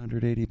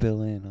 780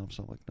 billion. I'm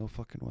so like, no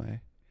fucking way.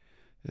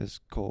 It's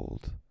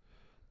gold.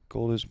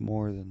 Gold is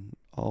more than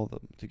all of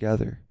them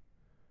together.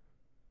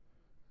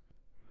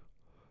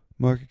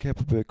 Market cap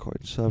of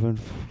Bitcoin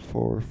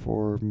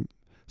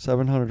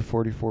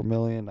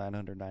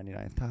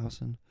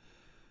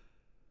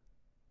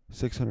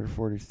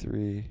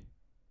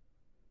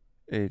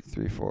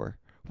 744,643,834.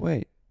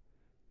 Wait,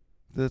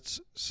 that's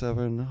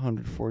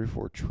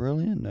 744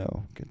 trillion?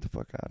 No, get the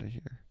fuck out of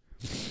here.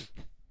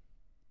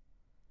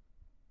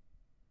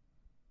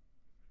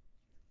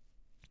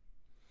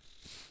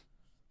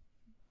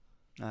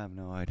 I have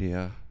no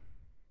idea.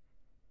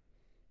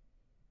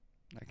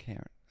 I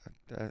can't.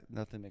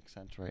 Nothing makes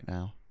sense right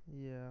now.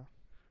 Yeah.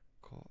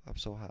 Cool. I'm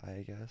so high,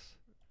 I guess.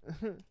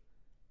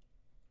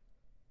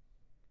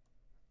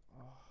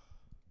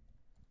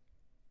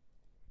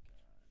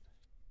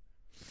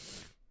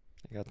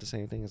 I got the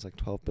same thing as like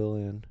 12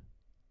 billion.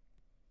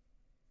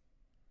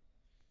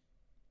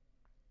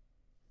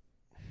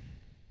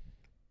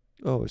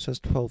 Oh, it says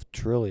 12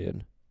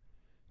 trillion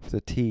with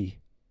a T.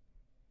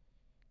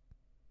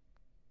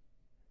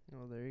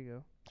 Oh, there you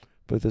go.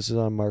 But this is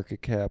on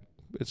market cap.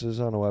 This is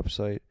on a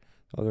website.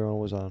 The other one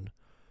was on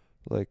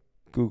like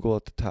Google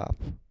at the top.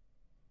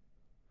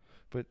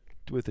 But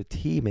with a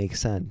T makes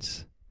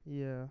sense.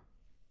 Yeah.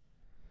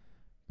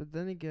 But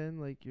then again,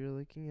 like you're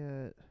looking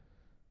at,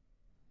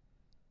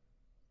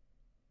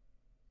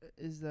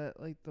 is that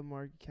like the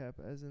market cap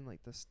as in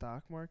like the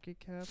stock market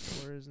cap,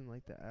 or is in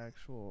like the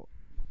actual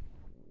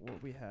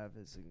what we have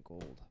is in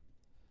gold?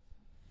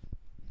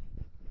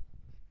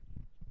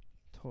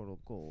 Total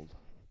gold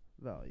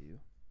value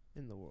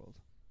in the world.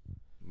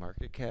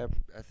 Market cap,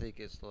 I think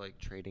it's like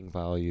trading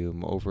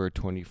volume over a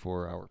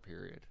 24-hour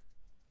period.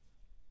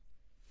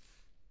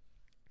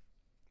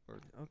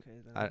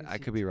 Okay, then I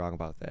could be wrong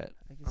about that.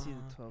 I can see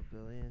the 12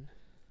 billion.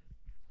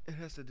 It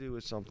has to do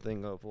with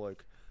something of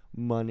like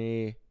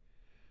money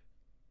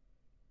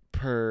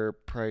per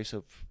price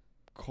of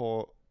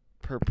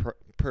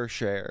per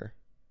share,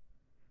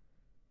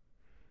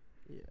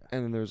 Yeah.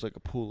 and then there's like a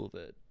pool of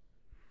it.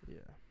 Yeah.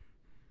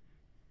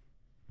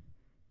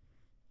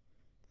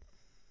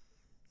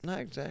 Not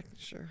exactly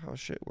sure how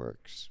shit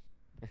works.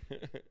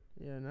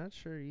 Yeah, not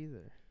sure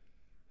either.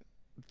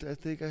 I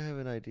think I have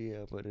an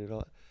idea, but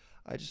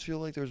I just feel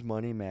like there's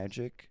money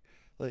magic,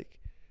 like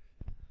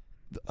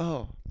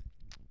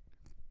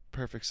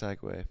perfect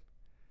segue.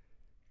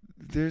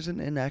 There's an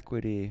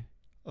inequity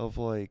of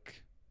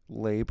like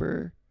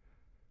labor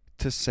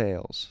to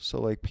sales.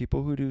 So like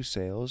people who do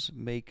sales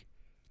make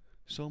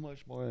so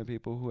much more than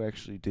people who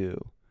actually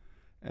do.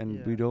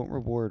 And we Yeah. don't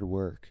reward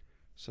work.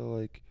 So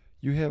like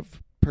you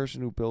have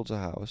person who builds a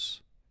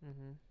house.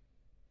 Mhm.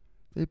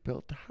 They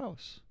built the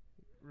house.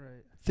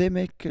 Right. They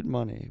make good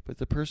money, but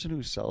the person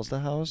who sells the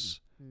house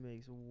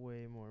Makes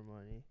way more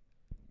money.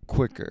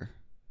 quicker,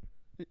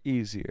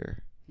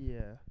 easier.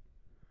 Yeah.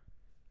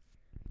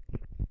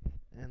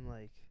 And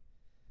like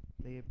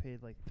they get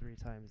paid like 3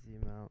 times the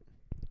amount.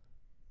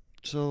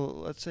 So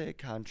let's say a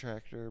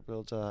contractor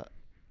builds a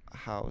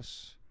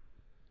house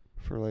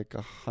for like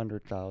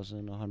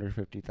 100,000,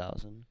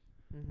 150,000.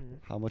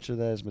 Mhm. How much of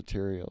that is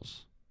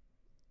materials,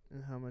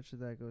 And how much of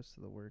that goes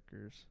to the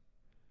workers?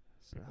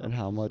 So and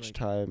how is, much like,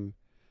 time?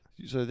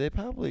 So they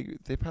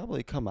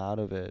probably come out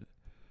of it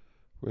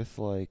with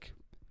like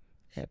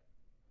at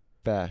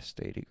best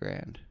 80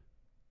 grand.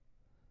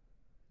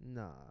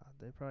 Nah,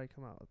 they probably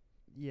come out with,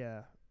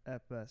 yeah,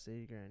 at best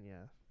 80 grand,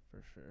 yeah,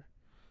 for sure.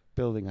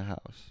 Building a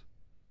house.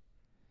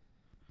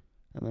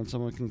 And then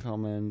someone can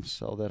come in,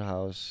 sell that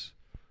house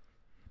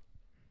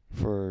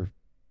for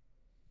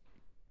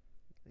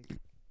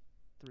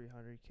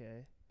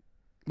 300K.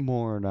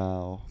 more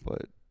now,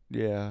 but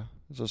yeah,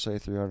 let's say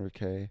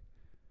 300K.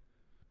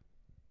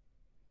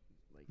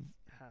 Like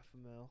half a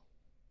mil.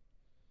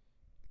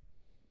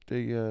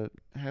 They get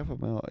half a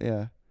mil,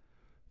 yeah.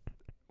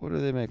 What do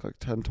they make, like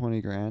 10,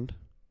 20 grand?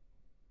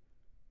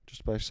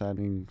 Just by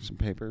signing some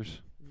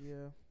papers?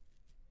 Yeah.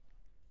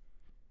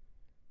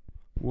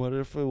 What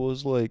if it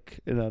was like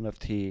an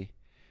NFT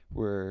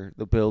where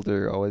the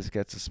builder always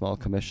gets a small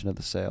commission of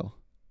the sale?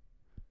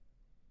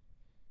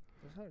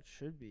 That's how it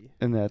should be.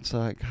 And that's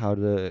like how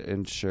to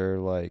ensure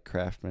like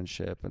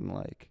craftsmanship and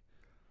like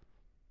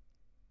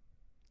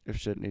if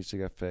shit needs to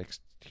get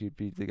fixed, he'd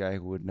be the guy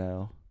who would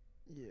know.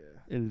 Yeah.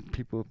 And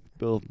people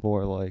build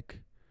more like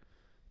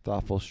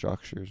thoughtful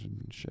structures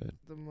and shit.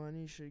 The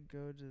money should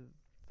go to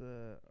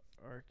the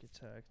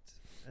architect,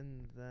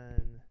 and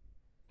then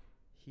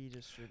he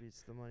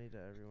distributes the money to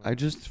everyone. I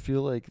just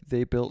feel like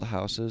they built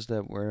houses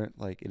that weren't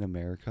like in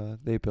America.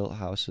 They built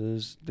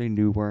houses they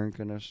knew weren't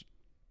gonna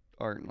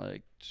aren't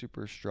like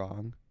super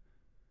strong.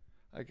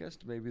 I guess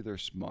maybe they're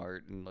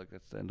smart and like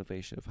that's the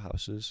innovation of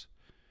houses,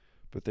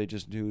 but they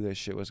just knew this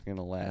shit was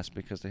gonna last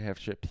because they have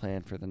shit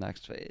planned for the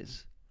next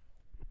phase.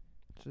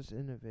 Just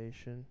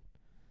innovation.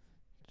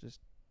 Just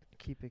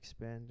keep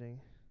expanding.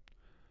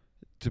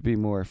 To be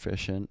more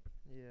efficient.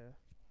 Yeah.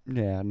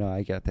 Yeah, no,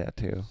 I get that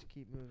too. Just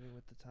keep moving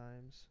with the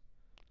times.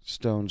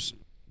 Stones,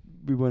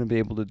 we wouldn't be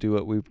able to do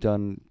what we've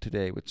done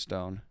today with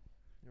stone.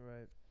 You're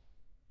right.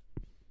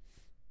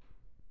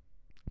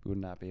 We would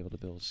not be able to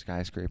build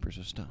skyscrapers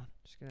of stone.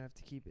 Just gonna have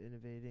to keep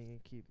innovating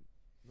and keep,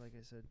 like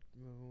I said,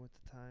 moving with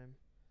the time.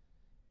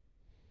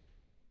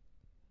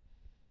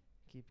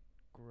 Keep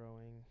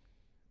growing,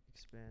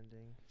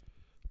 expanding.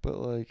 But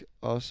like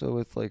also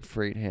with like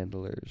freight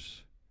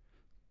handlers,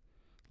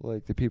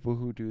 like the people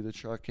who do the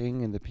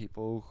trucking and the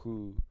people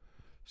who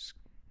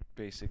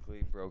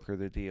basically broker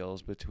the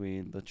deals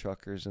between the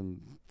truckers and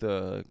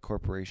the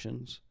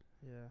corporations.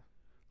 Yeah.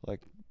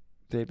 Like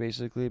they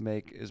basically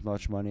make as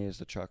much money as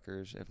the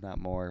truckers, if not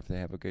more, if they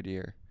have a good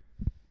year.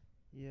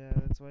 Yeah,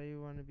 that's why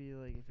you want to be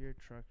like, if you're a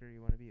trucker,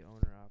 you want to be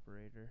owner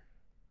operator.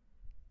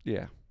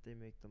 Yeah, They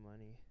make the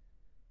money.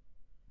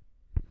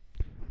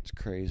 it's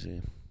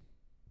crazy.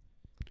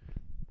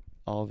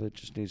 All of it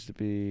just needs to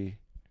be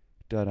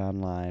done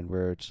online,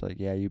 where it's like,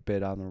 yeah, you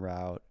bid on the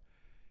route,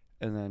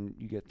 and then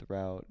you get the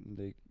route,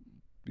 and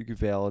you can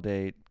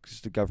validate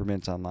because the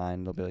government's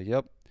online. They'll be like,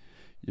 yep,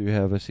 you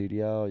have a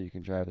CDL, you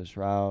can drive this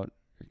route,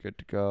 you're good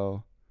to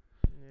go.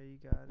 Yeah, you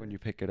got When it. you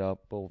pick it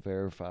up, we'll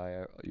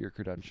verify your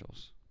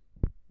credentials.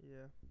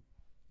 Yeah.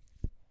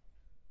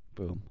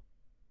 Boom.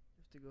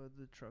 You have to go to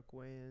the truck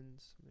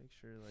weigh-ins, make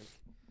sure like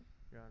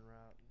you're on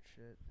route and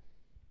shit.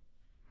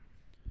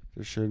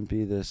 There shouldn't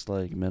be this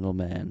like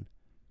middleman.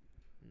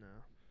 No.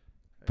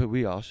 But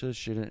we also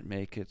shouldn't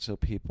make it so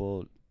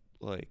people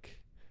like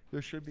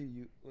there should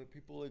be like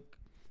people like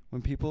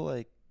when people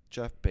like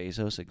Jeff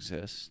Bezos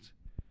exist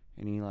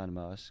and Elon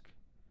Musk,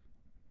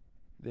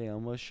 they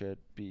almost should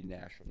be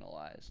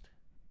nationalized.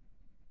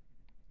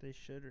 They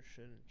should or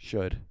shouldn't?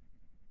 Should.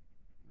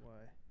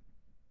 Why?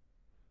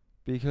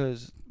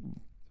 Because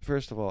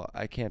first of all,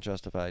 I can't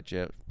justify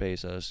Jeff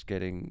Bezos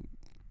getting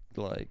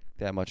like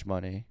that much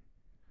money.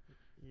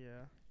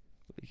 Yeah.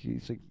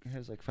 He's like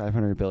has like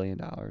 $500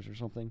 billion or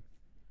something.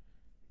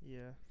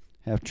 Yeah.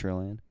 Half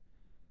trillion.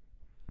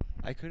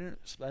 I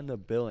couldn't spend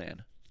 $1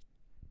 billion.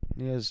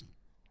 He has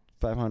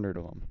 500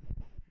 of them.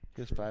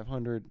 He has True.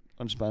 500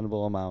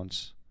 unspendable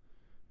amounts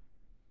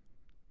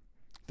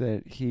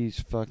that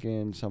he's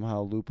fucking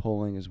somehow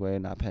loopholing his way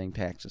and not paying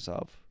taxes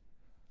of.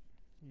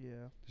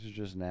 Yeah. This is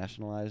just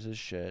nationalize his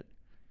shit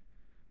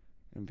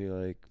and be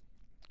like,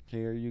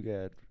 here you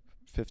get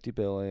 50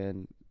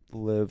 billion,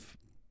 live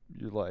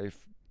your life.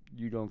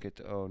 You don't get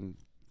to own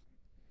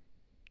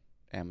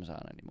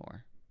Amazon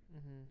anymore.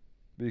 Mhm.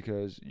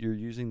 Because you're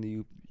using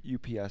the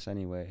UPS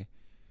anyway.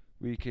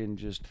 We can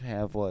just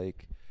have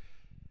like,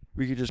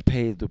 we could just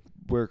pay the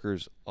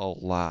workers a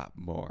lot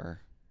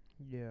more,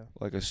 Yeah.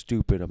 like a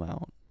stupid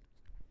amount,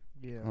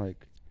 Yeah.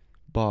 like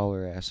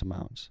baller ass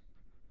amounts.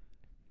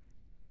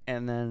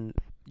 And then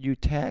you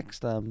tax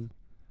them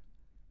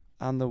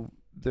on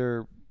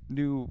their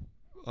new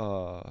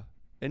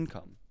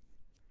income,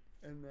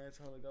 and that's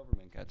how the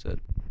government gets it.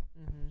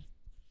 Mhm.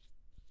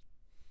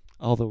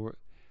 Although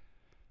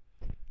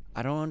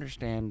I don't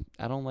understand.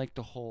 I don't like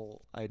the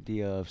whole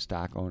idea of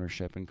stock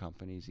ownership in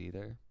companies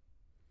either.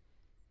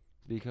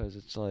 Because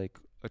it's like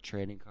a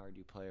trading card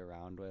you play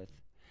around with.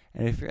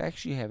 And if you're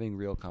actually having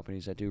real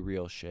companies that do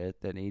real shit,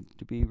 that need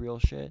to be real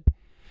shit,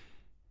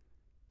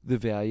 the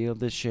value of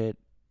this shit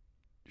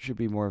should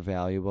be more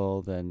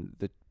valuable than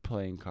the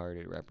playing card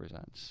it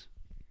represents.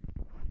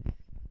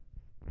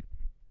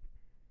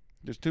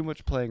 There's too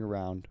much playing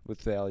around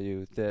with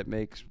value that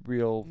makes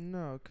real.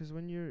 No, 'cause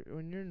when you're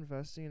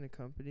investing in a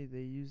company,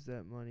 they use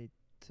that money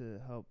to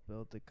help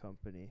build the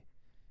company.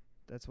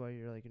 That's why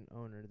you're like an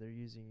owner. They're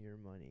using your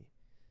money.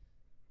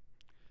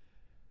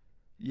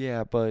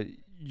 Yeah, but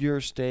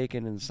your stake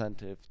and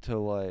incentive to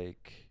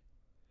like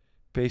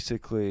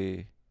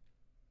basically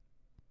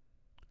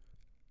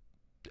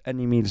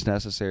any means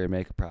necessary to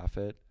make a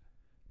profit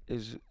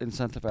is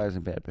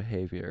incentivizing bad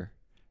behavior.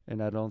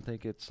 And I don't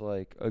think it's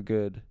like a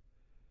good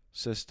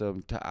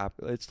system to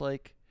it's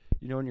like,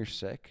 you know, when you're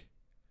sick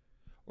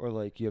or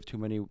like you have too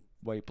many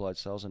white blood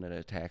cells and it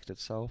attacks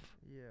itself.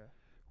 Yeah.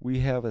 We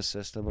have a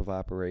system of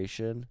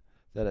operation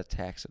that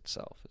attacks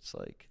itself. It's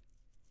like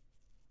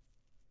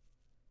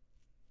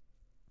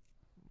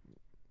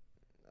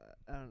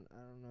I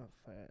don't know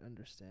if I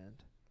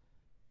understand.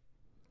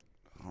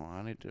 oh,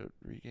 I need to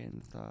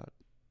regain the thought.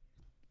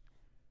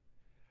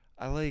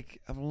 I'm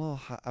a little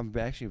high. I'm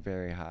actually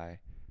very high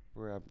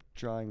where I'm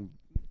drawing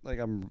like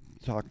I'm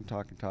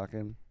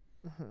talking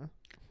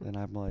and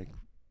I'm like,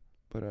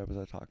 what was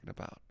I talking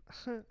about?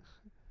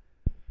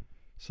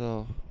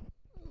 So,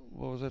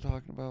 what was I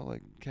talking about?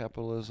 Like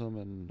capitalism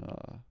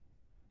and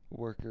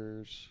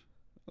workers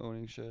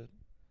owning shit.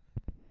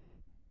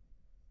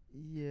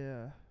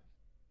 Yeah.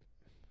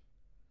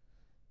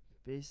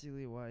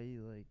 Basically, why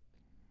you like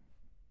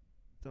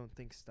don't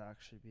think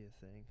stocks should be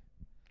a thing.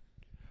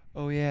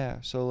 Oh yeah,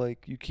 so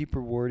like you keep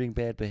rewarding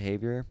bad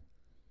behavior.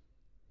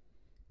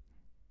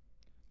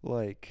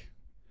 Like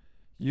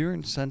you're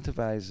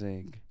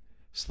incentivizing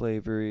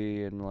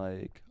slavery and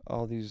like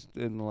all these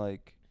and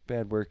like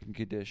bad working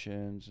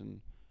conditions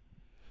and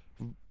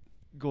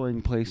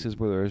going places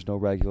where there's no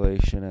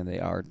regulation and they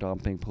are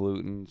dumping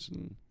pollutants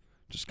and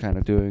just kind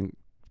of doing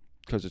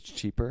because it's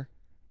cheaper.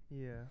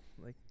 Yeah,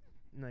 like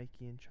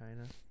Nike in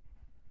China.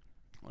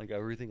 Like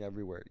everything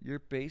everywhere. You're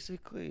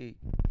basically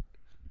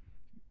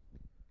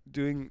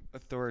doing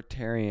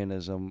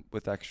authoritarianism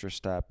with extra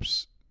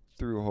steps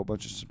through a whole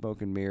bunch of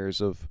smoke and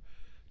mirrors of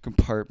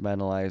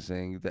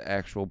compartmentalizing the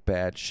actual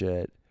bad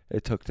shit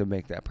it took to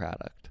make that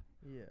product.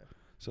 Yeah.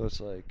 So it's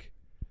like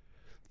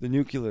the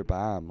nuclear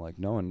bomb, like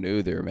no one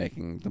knew they were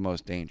making the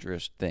most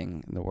dangerous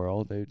thing in the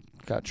world. They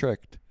got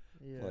tricked.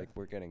 Yeah. Like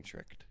we're getting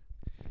tricked.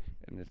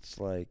 And it's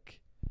like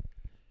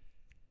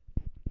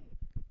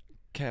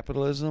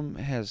capitalism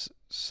has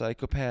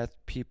psychopath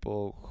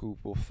people who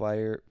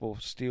will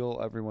steal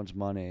everyone's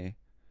money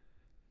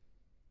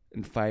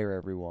and fire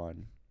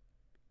everyone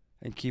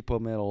and keep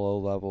them at a low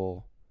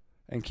level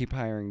and keep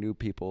hiring new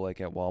people like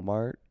at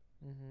Walmart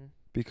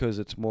because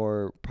it's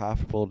more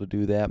profitable to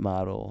do that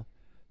model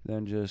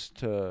than just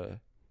to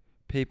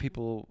pay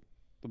people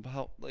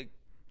about like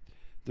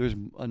there's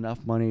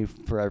enough money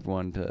for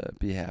everyone to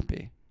be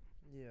happy.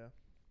 Yeah.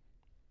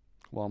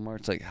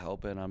 Walmart's like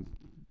helping on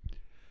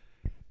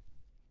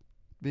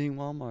being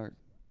Walmart.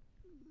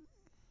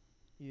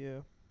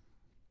 Yeah.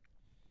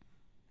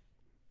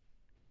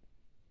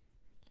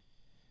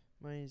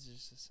 Money is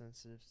just a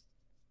sensitive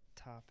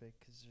topic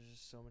because there's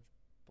just so much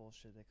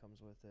bullshit that comes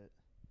with it.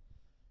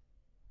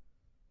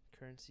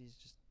 Currency is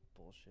just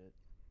bullshit,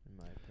 in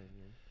my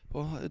opinion.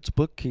 Well, it's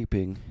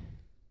bookkeeping.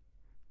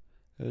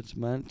 It's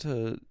meant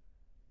to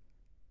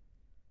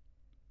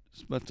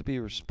be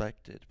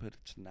respected, but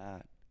it's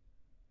not.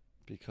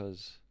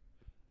 Because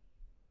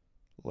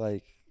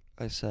like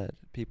I said,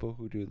 people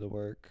who do the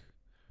work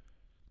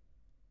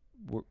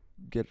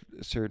get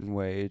a certain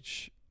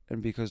wage,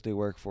 and because they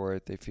work for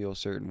it, they feel a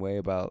certain way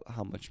about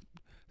how much,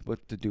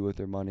 what to do with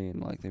their money,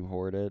 and like they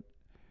hoard it.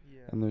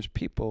 Yeah. And there's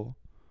people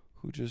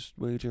who just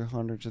wager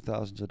hundreds of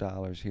thousands of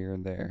dollars here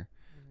and there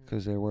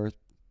because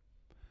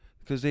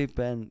they've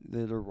been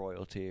they're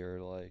royalty or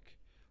like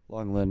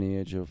long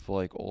lineage of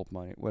like old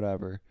money,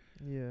 whatever.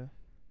 Yeah.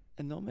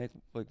 And they'll make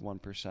like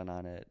 1%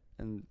 on it,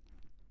 and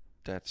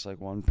that's like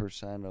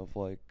 1% of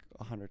like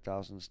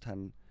 100,000 is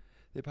 10.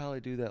 They probably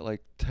do that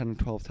like 10 or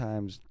 12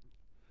 times.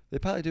 They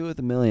probably do it with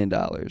 $1 million,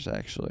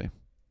 actually.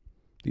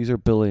 These are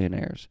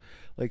billionaires.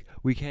 Like,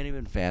 we can't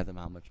even fathom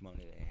how much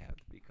money they have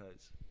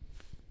because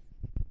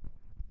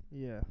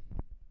Yeah.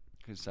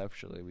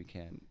 conceptually we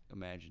can't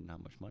imagine how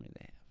much money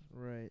they have.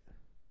 Right.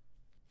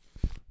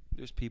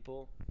 There's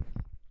people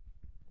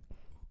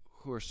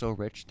who are so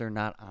rich they're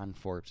not on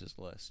Forbes'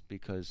 list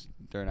because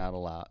they're not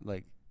allowed,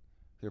 like,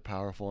 they're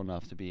powerful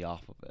enough to be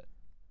off of it.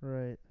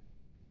 Right.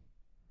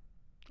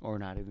 Or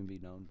not even be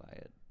known by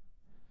it.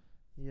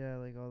 Yeah,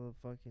 like all the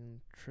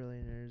fucking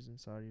trillionaires in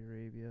Saudi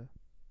Arabia.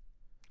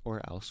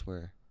 Or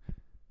elsewhere.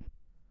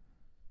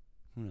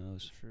 Who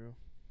knows? True.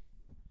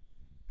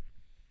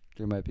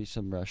 There might be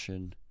some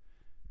Russian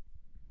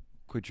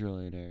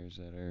quadrillionaires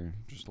that are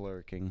just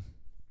lurking.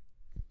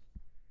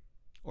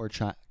 Or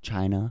China.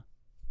 China.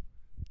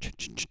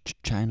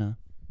 China.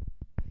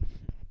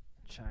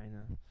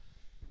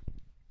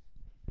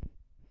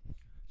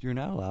 You're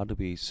not allowed to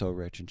be so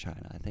rich in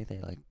China. I think they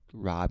like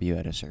rob you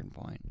at a certain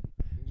point.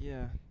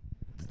 Yeah.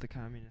 It's the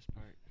communist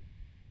part.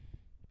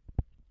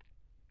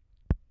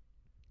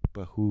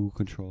 But who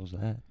controls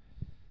that?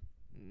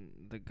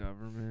 The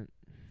government.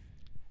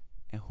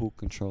 And who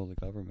controls the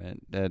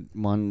government? That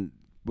one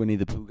Winnie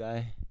the Pooh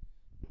guy?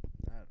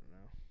 I don't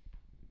know.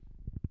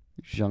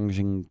 Xi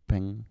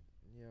Jinping?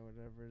 Yeah,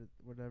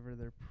 whatever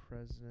their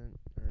president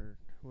or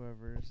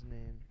whoever's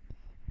name,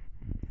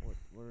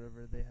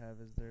 whatever they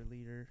have as their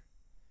leader.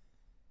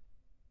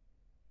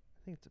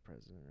 I think it's the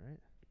president, right?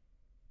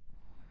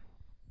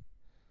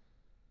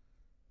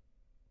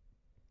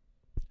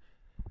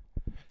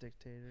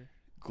 Dictator.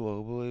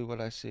 Globally, what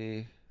I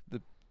see,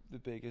 the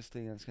biggest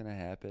thing that's going to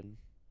happen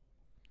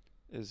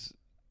is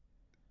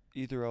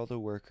either all the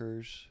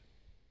workers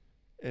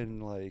in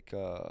like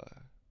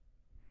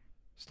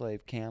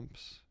slave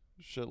camps,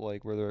 shit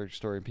like where they're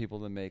storing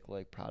people to make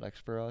like products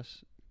for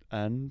us,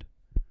 end,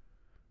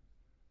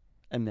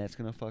 and that's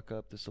going to fuck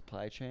up the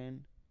supply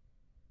chain,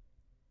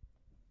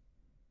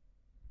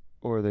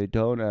 or they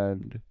don't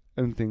end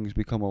and things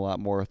become a lot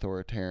more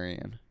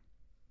authoritarian.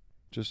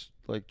 Just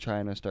like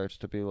China starts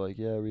to be like,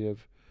 yeah, we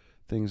have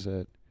things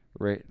that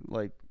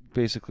like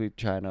basically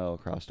China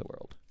across the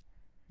world.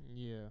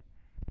 Yeah.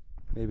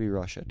 Maybe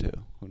Russia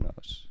too. Who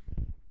knows?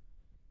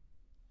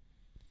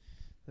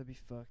 That'd be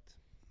fucked.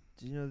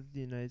 Do you know that the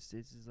United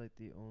States is like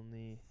the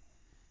only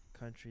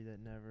country that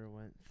never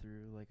went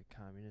through like a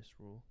communist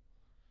rule?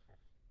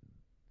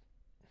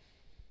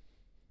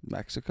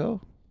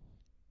 Mexico?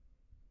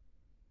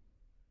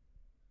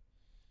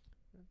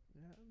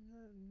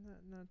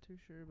 Not not too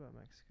sure about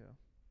Mexico.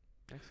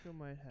 Mexico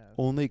might have.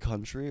 Only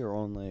country or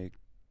only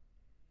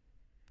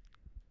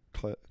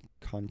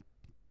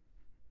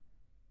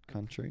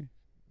country?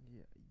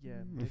 Yeah,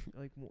 maybe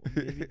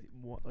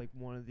like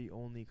one of the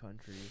only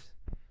countries.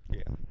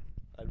 Yeah.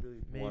 I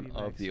really Maybe one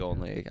of the Mexico.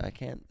 only. I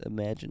can't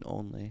imagine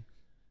only.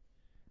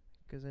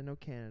 Because I know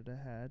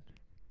Canada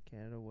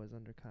was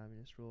under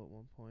communist rule at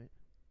one point.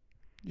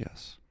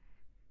 Yes.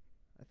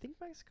 I think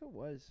Mexico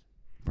was.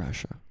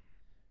 Russia.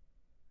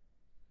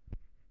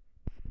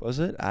 Was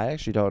it? I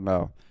actually don't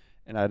know.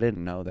 And I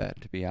didn't know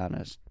that, to be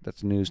honest.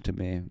 That's news to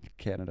me.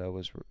 Canada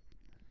was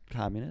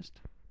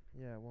communist?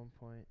 Yeah, at one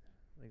point.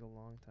 Like a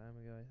long time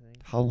ago, I think.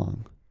 How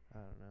long? I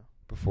don't know.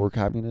 Before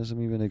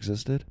communism even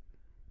existed?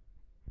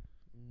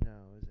 No,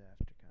 it was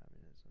after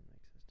communism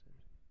existed.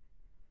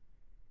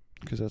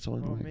 Because that's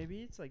only. Or maybe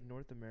it's like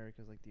North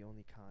America is like the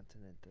only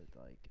continent that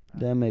like.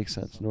 That makes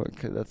sense. something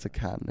like That's a that.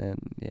 continent.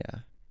 Yeah.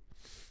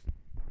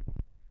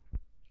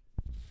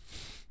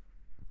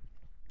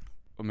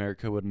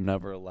 America would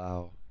never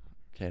allow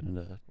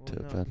Canada Well,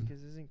 to no, then.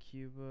 because isn't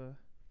Cuba's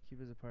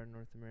a part of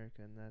North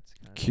America, and that's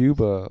kind of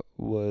Cuba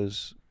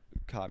was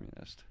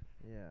communist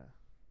Yeah.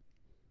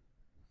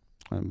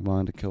 and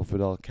wanted to kill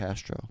Fidel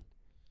Castro.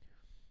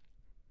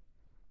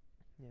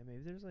 Yeah,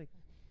 maybe there's like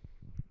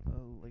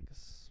a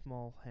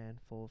small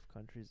handful of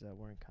countries that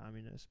weren't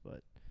communist,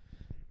 but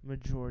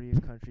majority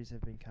of countries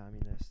have been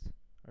communist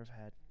or have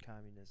had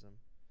communism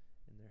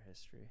in their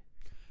history.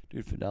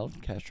 Dude, Fidel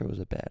Castro was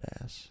a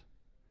badass.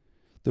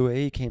 The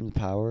way he came to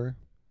power,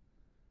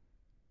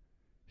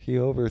 he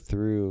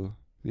overthrew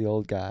the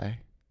old guy.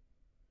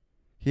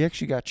 He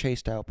actually got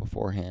chased out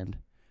beforehand,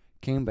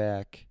 came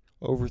back,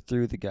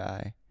 overthrew the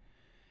guy,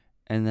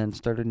 and then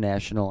started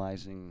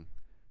nationalizing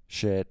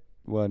shit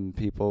when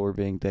people were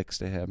being dicks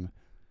to him,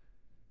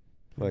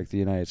 like the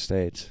United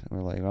States. And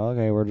we're like,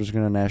 okay, we're just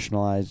going to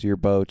nationalize your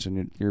boats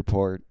and your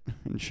port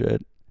and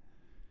shit.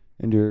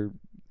 And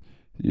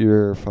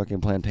your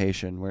fucking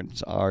plantation, where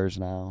it's ours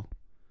now.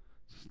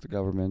 It's the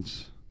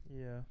government's.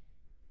 Yeah.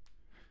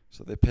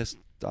 So they pissed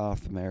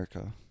off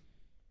America.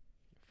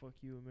 Fuck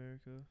you,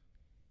 America.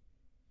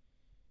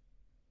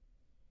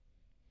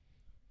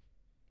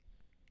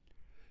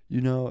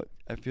 You know,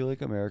 I feel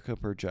like America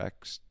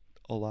projects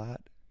a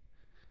lot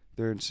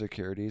their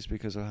insecurities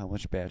because of how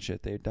much bad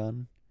shit they've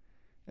done.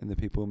 And the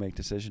people who make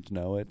decisions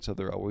know it, so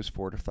they're always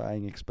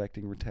fortifying,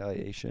 expecting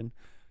retaliation.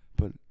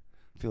 But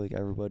I feel like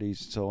everybody's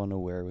so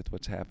unaware with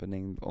what's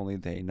happening, only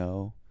they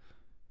know.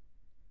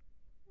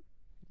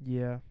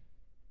 Yeah.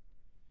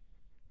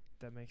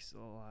 That makes a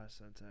lot of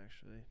sense,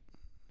 actually.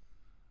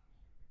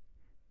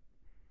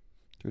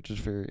 They're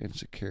just very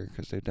insecure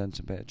because they've done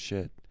some bad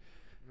shit.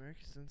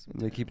 America's done some.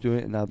 And they keep doing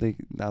it, and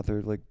now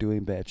they're like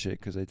doing bad shit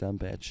because they've done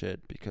bad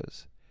shit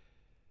because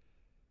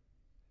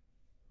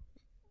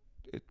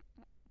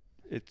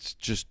it's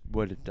just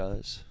what it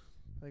does.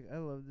 Like, I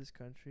love this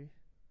country.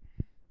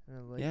 And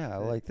I like I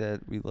like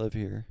that we live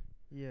here.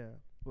 Yeah,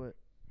 but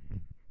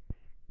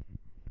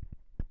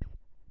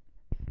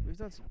we've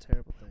done some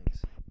terrible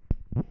things.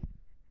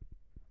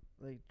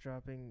 Like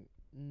dropping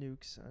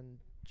nukes on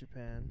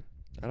Japan.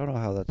 I don't know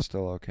how that's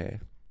still okay.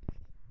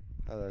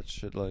 How that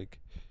should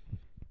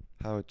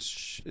how it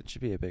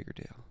should be a bigger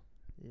deal.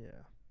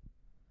 Yeah.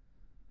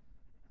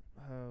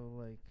 How,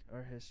 like,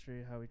 our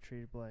history, how we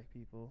treated black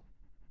people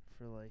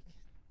for, like,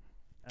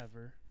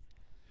 ever.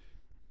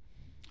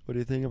 What do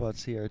you think about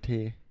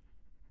CRT,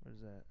 What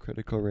is that?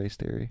 critical race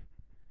theory?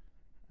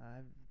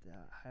 I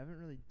haven't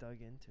really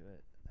dug into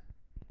it.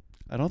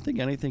 I don't think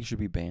anything should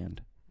be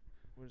banned.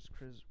 What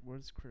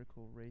is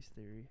critical race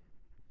theory?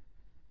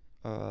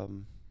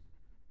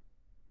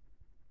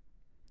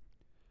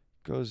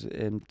 Goes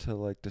into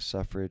like the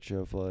suffrage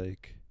of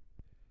like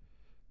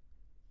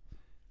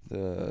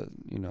the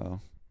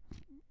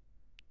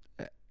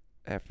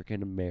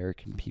African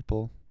American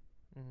people,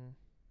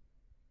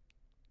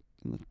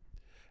 Mm-hmm.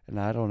 and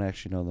I don't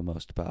actually know the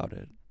most about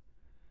it,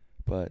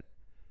 but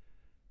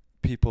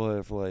people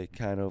have like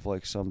kind of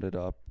like summed it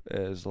up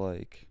as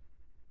like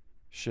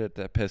shit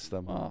that pissed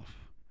them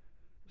off.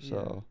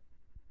 So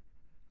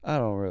I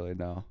don't really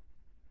know.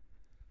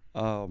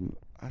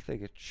 I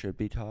think it should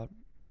be taught.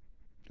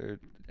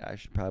 I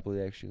should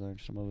probably actually learn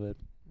some of it,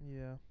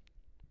 Yeah.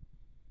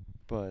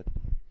 but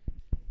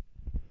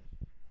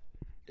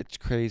it's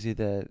crazy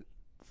that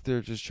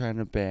they're just trying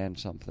to ban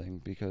something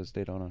because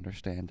they don't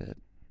understand it.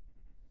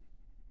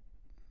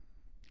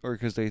 Or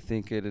because they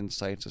think it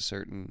incites a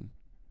certain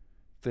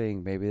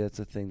thing. Maybe that's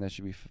a thing that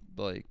should be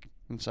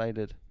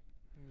incited.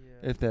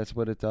 Yeah. If that's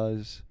what it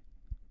does.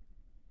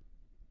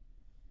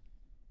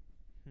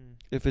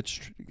 If it's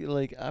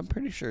I'm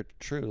pretty sure it's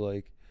true.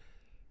 Like,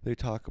 they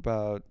talk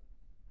about,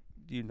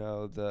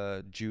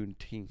 the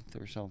Juneteenth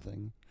or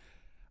something.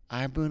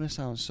 I'm gonna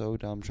sound so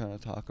dumb trying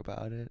to talk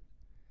about it,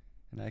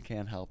 and I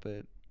can't help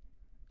it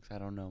because I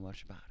don't know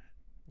much about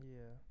it.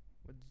 Yeah.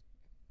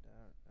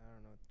 I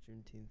don't know what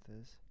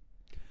Juneteenth is.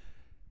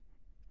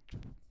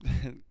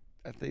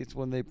 I think it's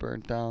when they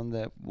burnt down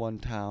that one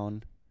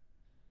town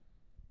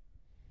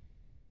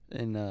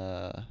in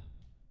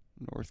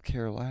North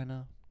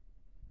Carolina,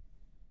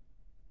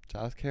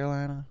 South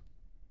Carolina,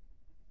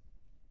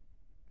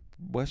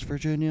 West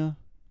Virginia,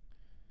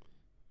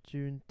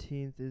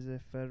 Juneteenth is a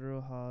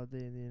federal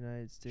holiday in the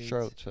United States.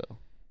 Charlottesville.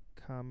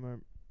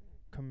 Commemor-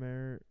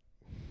 commemor-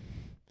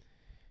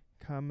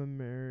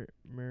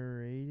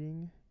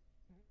 commemorating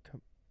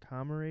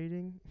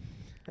commemorating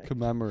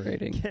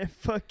Commemorating. can't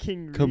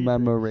fucking read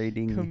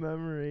Commemorating.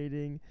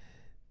 commemorating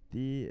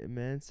the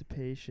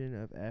emancipation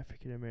of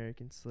African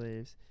American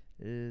slaves.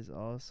 It is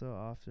also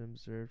often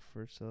observed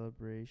for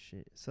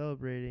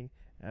celebrating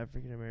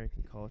African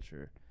American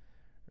culture.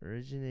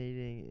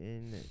 Originating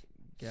in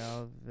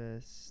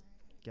Galveston,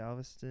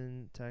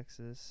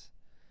 Texas,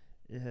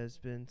 it has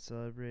been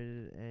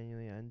celebrated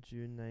annually on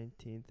June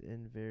 19th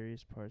in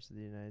various parts of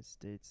the United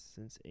States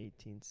since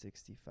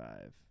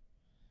 1865.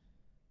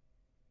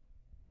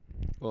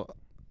 Well,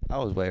 I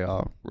was way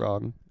off,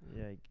 wrong.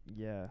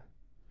 Yeah.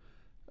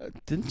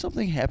 Didn't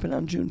something happen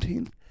on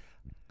Juneteenth?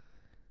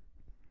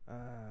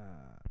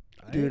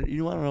 Dude,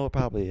 you want to know what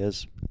probably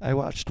is? I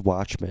watched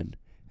Watchmen,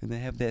 and they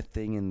have that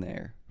thing in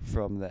there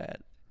from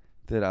that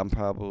I'm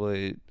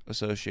probably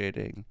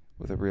associating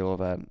with a real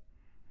event.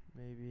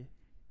 Maybe.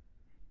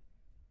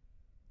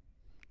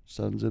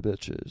 Sons of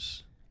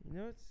bitches. You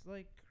know, it's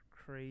like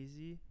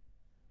crazy.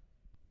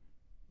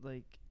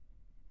 Like,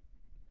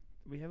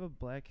 we have a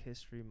Black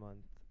History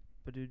Month,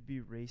 but it would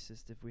be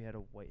racist if we had a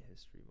White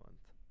History Month.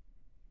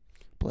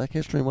 Black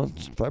History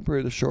Month,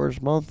 February, the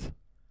shortest month.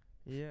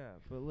 Yeah,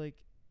 but like,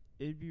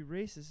 it'd be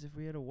racist if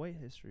we had a White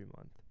History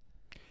Month.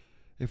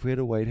 If we had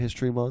a White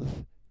History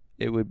Month,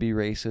 it would be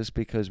racist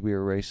because we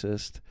were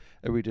racist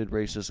and we did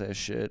racist ass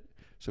shit,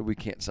 so we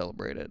can't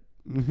celebrate it.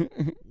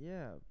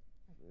 Yeah,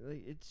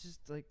 like it's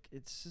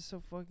just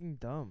so fucking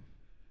dumb.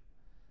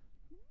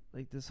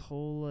 Like this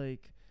whole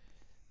like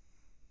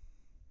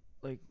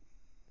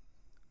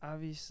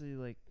obviously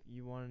like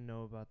you want to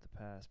know about the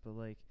past, but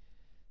like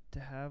to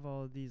have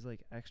all of these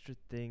like extra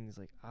things,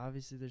 like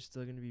obviously there's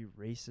still going to be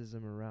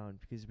racism around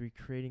because we're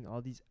creating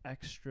all these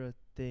extra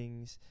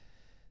things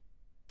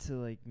to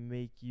like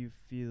make you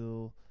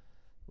feel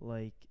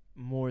like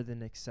more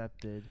than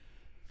accepted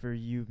for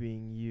you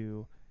being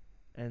you,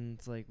 and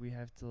it's like we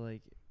have to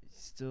like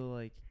still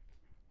like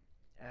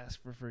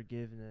ask for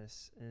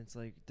forgiveness, and it's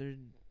like they're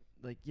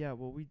like, yeah,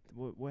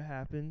 what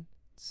happened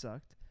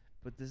sucked,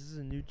 but this is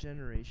a new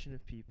generation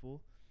of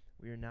people.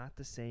 We are not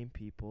the same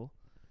people,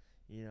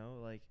 you know,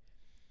 like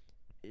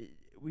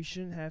we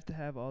shouldn't have to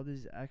have all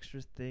these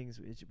extra things.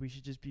 We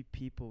should just be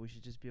people. We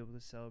should just be able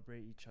to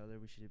celebrate each other.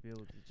 We should be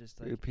able to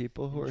just like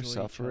people who are enjoy each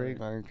suffering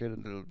other. aren't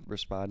going to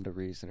respond to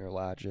reason or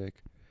logic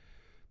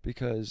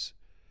because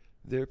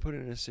they're put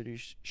in a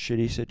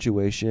shitty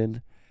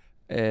situation,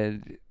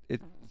 and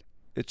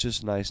it's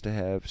just nice to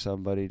have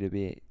somebody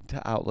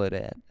to outlet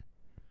at.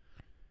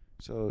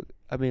 So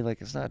I mean,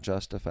 like, it's not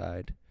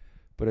justified,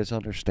 but it's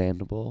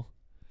understandable.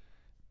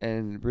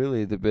 And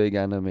really, the big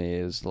enemy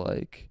is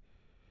like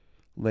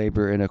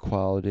labor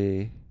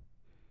inequality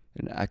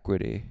and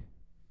equity.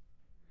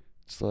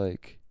 It's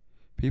like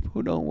people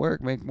who don't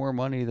work make more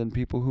money than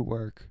people who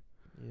work.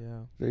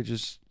 Yeah. They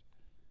just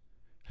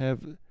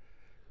have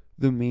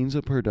the means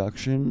of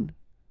production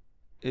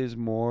is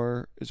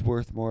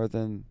worth more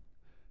than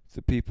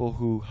the people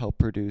who help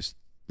produce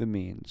the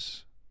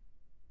means.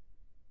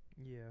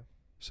 Yeah.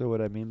 So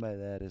what I mean by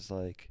that is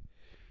like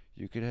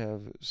you could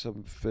have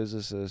some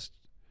physicist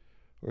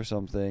or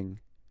something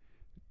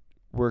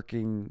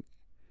working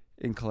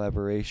in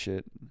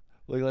collaboration.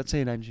 Like let's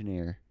say an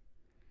engineer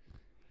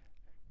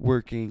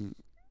working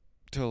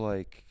to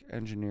like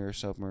engineer a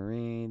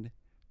submarine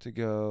to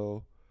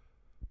go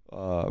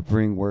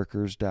bring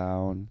workers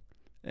down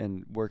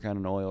and work on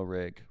an oil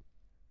rig.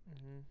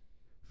 Mm-hmm.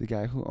 The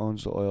guy who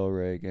owns the oil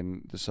rig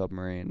and the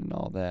submarine and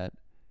all that,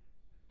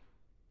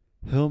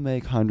 he'll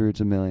make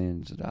hundreds of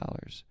millions of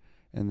dollars.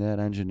 And that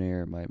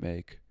engineer might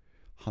make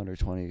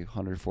 120,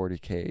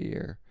 140K a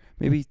year.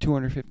 Maybe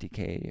 250K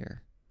a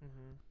year.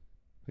 Mm-hmm.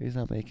 But he's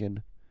not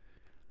making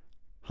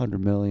 100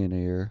 million a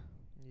year.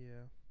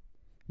 Yeah.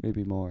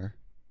 Maybe more.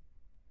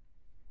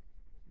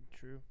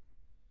 True.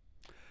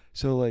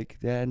 So like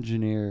that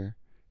engineer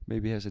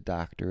maybe has a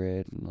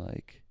doctorate and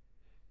like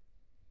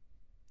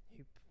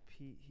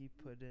He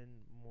put in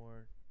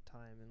more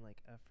time and like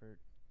effort.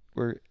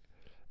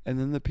 And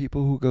then the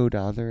people who go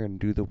down there and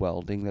do the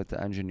welding that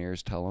the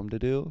engineers tell them to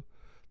do,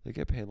 they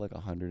get paid like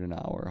 $100 an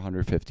hour,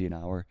 $150 an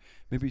hour,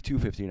 maybe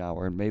 $250 an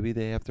hour, and maybe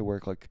they have to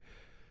work like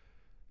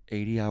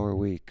 80-hour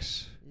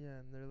weeks. Yeah,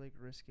 and they're like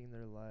risking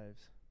their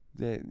lives.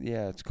 And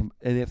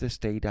they have to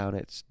stay down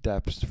at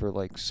depths for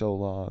like so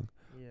long.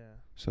 Yeah.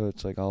 So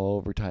it's like all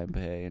overtime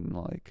pay and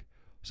like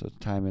so it's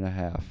time and a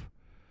half.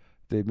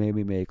 They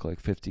maybe make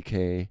like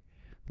 50K in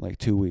like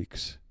 2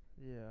 weeks.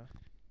 Yeah.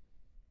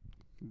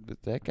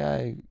 But that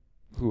guy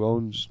who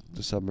owns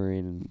the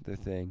submarine and the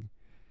thing,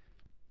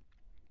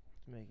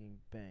 Making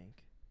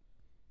bank.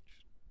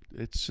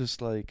 it's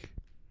just like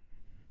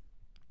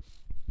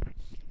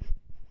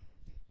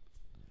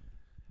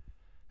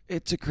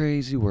it's a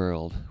crazy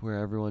world where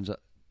everyone's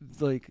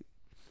like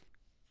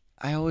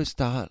I always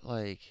thought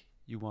like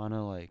you want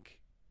to like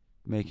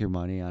make your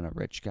money on a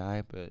rich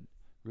guy, but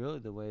really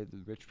the way the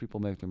rich people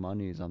make their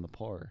money is on the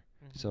poor.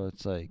 So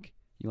it's like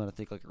you want to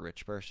think like a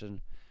rich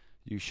person.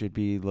 You should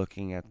be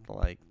looking at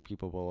like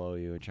people below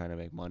you and trying to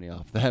make money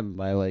off them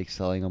by like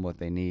selling them what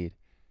they need,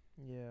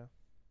 Yeah,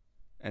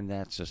 and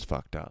that's just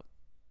fucked up.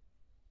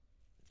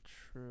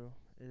 true.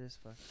 It is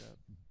fucked up.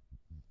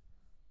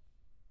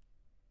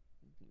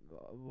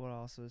 What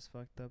also is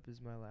fucked up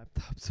is my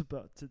laptop's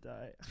about to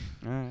die.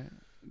 All right,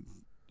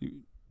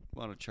 you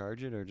want to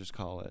charge it or just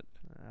call it?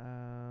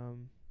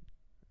 Um,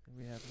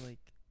 we have like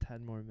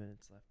 10 more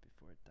minutes left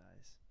before it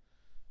dies.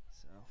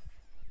 So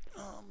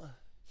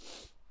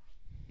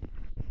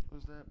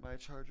Was that my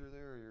charger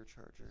there or your this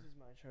charger? is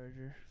my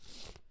charger.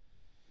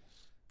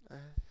 Uh,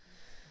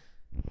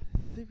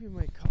 I think we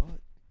might call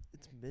it.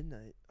 It's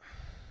midnight.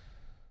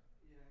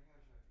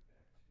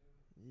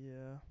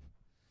 Yeah.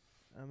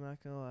 I'm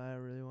not gonna lie, I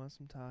really want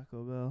some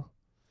Taco Bell.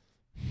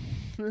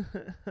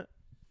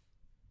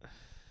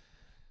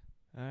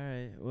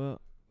 Alright, well,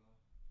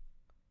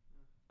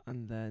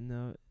 on that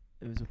note,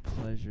 it was a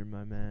pleasure,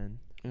 my man.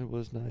 It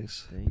was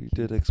nice. Thank We you.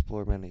 did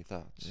explore many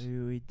thoughts.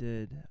 We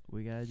did.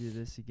 We gotta do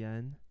this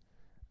again.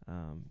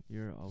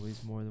 You're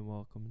always more than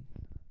welcome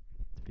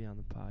to be on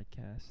the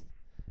podcast.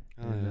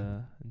 Oh, and yeah.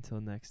 until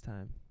next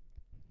time,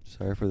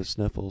 Sorry for the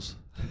sniffles.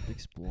 keep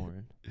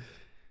exploring.